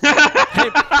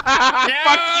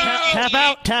 Tap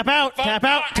out, tap out, tap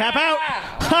out, tap out.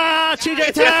 Ha!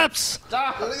 TJ taps!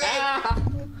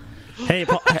 Hey,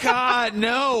 Paul. God,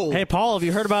 no. Hey, Paul, have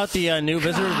you heard about the new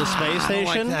visitor to the space station?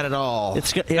 I don't like that at all.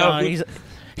 It's No,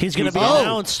 he's going to be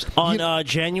announced on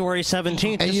January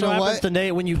 17th. And Just you so know happens what? the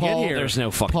day when you get Paul, here. There's no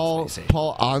fucking Paul, space station.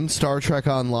 Paul, on Star Trek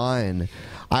Online,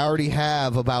 I already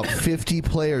have about 50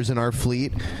 players in our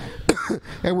fleet,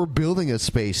 and we're building a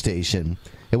space station.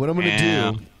 And what I'm going to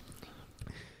do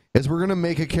is we're going to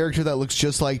make a character that looks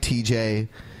just like TJ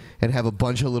and have a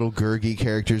bunch of little Gurgi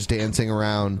characters dancing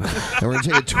around. And we're going to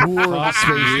take a tour of the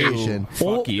space station.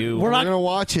 Fuck you. We're going to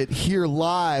watch it here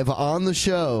live on the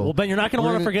show. Well, Ben, you're not going to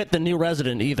want to forget the new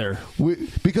resident either.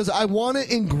 Because I want it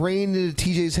ingrained into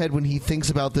TJ's head when he thinks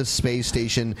about this space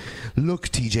station. Look,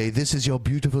 TJ, this is your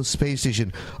beautiful space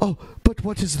station. Oh, but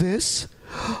what is this?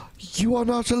 You are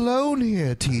not alone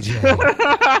here,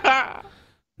 TJ.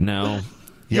 No.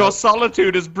 Your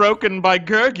solitude is broken by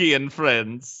Gurgi and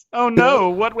friends. Oh no,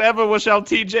 whatever shall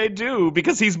TJ do?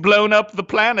 Because he's blown up the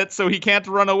planet, so he can't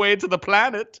run away to the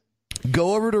planet.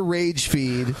 Go over to Rage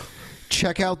Feed.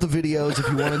 Check out the videos if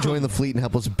you want to join the fleet and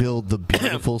help us build the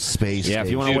beautiful space station. Yeah, if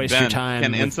you want to waste your time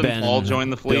can with Ensign Ben Paul join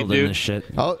the fleet, building dude? this shit.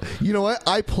 Oh, you know what?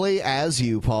 I play as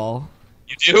you, Paul.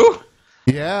 You do?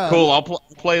 Yeah. Cool, I'll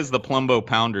play as the Plumbo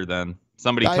Pounder then.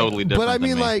 Somebody totally different But I than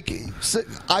mean, me. like,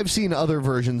 I've seen other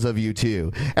versions of you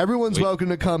too. Everyone's welcome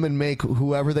to come and make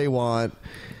whoever they want.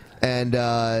 And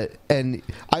I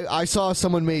saw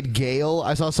someone made Gale.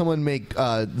 I saw someone make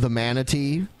the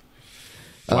Manatee.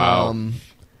 Wow.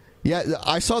 Yeah,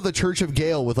 I saw the Church of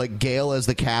Gale with like Gale as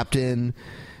the captain,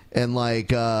 and like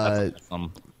Brent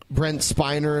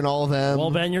Spiner and all of them.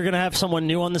 Well, Ben, you're going to have someone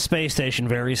new on the space station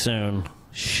very soon.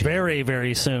 Very,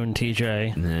 very soon,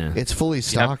 TJ. It's fully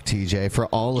stocked, TJ, for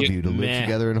all of you to live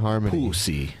together in harmony.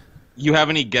 Pussy. You have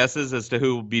any guesses as to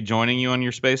who will be joining you on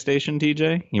your space station,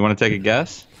 TJ? You want to take a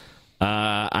guess?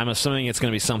 I'm assuming it's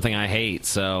going to be something I hate,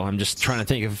 so I'm just trying to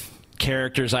think of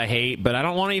characters I hate, but I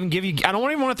don't want to even give you. I don't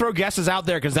even want to throw guesses out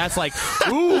there because that's like,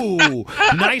 ooh,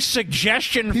 nice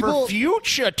suggestion for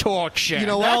future torture. You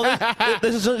know what?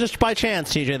 This is just by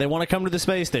chance, TJ. They want to come to the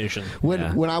space station.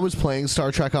 When I was playing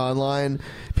Star Trek Online,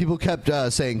 people kept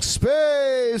saying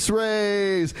 "Space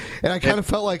Race," and I kind of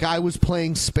felt like I was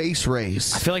playing Space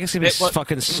Race. I feel like it's gonna be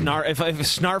fucking Snart. If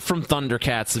Snart from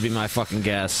Thundercats would be my fucking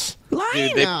guess.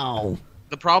 Lie now.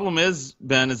 The problem is,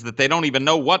 Ben, is that they don't even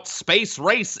know what space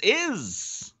race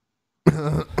is.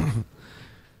 Who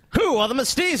are the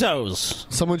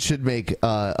Mestizos? Someone should make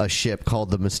a ship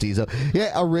called the Mestizo.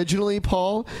 Yeah, originally,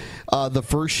 Paul, the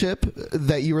first ship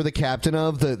that you were the captain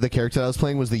of, the character that I was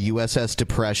playing was the USS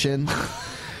Depression.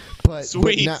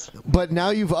 Sweet. But now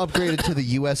you've upgraded to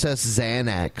the USS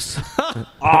Xanax.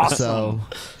 Awesome. So,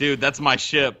 dude, that's my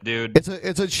ship, dude.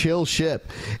 it's a chill ship.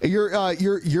 You're a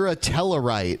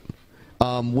Tellarite.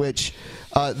 Which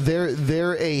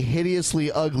they're a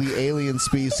hideously ugly alien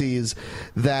species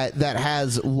that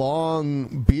has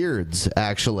long beards.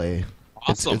 Actually,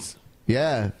 awesome.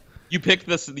 Yeah, You picked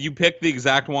this. You picked the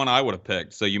exact one I would have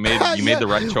picked. So you made the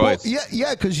right choice. Well,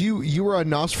 yeah, because you were a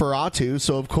Nosferatu,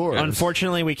 so of course.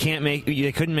 Unfortunately, we can't make.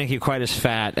 They couldn't make you quite as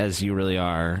fat as you really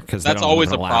are, because that's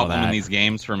always a problem in these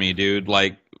games for me, dude.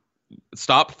 Like,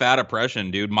 stop fat oppression,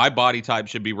 dude. My body type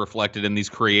should be reflected in these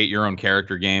create your own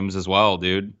character games as well,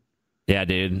 dude. Yeah,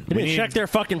 dude. We need check their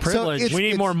fucking privilege. We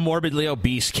need more morbidly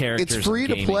obese characters. It's free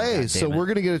to play, so we're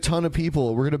gonna get a ton of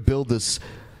people. We're gonna build this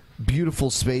beautiful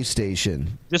space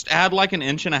station. Just add like 1.5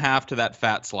 inches to that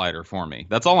fat slider for me.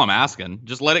 That's all I'm asking.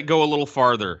 Just let it go a little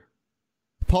farther.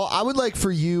 Paul, I would like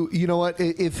for you, you know what,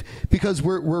 because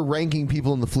we're ranking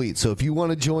people in the fleet. So if you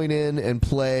want to join in and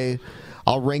play,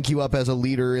 I'll rank you up as a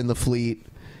leader in the fleet,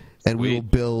 and we will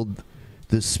build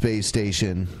this space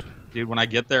station. Dude, when I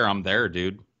get there, I'm there,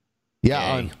 dude.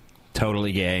 Yeah,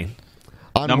 totally gay.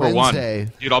 On number Wednesday,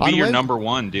 one, dude. I'll be your number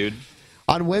one, dude.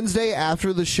 On Wednesday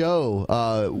after the show,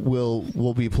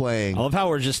 we'll be playing. I love how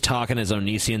we're just talking as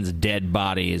Onision's dead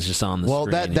body is just on the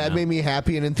screen. Well, that made me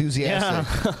happy and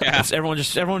enthusiastic. Yeah.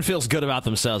 Everyone feels good about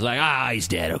themselves. Like, he's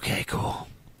dead. Okay, cool.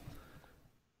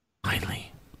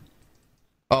 Finally.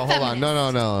 Oh, hold on.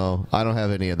 No. I don't have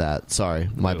any of that. Sorry.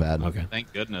 My bad. Okay.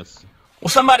 Thank goodness. Well,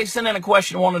 somebody sent in a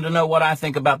question, wanted to know what I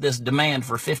think about this demand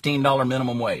for $15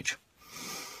 minimum wage.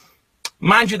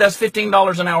 Mind you, that's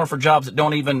 $15 an hour for jobs that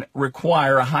don't even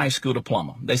require a high school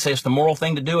diploma. They say it's the moral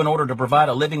thing to do in order to provide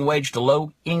a living wage to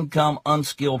low-income,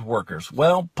 unskilled workers.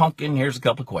 Well, Pumpkin, here's a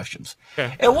couple of questions.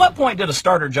 Okay. At what point did a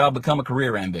starter job become a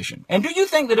career ambition? And do you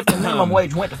think that if the minimum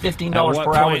wage went to $15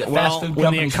 per hour, that fast food companies,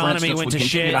 when the economy for instance, went to would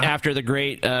shit after the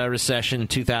Great Recession in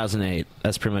 2008?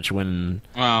 That's pretty much when...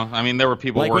 Well, I mean, there were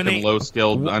people working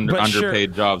low-skilled,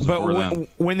 underpaid jobs before then.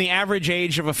 When the average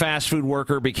age of a fast food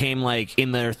worker became, like,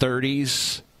 in their 30s...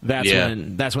 That's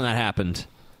when that happened.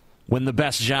 When the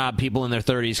best job people in their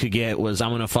 30s could get was, I'm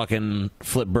going to fucking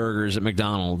flip burgers at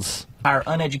McDonald's. Hire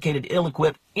uneducated,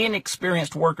 ill-equipped,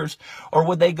 inexperienced workers, or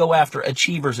would they go after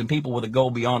achievers and people with a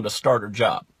goal beyond a starter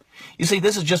job? You see,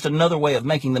 this is just another way of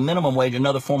making the minimum wage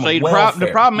another form of welfare.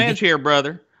 The problem is here,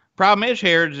 brother. Problem is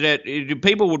here is that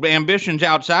people with ambitions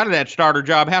outside of that starter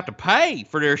job have to pay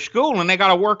for their schooling. They got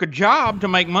to work a job to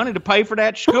make money to pay for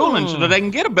that schooling so that they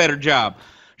can get a better job.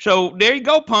 So there you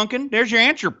go, Pumpkin. There's your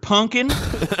answer, Pumpkin.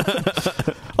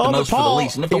 Paul, for the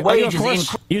least. And if the wage you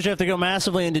usually have to go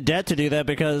massively into debt to do that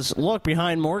because, look,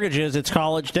 behind mortgages, it's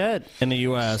college debt in the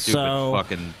U.S. Stupid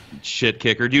fucking shit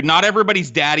kicker. Dude, not everybody's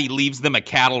daddy leaves them a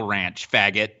cattle ranch,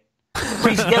 faggot.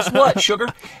 Guess what, sugar?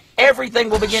 Everything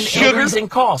will begin to increase in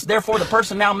cost. Therefore, the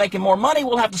person now making more money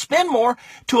will have to spend more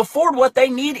to afford what they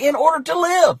need in order to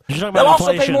live. They'll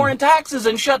also pay more in taxes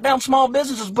and shut down small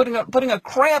businesses, putting a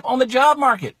cramp on the job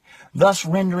market, thus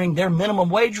rendering their minimum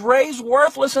wage raise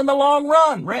worthless in the long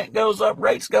run. Rent goes up,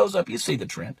 rates goes up. You see the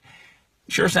trend.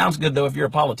 Sure sounds good, though, if you're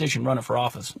a politician running for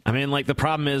office. I mean, like, the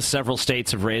problem is several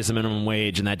states have raised the minimum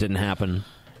wage, and that didn't happen.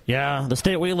 Yeah, the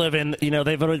state we live in, they've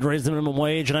already raised the minimum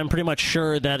wage, and I'm pretty much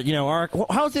sure that,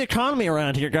 how's the economy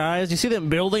around here, guys? You see them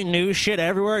building new shit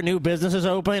everywhere, new businesses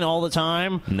opening all the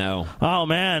time? No. Oh,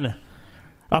 man.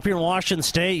 Up here in Washington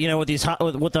State, with these,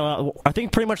 I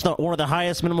think pretty much one of the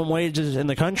highest minimum wages in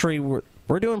the country,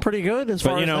 we're doing pretty good as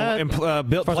far as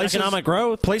economic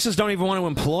growth. Places don't even want to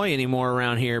employ anymore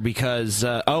around here because,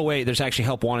 there's actually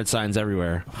help wanted signs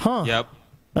everywhere. Huh. Yep.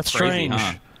 That's crazy, strange.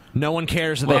 huh? No one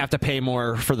cares that they have to pay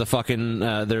more for the fucking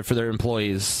for their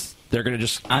employees. They're going to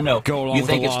just go along you with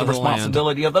think the it's law the of the land.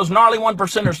 responsibility of those gnarly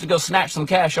 1%ers to go snatch some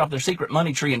cash off their secret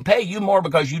money tree and pay you more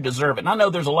because you deserve it. And I know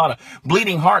there's a lot of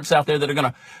bleeding hearts out there that are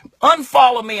going to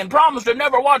unfollow me and promise to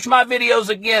never watch my videos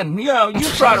again. You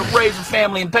try to raise a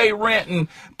family and pay rent and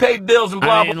pay bills and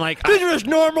blah, blah. These are just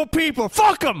normal people.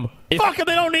 Fuck them. Fuck them.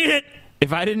 They don't need it.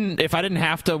 If I didn't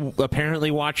have to apparently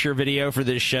watch your video for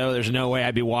this show, there's no way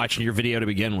I'd be watching your video to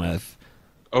begin with.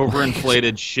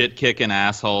 Overinflated shit-kicking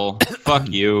asshole. Fuck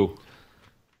you.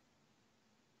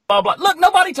 Blah, blah. Look,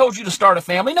 nobody told you to start a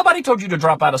family. Nobody told you to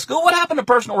drop out of school. What happened to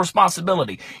personal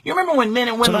responsibility? You remember when men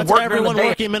and women worked during the day?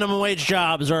 Working minimum wage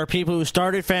jobs are people who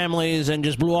started families and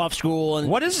just blew off school.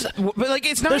 And it's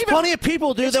not There's plenty of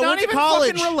people, dude, that went to college.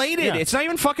 It's not even fucking related. Yeah. It's not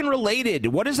even fucking related.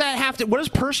 What does that have to? What is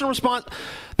personal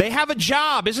They have a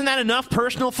job. Isn't that enough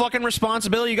personal fucking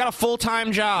responsibility? You got a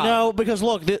full-time job. No, because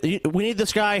look, we need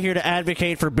this guy here to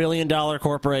advocate for billion-dollar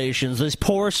corporations. These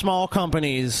poor small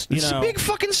companies. It's a big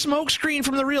fucking smokescreen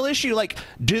from the real issue. Like,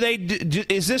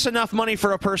 is this enough money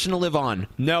for a person to live on?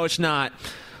 No, it's not.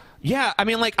 Yeah, I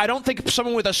mean, like, I don't think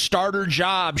someone with a starter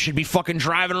job should be fucking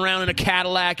driving around in a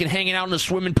Cadillac and hanging out in a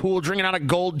swimming pool, drinking out a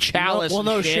gold chalice.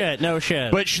 No shit.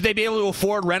 But should they be able to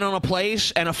afford rent on a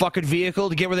place and a fucking vehicle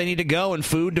to get where they need to go and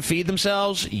food to feed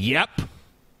themselves? Yep.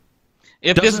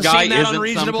 If this Doesn't guy seem that isn't some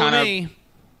unreasonable kind to of, me.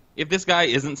 if this guy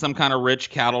isn't some kind of rich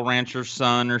cattle rancher's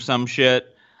son or some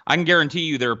shit, I can guarantee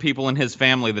you there are people in his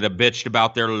family that have bitched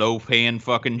about their low-paying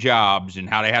fucking jobs and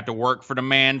how they have to work for the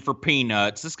man for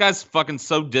peanuts. This guy's fucking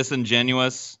so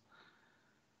disingenuous.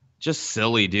 Just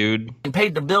silly, dude. And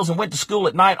paid their bills and went to school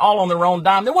at night all on their own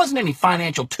dime. There wasn't any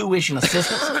financial tuition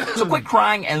assistance. So quit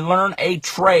crying and learn a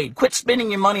trade. Quit spending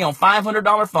your money on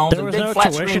 $500 phones and big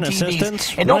flat screen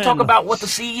TVs. And don't talk about what the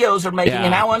CEOs are making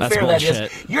and how unfair that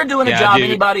is. You're doing a job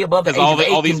anybody above the age of 8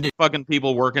 all these can do. fucking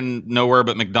people working nowhere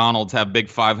but McDonald's have big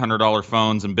 $500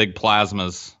 phones and big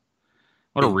plasmas.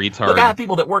 What a retard. Look, I have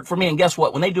people that work for me, and guess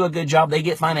what? When they do a good job, they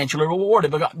get financially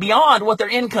rewarded beyond what their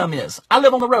income is. I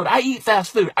live on the road. I eat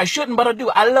fast food. I shouldn't, but I do.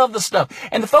 I love the stuff.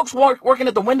 And the folks working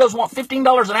at the windows want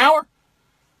 $15 an hour?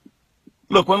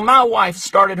 Look, when my wife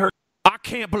started her... I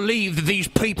can't believe that these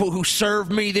people who serve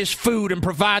me this food and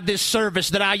provide this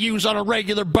service that I use on a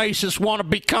regular basis want to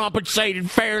be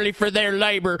compensated fairly for their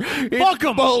labor. Fuck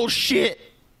 'em. Bullshit.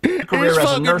 Career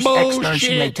as a nurse extern,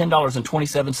 she made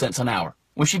 $10.27 an hour.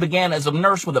 When she began as a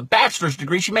nurse with a bachelor's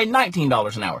degree, she made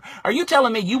 $19 an hour. Are you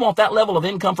telling me you want that level of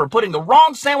income for putting the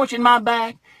wrong sandwich in my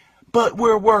bag? But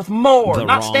we're worth more.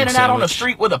 Not standing out on the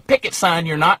street with a picket sign,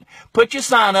 you're not. Put your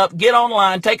sign up, get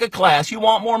online, take a class. You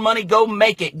want more money, go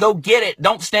make it, go get it.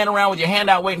 Don't stand around with your hand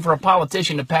out waiting for a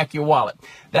politician to pack your wallet.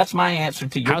 That's my answer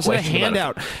to your question. How's it a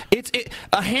handout? It's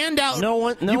a handout.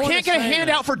 You can't get a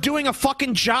handout for doing a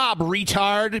fucking job,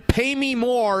 retard. Pay me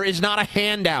more is not a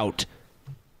handout.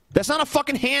 That's not a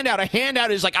fucking handout. A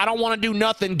handout is like, I don't want to do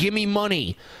nothing. Give me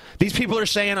money. These people are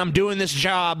saying, I'm doing this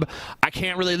job. I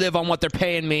can't really live on what they're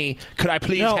paying me. Could I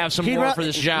please have some more for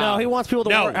this job? No, he wants people to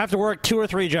have to work 2 or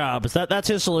 3 jobs. That's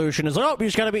his solution. Is like, oh, you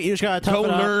just gotta tough Go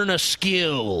it up. learn a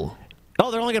skill.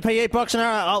 Oh, they're only gonna pay $8 an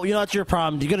hour. Oh, that's your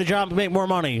problem. You get a job to make more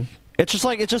money. It's just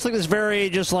like this very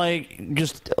it's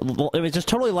just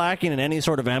totally lacking in any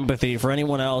sort of empathy for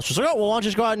anyone else. Just like, oh, well, why don't you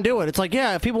just go out and do it? It's like,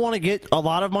 yeah, if people want to get a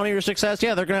lot of money or success,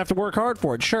 yeah, they're gonna have to work hard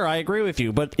for it. Sure, I agree with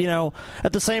you, but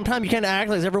at the same time, you can't act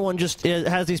like everyone just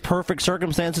has these perfect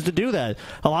circumstances to do that.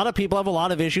 A lot of people have a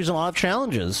lot of issues and a lot of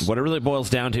challenges. What it really boils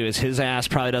down to is his ass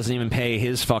probably doesn't even pay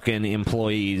his fucking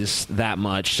employees that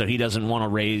much, so he doesn't want to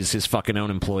raise his fucking own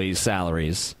employees'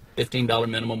 salaries. $15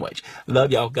 minimum wage.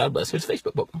 Love y'all. God bless. Here's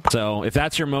Facebook book. So if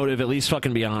that's your motive, at least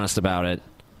fucking be honest about it.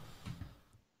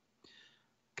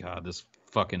 God, this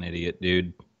fucking idiot,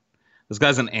 dude. This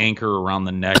guy's an anchor around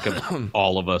the neck of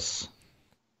all of us.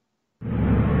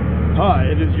 Hi,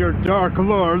 it is your Dark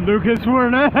Lord, Lucas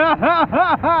Werner. Okay,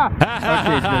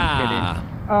 just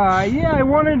kidding. Yeah, I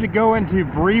wanted to go into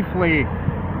briefly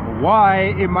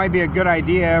why it might be a good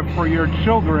idea for your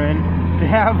children to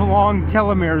have long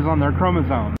telomeres on their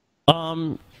chromosomes.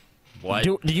 What?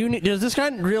 Does this guy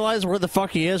realize where the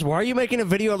fuck he is? Why are you making a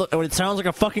video when it sounds like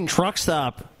a fucking truck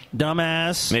stop,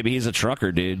 dumbass? Maybe he's a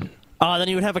trucker, dude. Then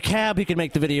you would have a cab he could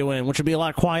make the video in, which would be a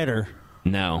lot quieter.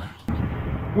 No.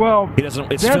 Well, he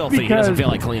doesn't. It's filthy. He doesn't feel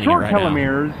like cleaning it right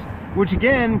telomeres, which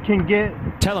again can get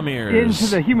telomeres into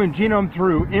the human genome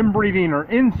through inbreeding or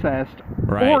incest,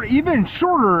 or even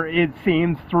shorter, it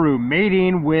seems, through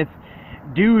mating with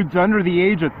dudes under the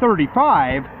age of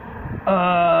 35.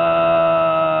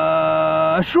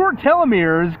 Short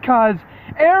telomeres cause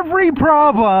every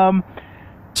problem.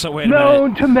 So wait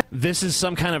a minute. This is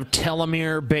some kind of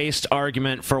telomere-based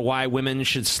argument for why women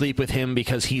should sleep with him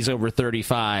because he's over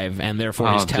 35, and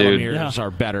therefore his telomeres are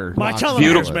better. My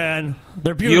telomeres, man,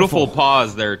 they're beautiful. Beautiful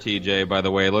pause there, TJ, by the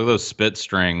way. Look at those spit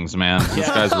strings, man. This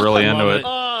guy's really into it.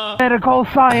 Medical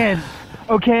science,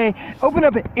 okay? Open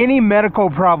up any medical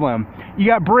problem. You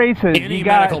got braces, you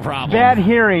got bad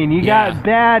hearing, you got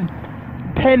bad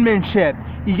penmanship,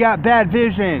 you got bad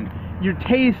vision, your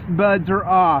taste buds are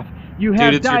off. You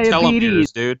have it's diabetes, your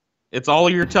telomeres, dude. It's all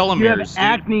your telomeres. You have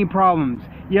acne problems.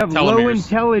 You have low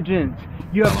intelligence.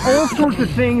 You have all sorts of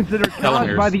things that are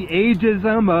caused by the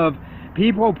ageism of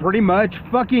people, pretty much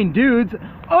fucking dudes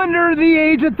under the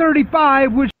age of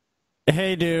 35. Which,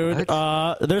 hey, dude,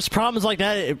 there's problems like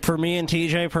that for me and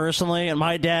TJ personally, and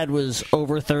my dad was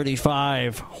over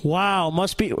 35. Wow,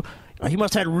 he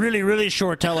must have had really, really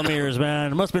short telomeres,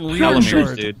 man. It must have been really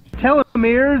short. Dude.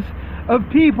 Telomeres of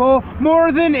people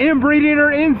more than inbreeding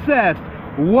or incest.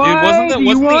 Why do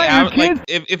you want your kids?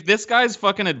 Like, if this guy's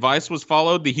fucking advice was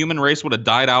followed, the human race would have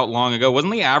died out long ago.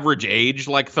 Wasn't the average age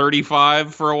like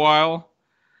 35 for a while?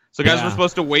 So guys were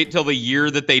supposed to wait till the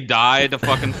year that they die to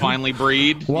fucking finally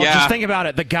breed. Well, yeah. just think about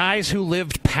it. The guys who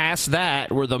lived past that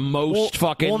were the most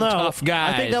fucking tough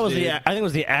guys. I think that was dude. I think it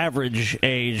was the average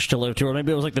age to live to, or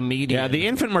maybe it was like the median. Yeah, the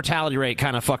infant mortality rate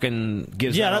kind of fucking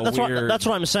gives. Yeah, that that's weird... what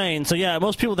I'm saying. So yeah,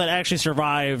 most people that actually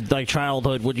survived like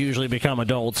childhood would usually become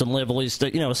adults and live at least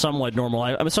a somewhat normal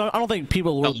life. I mean, so I don't think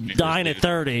people were dying at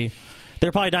 30.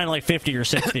 They're probably dying at like 50 or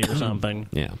 60 or something.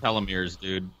 Yeah, telomeres,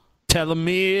 dude.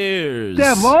 Telomeres. They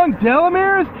have long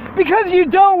telomeres? Because you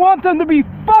don't want them to be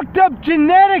fucked up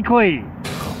genetically.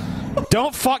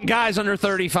 Don't fuck guys under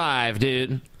 35,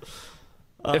 dude.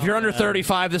 If you're under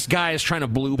 35, this guy is trying to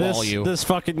blue ball you. This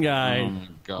fucking guy. Oh my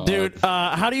God. Dude,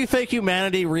 how do you think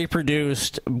humanity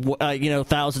reproduced,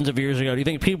 thousands of years ago? Do you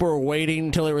think people were waiting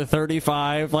until they were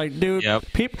 35? Like, dude,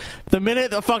 the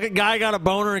minute the fucking guy got a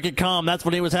boner and could come, that's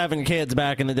when he was having kids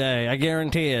back in the day. I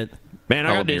guarantee it. Man,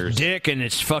 I got this dick and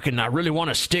it's fucking, I really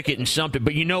want to stick it in something,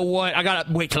 but you know what? I gotta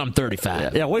wait till I'm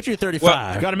 35. Yeah, wait till you're 35.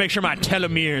 Well, gotta make sure my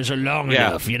telomeres are long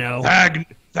enough, you know?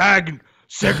 Thag,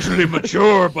 sexually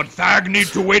mature, but Thag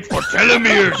needs to wait for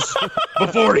telomeres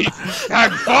before he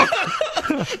Thag fuck.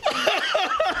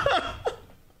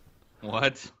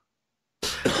 What?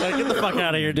 Get the fuck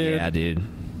out of here, dude. Yeah, dude.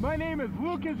 My name is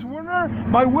Lucas Werner.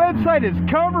 My website is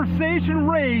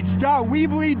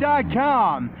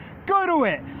conversationrage.weebly.com. Go to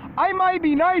it. I might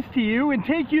be nice to you and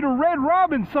take you to Red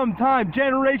Robin sometime,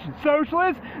 Generation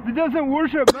Socialist that doesn't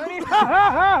worship money.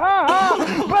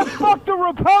 But fuck the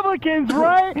Republicans,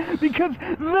 right? Because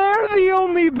they're the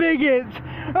only bigots.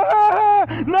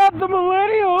 Not the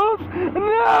millennials.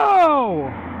 No!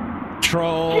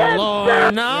 Troll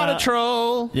or not a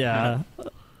troll. Yeah.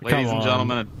 Ladies and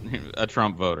gentlemen, a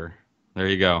Trump voter. There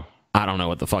you go. I don't know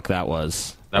what the fuck that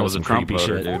was. That was a some Trump creepy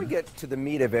voter, shit. dude. Before we get to the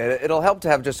meat of it, it'll help to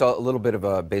have just a little bit of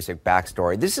a basic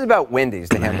backstory. This is about Wendy's,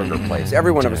 the hamburger place.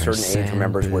 Everyone of a certain age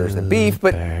remembers Where's the Beef,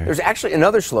 but there's actually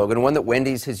another slogan, one that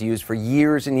Wendy's has used for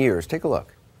years and years. Take a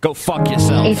look. Go fuck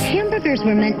yourself. If hamburgers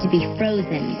were meant to be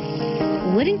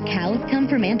frozen, wouldn't cows come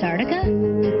from Antarctica?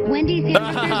 Wendy's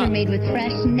hamburgers are made with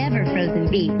fresh, never frozen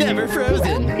beef. Never frozen.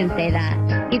 Who else can say that?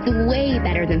 It's way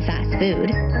better than fast food.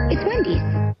 It's Wendy's.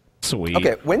 Sweet.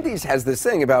 Okay, Wendy's has this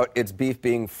thing about its beef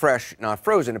being fresh, not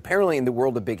frozen. Apparently, in the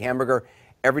world of big hamburger,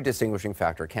 every distinguishing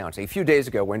factor counts. A few days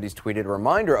ago, Wendy's tweeted a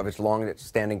reminder of its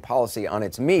long-standing policy on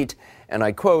its meat, and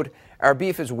I quote, "Our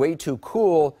beef is way too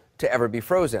cool to ever be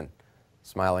frozen."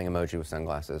 Smiling emoji with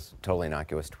sunglasses. Totally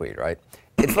innocuous tweet, right?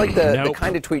 It's like the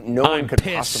kind of tweet no one could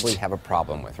possibly have a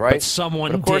problem with, right? But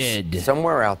someone of course, did.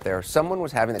 Somewhere out there, someone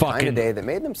was having the kind of day that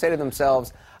made them say to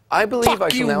themselves, I believe I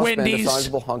shall now spend a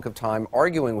sizable hunk of time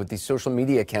arguing with the social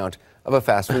media account of a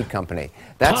fast food company.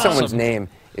 That someone's name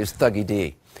is Thuggy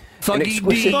D. An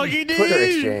exclusive Twitter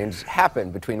exchange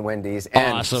happened between Wendy's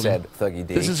and said Thuggy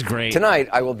D. This is great. Tonight,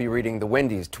 I will be reading the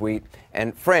Wendy's tweet,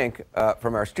 and Frank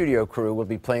from our studio crew will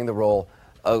be playing the role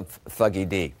of Thuggy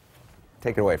D.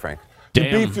 Take it away, Frank.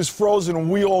 The beef is frozen, and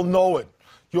we all know it.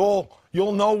 You'll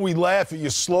know we laugh at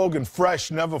your slogan, fresh,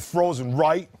 never frozen,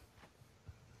 right?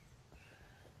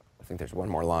 I think there's one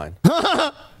more line.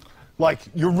 Like,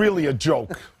 you're really a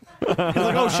joke. He's like,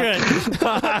 oh shit. He's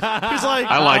like,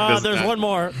 I like this there's guy. one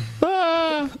more.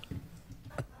 I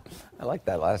like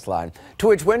that last line. To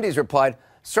which Wendy's replied,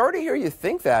 sorry to hear you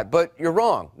think that, but you're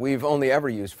wrong. We've only ever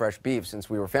used fresh beef since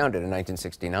we were founded in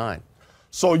 1969.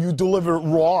 So you deliver it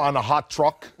raw on a hot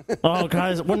truck? Oh,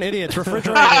 guys, what an idiot. It's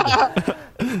refrigerated.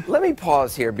 Let me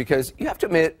pause here because you have to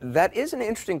admit that is an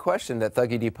interesting question that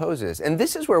Thuggy D poses. And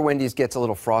this is where Wendy's gets a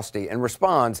little frosty and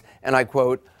responds, and I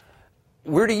quote,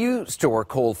 where do you store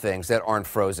cold things that aren't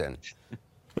frozen?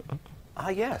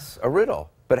 Yes, a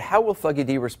riddle. But how will Thuggy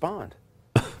D respond?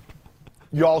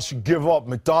 Y'all should give up.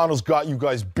 McDonald's got you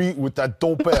guys beat with that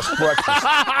dope-ass breakfast.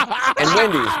 And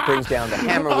Wendy's brings down the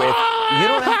hammer with, you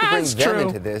don't have to bring them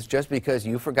into this just because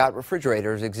you forgot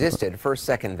refrigerators existed for a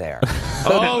second there.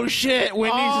 Oh, shit.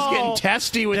 Wendy's is getting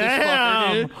testy with this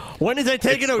fucker, dude. When is they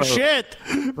taking no shit?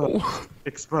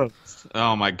 Exposed.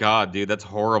 Oh, my God, dude. That's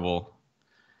horrible.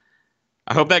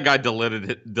 I hope that guy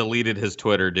deleted his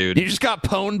Twitter, dude. You just got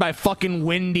pwned by fucking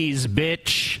Wendy's,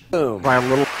 bitch. Boom. By a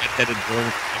little headed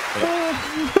drunk.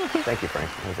 Thank you, Frank.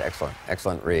 That was excellent.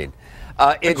 Excellent read.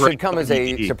 It should come as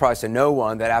a surprise to no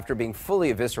one that after being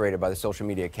fully eviscerated by the social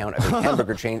media account of a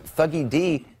hamburger chain, Thuggy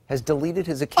D has deleted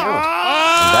his account.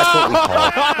 And that's what we call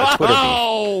a Twitter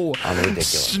beef on the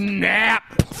ridiculous.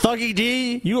 Snap. Thuggy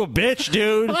D, you a bitch,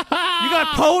 dude. You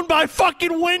got pwned by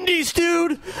fucking Wendy's,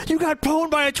 dude. You got pwned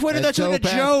by a Twitter that's like a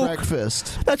joke.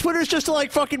 Breakfast. That Twitter's just to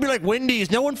like fucking be like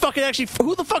Wendy's. No one fucking actually.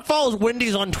 Who the fuck follows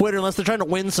Wendy's on Twitter unless they're trying to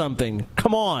win something?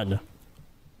 Come on.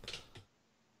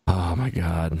 Oh my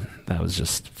god, that was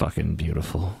just fucking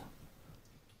beautiful.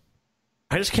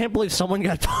 I just can't believe someone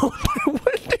got pwned by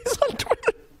Wendy's on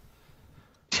Twitter.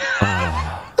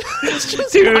 It's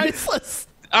just priceless.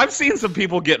 I've seen some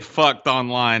people get fucked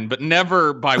online, but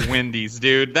never by Wendy's,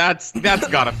 dude. That's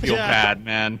gotta feel bad,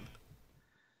 man.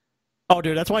 Oh,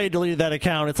 dude, that's why you deleted that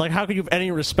account. It's like, how could you have any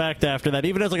respect after that,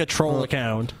 even as like a troll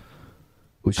account?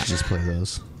 We should just play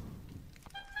those.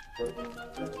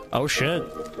 Oh shit.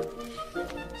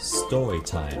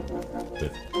 Storytime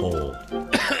with Paul.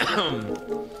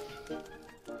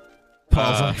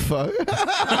 Paul's like, fuck.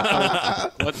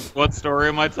 What story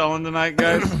am I telling tonight,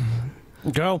 guys?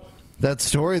 Go. That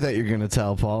story that you're gonna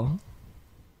tell, Paul.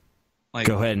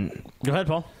 Go ahead,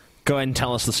 Paul. Go ahead and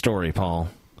tell us the story, Paul.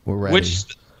 We're ready.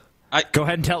 Go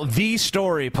ahead and tell the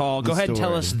story, Paul. Go ahead and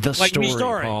tell us the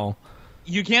story, Paul.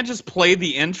 You can't just play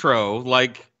the intro.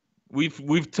 Like we've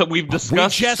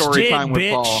discussed story time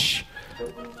with Paul.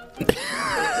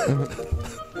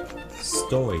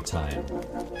 Storytime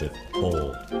with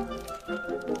Paul.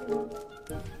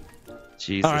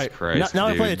 Jesus All right, Christ! now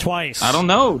I dude. play it twice. I don't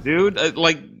know, dude.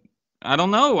 I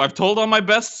don't know. I've told all my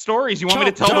best stories. You want me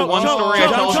to tell the one story I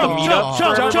tell at the meetup for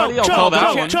everybody? I'll tell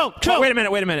that one.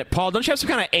 Wait a minute, Paul. Don't you have some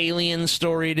kind of alien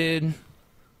story, dude?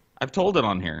 I've told it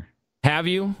on here. Have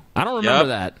you? I don't remember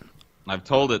that. I've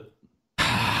told it.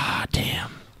 Damn.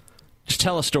 Just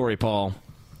tell a story, Paul.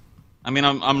 I mean,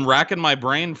 I'm racking my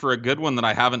brain for a good one that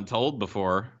I haven't told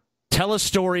before. Tell a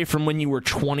story from when you were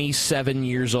 27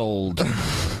 years old.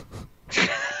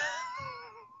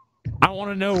 I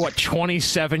want to know what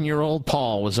 27-year-old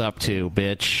Paul was up to,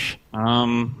 bitch.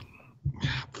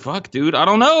 Fuck, dude. I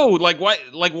don't know. Like,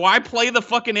 why play the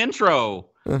fucking intro?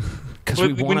 Because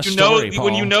we want a story, Paul.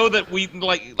 When you know that we,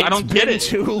 like, I don't get it. It's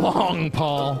been too long,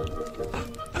 Paul.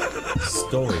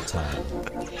 Storytime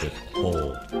with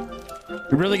Paul.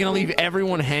 You're really going to leave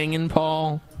everyone hanging,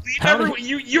 Paul?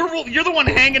 You're the one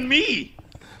hanging me.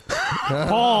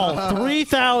 Paul,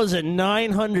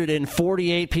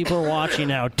 3,948 people are watching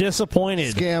now.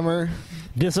 Disappointed. Scammer.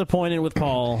 Disappointed with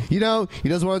Paul. You know, he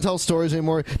doesn't want to tell stories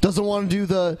anymore. Doesn't want to do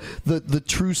the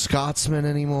true Scotsman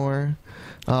anymore.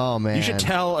 Oh, man. You should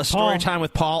tell a story time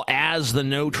with Paul as the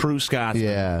no true Scotsman.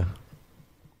 Yeah.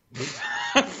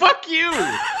 Fuck you.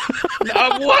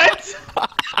 What?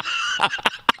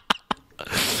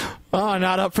 Oh,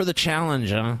 not up for the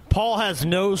challenge, huh? Paul has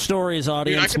no stories,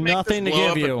 audience. Dude, Nothing to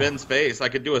give you. Ben's face. I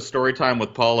could do a story time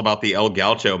with Paul about the El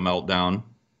Gaucho meltdown.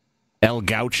 El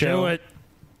Gaucho? Do it.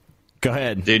 Go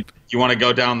ahead. Dude, you want to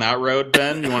go down that road,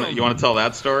 Ben? You want to tell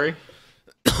that story?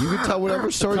 You can tell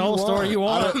whatever story you want. Tell a story you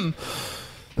want.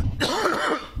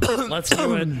 Let's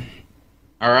do it.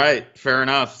 All right, fair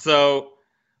enough. So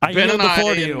I Ben yield and the I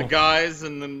floor to and you. the guys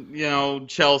and then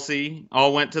Chelsea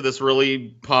all went to this really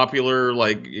popular,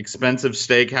 like, expensive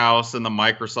steakhouse in the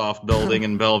Microsoft building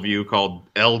in Bellevue called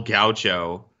El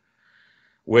Gaucho,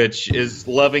 which is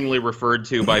lovingly referred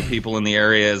to by people in the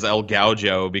area as El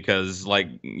Gaucho because, like,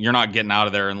 you're not getting out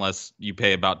of there unless you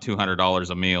pay about $200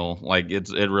 a meal. Like,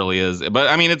 it really is. But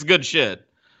I mean, it's good shit.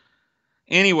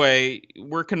 Anyway,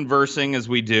 we're conversing as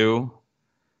we do.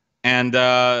 And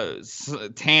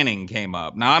tanning came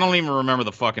up. Now, I don't even remember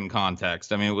the fucking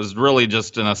context. I mean, it was really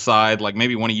just an aside. Like,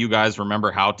 maybe one of you guys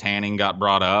remember how tanning got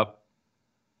brought up?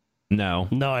 No.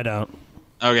 No, I don't.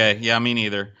 Okay, yeah, me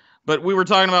neither. But we were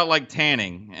talking about, like,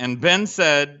 tanning. And Ben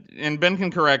said, and Ben can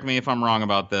correct me if I'm wrong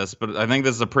about this, but I think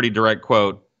this is a pretty direct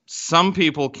quote. Some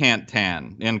people can't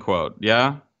tan, end quote.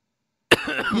 Yeah?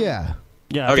 Yeah.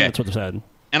 Yeah, I Okay. think that's what they said.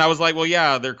 And I was like, well,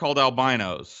 yeah, they're called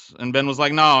albinos. And Ben was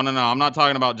like, no, I'm not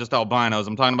talking about just albinos.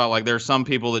 I'm talking about, like, there's some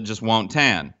people that just won't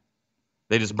tan.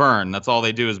 They just burn. That's all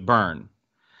they do is burn. And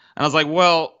I was like,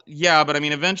 well, yeah, but I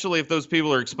mean, eventually if those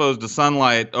people are exposed to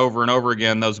sunlight over and over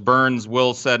again, those burns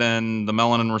will set in, the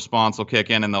melanin response will kick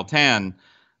in, and they'll tan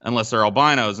unless they're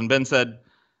albinos. And Ben said,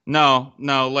 no,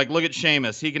 like, look at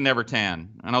Seamus. He can never tan.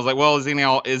 And I was like, well, is he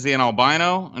an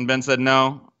albino? And Ben said,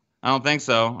 no, I don't think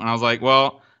so. And I was like,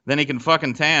 well, then he can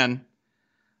fucking tan.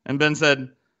 And Ben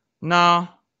said, no,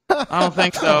 I don't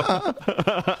think so.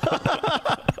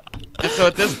 And so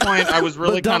at this point, I was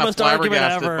really kind of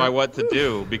flabbergasted by what to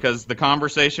do because the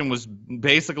conversation was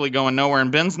basically going nowhere.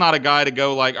 And Ben's not a guy to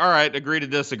go like, all right, agree to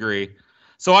disagree.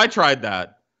 So I tried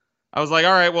that. I was like,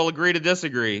 all right, well, agree to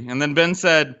disagree. And then Ben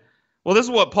said, well, this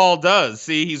is what Paul does.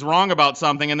 See, he's wrong about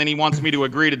something, and then he wants me to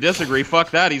agree to disagree. Fuck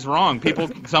that, he's wrong.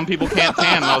 Some people can't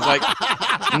tan. And I was like,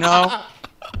 no.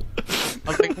 I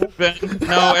was like, well, Ben,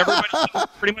 no,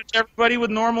 pretty much everybody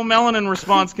with normal melanin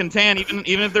response can tan, even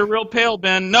if they're real pale,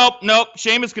 Ben. Nope,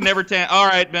 Seamus can never tan. All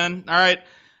right, Ben, all right.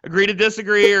 Agree to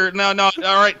disagree, or no? All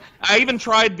right. I even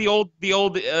tried the old.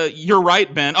 You're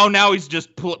right, Ben. Oh, now he's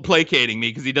just placating me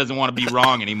because he doesn't want to be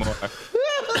wrong anymore.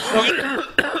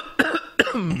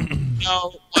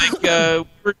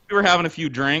 We were having a few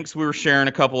drinks. We were sharing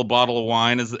a couple of bottles of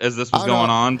wine as this was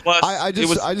going on. Plus, I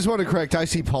just want to correct. I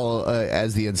see Paul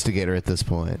as the instigator at this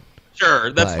point.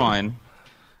 Sure, that's fine.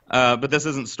 But this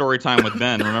isn't story time with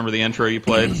Ben. Remember the intro you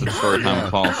played? It's story time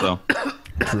with Paul. So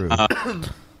true.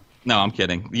 No, I'm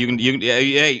kidding. You can.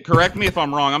 Hey, correct me if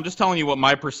I'm wrong. I'm just telling you what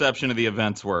my perception of the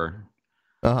events were.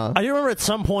 I do remember at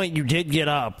some point you did get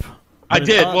up. I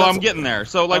did. Well, I'm getting there.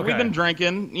 So, we've been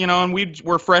drinking, and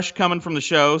we're fresh coming from the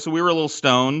show, so we were a little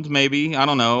stoned, maybe. I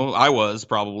don't know. I was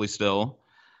probably still.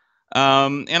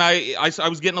 And I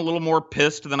was getting a little more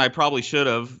pissed than I probably should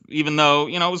have, even though,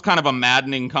 it was kind of a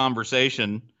maddening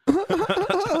conversation.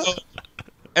 So,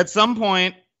 at some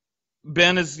point,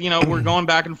 Ben is, we're going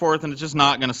back and forth, and it's just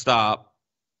not going to stop.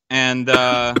 And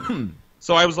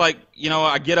so I was like,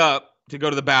 I get up to go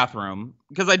to the bathroom,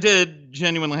 because I did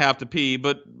genuinely have to pee,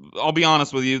 but I'll be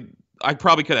honest with you, I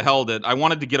probably could have held it. I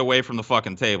wanted to get away from the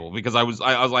fucking table, because I was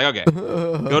like, okay,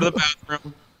 go to the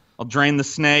bathroom, I'll drain the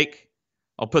snake,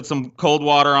 I'll put some cold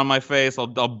water on my face, I'll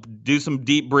do some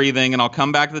deep breathing, and I'll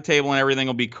come back to the table and everything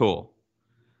will be cool.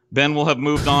 Ben will have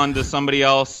moved on to somebody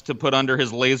else to put under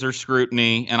his laser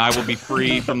scrutiny, and I will be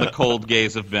free from the cold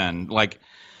gaze of Ben.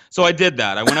 So I did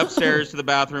that. I went upstairs to the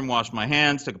bathroom, washed my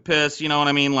hands, took a piss, you know what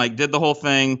I mean? Did the whole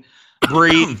thing,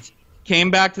 breathed, came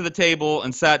back to the table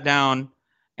and sat down,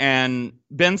 and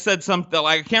Ben said something,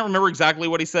 I can't remember exactly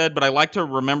what he said, but I like to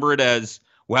remember it as,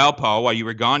 well, Paul, while you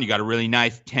were gone, you got a really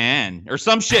nice tan, or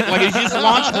some shit. He just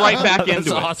launched right back into it.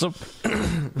 That's awesome.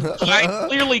 I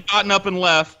clearly gotten up and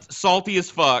left, salty as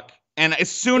fuck, and as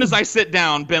soon as I sit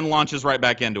down, Ben launches right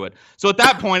back into it. So at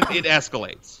that point, it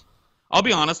escalates. I'll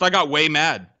be honest, I got way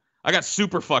mad. I got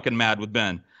super fucking mad with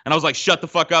Ben. And I was like, shut the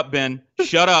fuck up, Ben.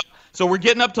 Shut up. So we're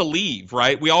getting up to leave,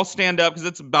 right? We all stand up because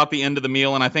it's about the end of the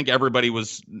meal, and I think everybody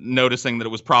was noticing that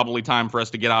it was probably time for us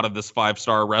to get out of this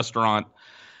 5-star restaurant.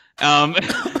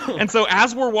 And so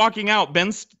as we're walking out,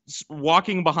 Ben's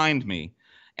walking behind me,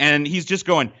 and he's just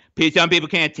going, some people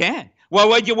can't tan.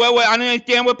 Well, I don't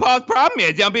understand what Paul's problem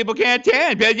is. Some people can't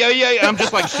tan. I'm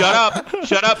just like, shut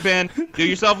up, Ben. Do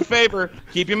yourself a favor.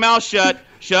 Keep your mouth shut.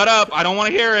 Shut up. I don't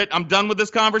want to hear it. I'm done with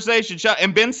this conversation.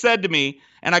 And Ben said to me,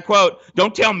 and I quote,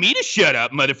 "Don't tell me to shut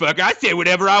up, motherfucker. I say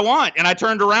whatever I want." And I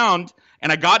turned around,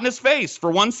 and I got in his face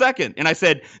for 1 second, and I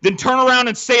said, "Then turn around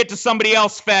and say it to somebody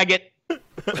else, faggot."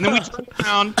 And then we turned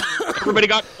around, everybody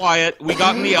got quiet, we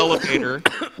got in the elevator,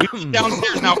 we went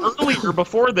downstairs. Now, earlier,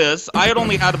 before this, I had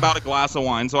only had about a glass of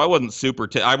wine, so I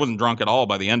wasn't I wasn't drunk at all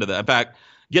by the end of that. In fact,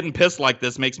 getting pissed like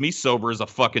this makes me sober as a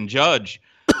fucking judge.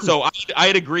 So I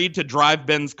had agreed to drive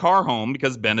Ben's car home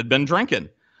because Ben had been drinking.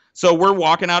 So we're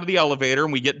walking out of the elevator,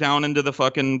 and we get down into the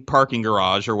fucking parking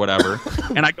garage or whatever.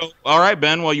 And I go, all right,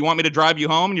 Ben, well, you want me to drive you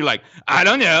home? And you're like, I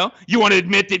don't know. You want to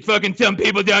admit that fucking some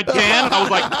people don't tan? And I was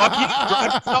like, fuck you,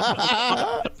 drive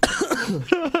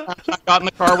yourself. I got in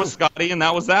the car with Scotty, and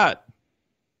that was that.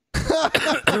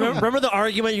 Remember the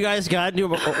argument you guys got into?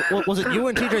 Was it you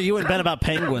and TJ or you and Ben about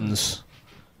penguins?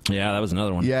 Yeah, that was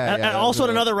another one. Yeah, and also at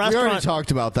another restaurant. We already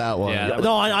talked about that one. Yeah,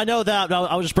 No, I know that.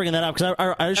 I was just bringing that up because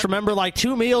I just remember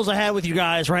 2 meals I had with you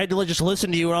guys where I had to just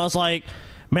listen to you, and I was like,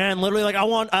 man, literally,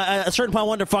 at a certain point I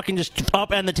wanted to fucking just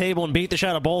upend the table and beat the shit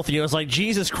out of both of you. I was like,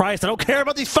 Jesus Christ, I don't care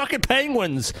about these fucking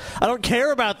penguins. I don't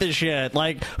care about this shit.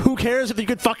 Who cares if you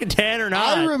could fucking tan or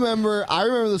not? I remember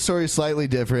the story slightly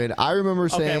different. I remember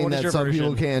saying that some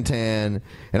people can't tan,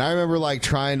 and I remember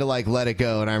trying to let it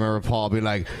go, and I remember Paul being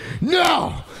like,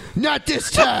 no, not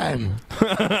this time.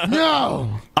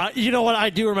 No. You know what?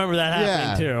 I do remember that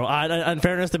happening too. In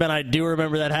fairness to Ben, I do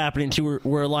remember that happening too.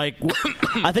 Where I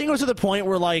think it was to the point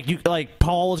where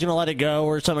Paul was gonna let it go,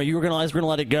 or something. You were gonna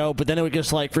let it go, but then it would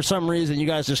just for some reason you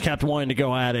guys just kept wanting to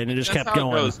go at it, and it just kept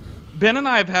going. Ben and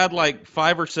I have had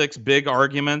 5 or 6 big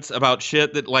arguments about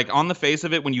shit that on the face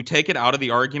of it, when you take it out of the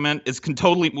argument, is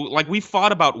totally we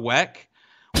fought about WEC,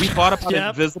 we fought about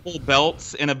invisible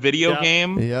belts in a video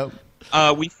game. Yep.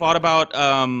 We fought about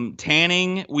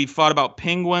tanning. We fought about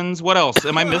penguins. What else?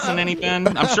 Am I missing any,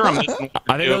 Ben? I'm sure I'm missing.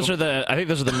 I think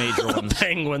those are the major ones.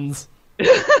 Penguins.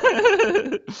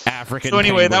 African. So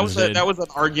anyway, that penguins, was an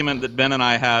argument that Ben and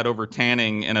I had over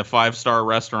tanning in a 5-star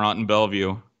restaurant in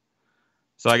Bellevue.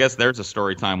 So I guess there's a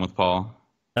story time with Paul.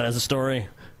 That is a story.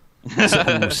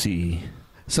 See.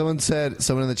 Someone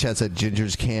in the chat said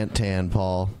gingers can't tan,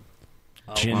 Paul.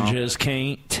 Gingers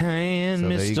can't tan, So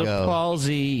Mr.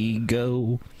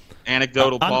 PaulsEgo.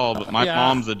 Anecdotal Paul, but my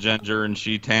mom's a ginger and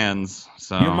she tans.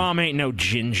 So your mom ain't no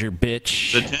ginger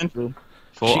bitch. The ginger.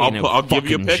 I'll give you a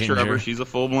fucking picture of ginger. her. She's a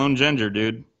full-blown ginger,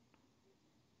 dude.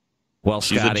 Well,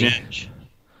 She's Scotty, a ginge.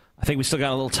 I think we still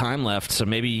got a little time left, so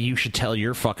maybe you should tell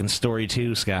your fucking story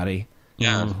too, Scotty.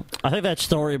 Yeah. I think that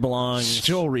story belongs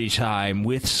Story time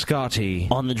with Scotty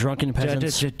on the Drunken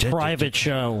Peasants private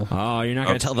show. Oh, you're not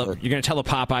going to tell the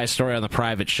Popeye story on the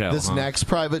private show. This next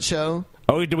private show.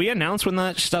 Oh, do we announce when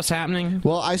that stuff's happening?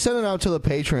 Well, I sent it out to the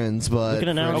patrons, but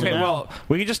Okay, well,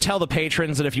 we can just tell the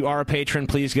patrons that if you are a patron,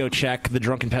 please go check the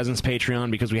Drunken Peasants Patreon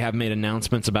because we have made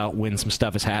announcements about when some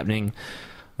stuff is happening.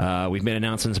 We've made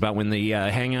announcements about when the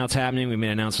hangout's happening. We've made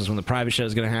announcements when the private show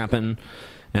is going to happen.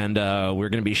 And we're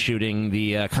going to be shooting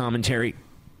the commentary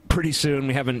pretty soon.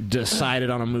 We haven't decided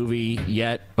on a movie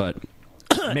yet, but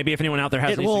maybe if anyone out there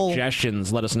has any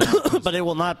suggestions, let us know. But it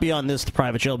will not be on this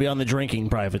private show. It'll be on the drinking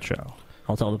private show.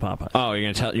 I'll tell the Popeye. Oh, you're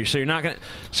going to tell... So you're not going to...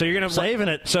 So you're going to... Saving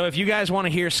it. So if you guys want to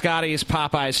hear Scotty's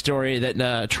Popeye story that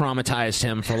traumatized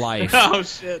him for life... Oh,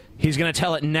 shit. He's going to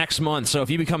tell it next month. So if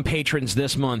you become patrons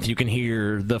this month, you can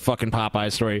hear the fucking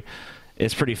Popeye story.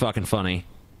 It's pretty fucking funny.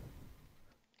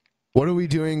 What are we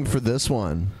doing for this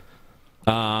one?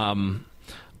 I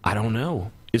don't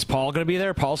know. Is Paul going to be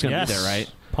there? Paul's going to be there, right?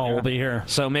 Paul will be here.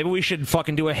 So maybe we should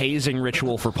fucking do a hazing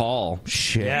ritual for Paul.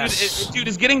 Shit. Dude,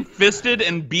 is getting fisted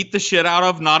and beat the shit out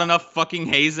of not enough fucking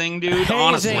hazing, dude?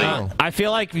 Honestly. I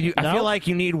feel like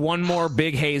you need one more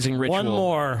big hazing ritual. One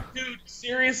more. Dude,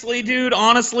 seriously, dude?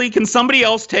 Honestly, can somebody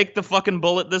else take the fucking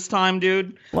bullet this time,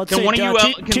 dude? Let's can see. one of you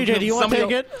TJ, do you want to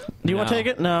take it? Do you want to take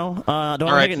it? No. Do I want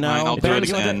to take it? No. Fine, I'll do it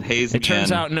again. Haze me It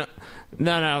turns in. out no.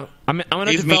 I'm going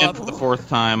to Haze me in develop. for the fourth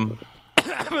time.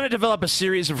 I'm going to develop a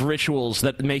series of rituals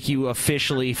that make you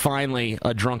officially, finally,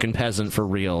 a drunken peasant for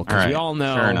real. Because we all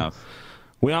know, Fair enough.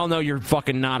 we all know you're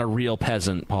fucking not a real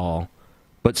peasant, Paul.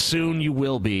 But soon you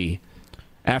will be,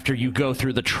 after you go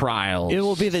through the trials. It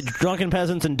will be the Drunken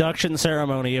Peasants induction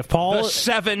ceremony. If Paul... The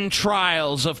 7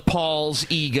 trials of Paul's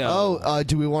ego. Oh,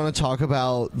 do we want to talk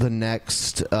about the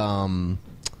next Vimeo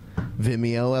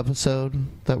episode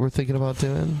that we're thinking about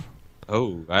doing?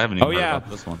 Oh, I haven't even heard about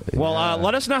this one. Well,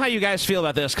 let us know how you guys feel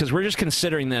about this because we're just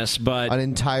considering this. But an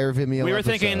entire Vimeo. We were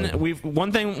episode. thinking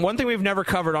one thing we've never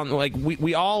covered on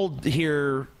we all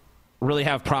here really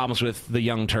have problems with the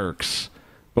Young Turks,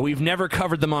 but we've never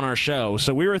covered them on our show.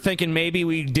 So we were thinking maybe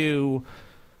we do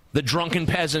the Drunken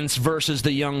Peasants versus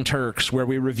the Young Turks, where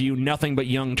we review nothing but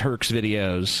Young Turks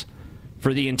videos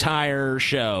for the entire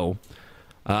show,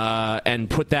 and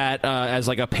put that as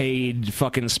like a paid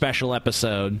fucking special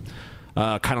episode.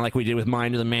 Kind of like we did with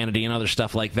Mind of the Manatee and other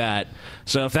stuff like that.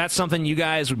 So if that's something you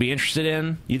guys would be interested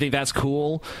in, you think that's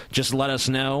cool, just let us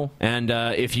know. And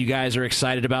if you guys are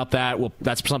excited about that, well,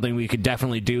 that's something we could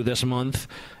definitely do this month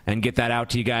and get that out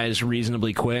to you guys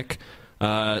reasonably quick.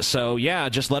 So yeah,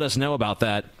 just let us know about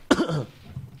that. The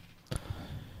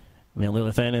only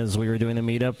other thing is we were doing a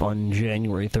meetup on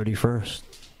January 31st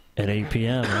at 8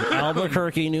 p.m. in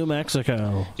Albuquerque, New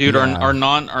Mexico. Dude, are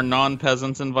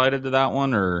non-peasants invited to that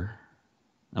one, or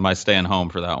am I staying home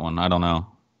for that one? I don't know.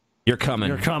 You're coming.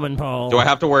 You're coming, Paul. Do I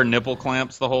have to wear nipple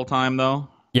clamps the whole time, though?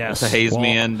 Yes. To haze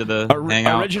me into the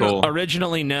hangout? Cool.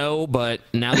 Originally, no, but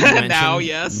now that you mention... Now,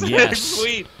 yes. Yes.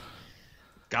 Sweet.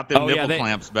 Got the nipple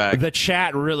clamps back. The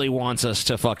chat really wants us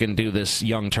to fucking do this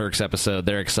Young Turks episode.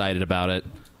 They're excited about it.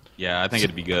 Yeah, I think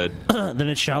it'd be good. Then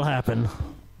it shall happen.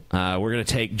 We're going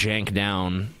to take Jank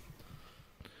down.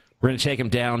 We're going to take him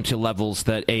down to levels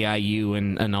that AIU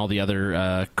and all the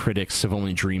other critics have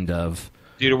only dreamed of.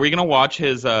 Dude, are we going to watch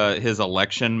his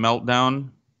election meltdown?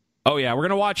 Oh, yeah. We're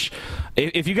going to watch...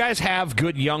 If you guys have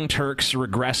good Young Turks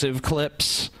regressive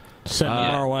clips... Send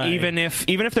them our way. Even if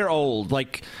they're old.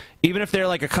 Even if they're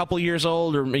like a couple years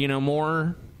old or,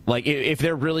 more... Like, if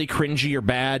they're really cringy or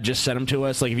bad, just send them to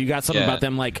us. Like, if you got something about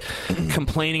them, like,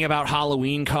 complaining about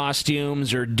Halloween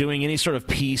costumes or doing any sort of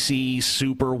PC,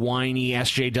 super whiny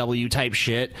SJW type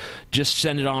shit, just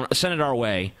send it our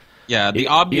way. Yeah, the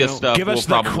obvious stuff give we'll us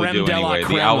the probably creme do de la anyway.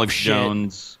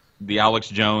 creme The Alex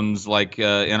Jones, like,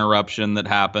 interruption that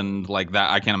happened, like,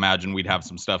 that, I can't imagine we'd have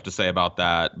some stuff to say about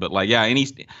that. But, like, yeah,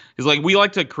 because, like, we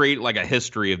like to create, like, a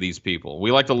history of these people.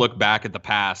 We like to look back at the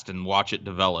past and watch it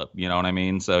develop, you know what I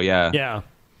mean? So, yeah. Yeah.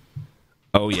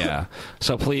 Oh, yeah.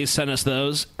 So please send us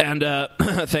those. And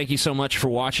thank you so much for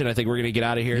watching. I think we're going to get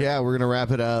out of here. Yeah, we're going to wrap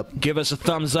it up. Give us a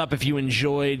thumbs up if you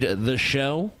enjoyed the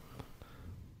show.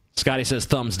 Scotty says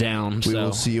thumbs down. We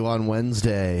will see you on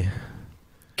Wednesday.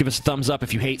 Give us a thumbs up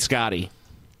if you hate Scotty.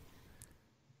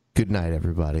 Good night,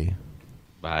 everybody.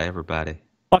 Bye, everybody.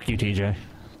 Fuck you, TJ.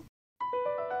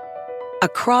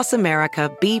 Across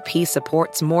America, BP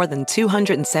supports more than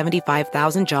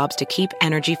 275,000 jobs to keep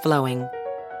energy flowing.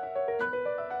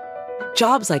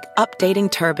 Jobs like updating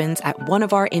turbines at one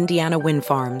of our Indiana wind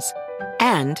farms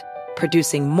and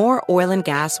producing more oil and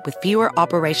gas with fewer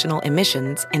operational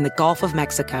emissions in the Gulf of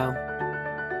Mexico.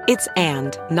 It's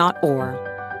and, not or.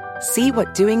 See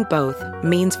what doing both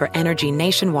means for energy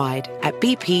nationwide at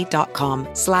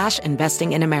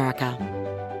bp.com/investing in America.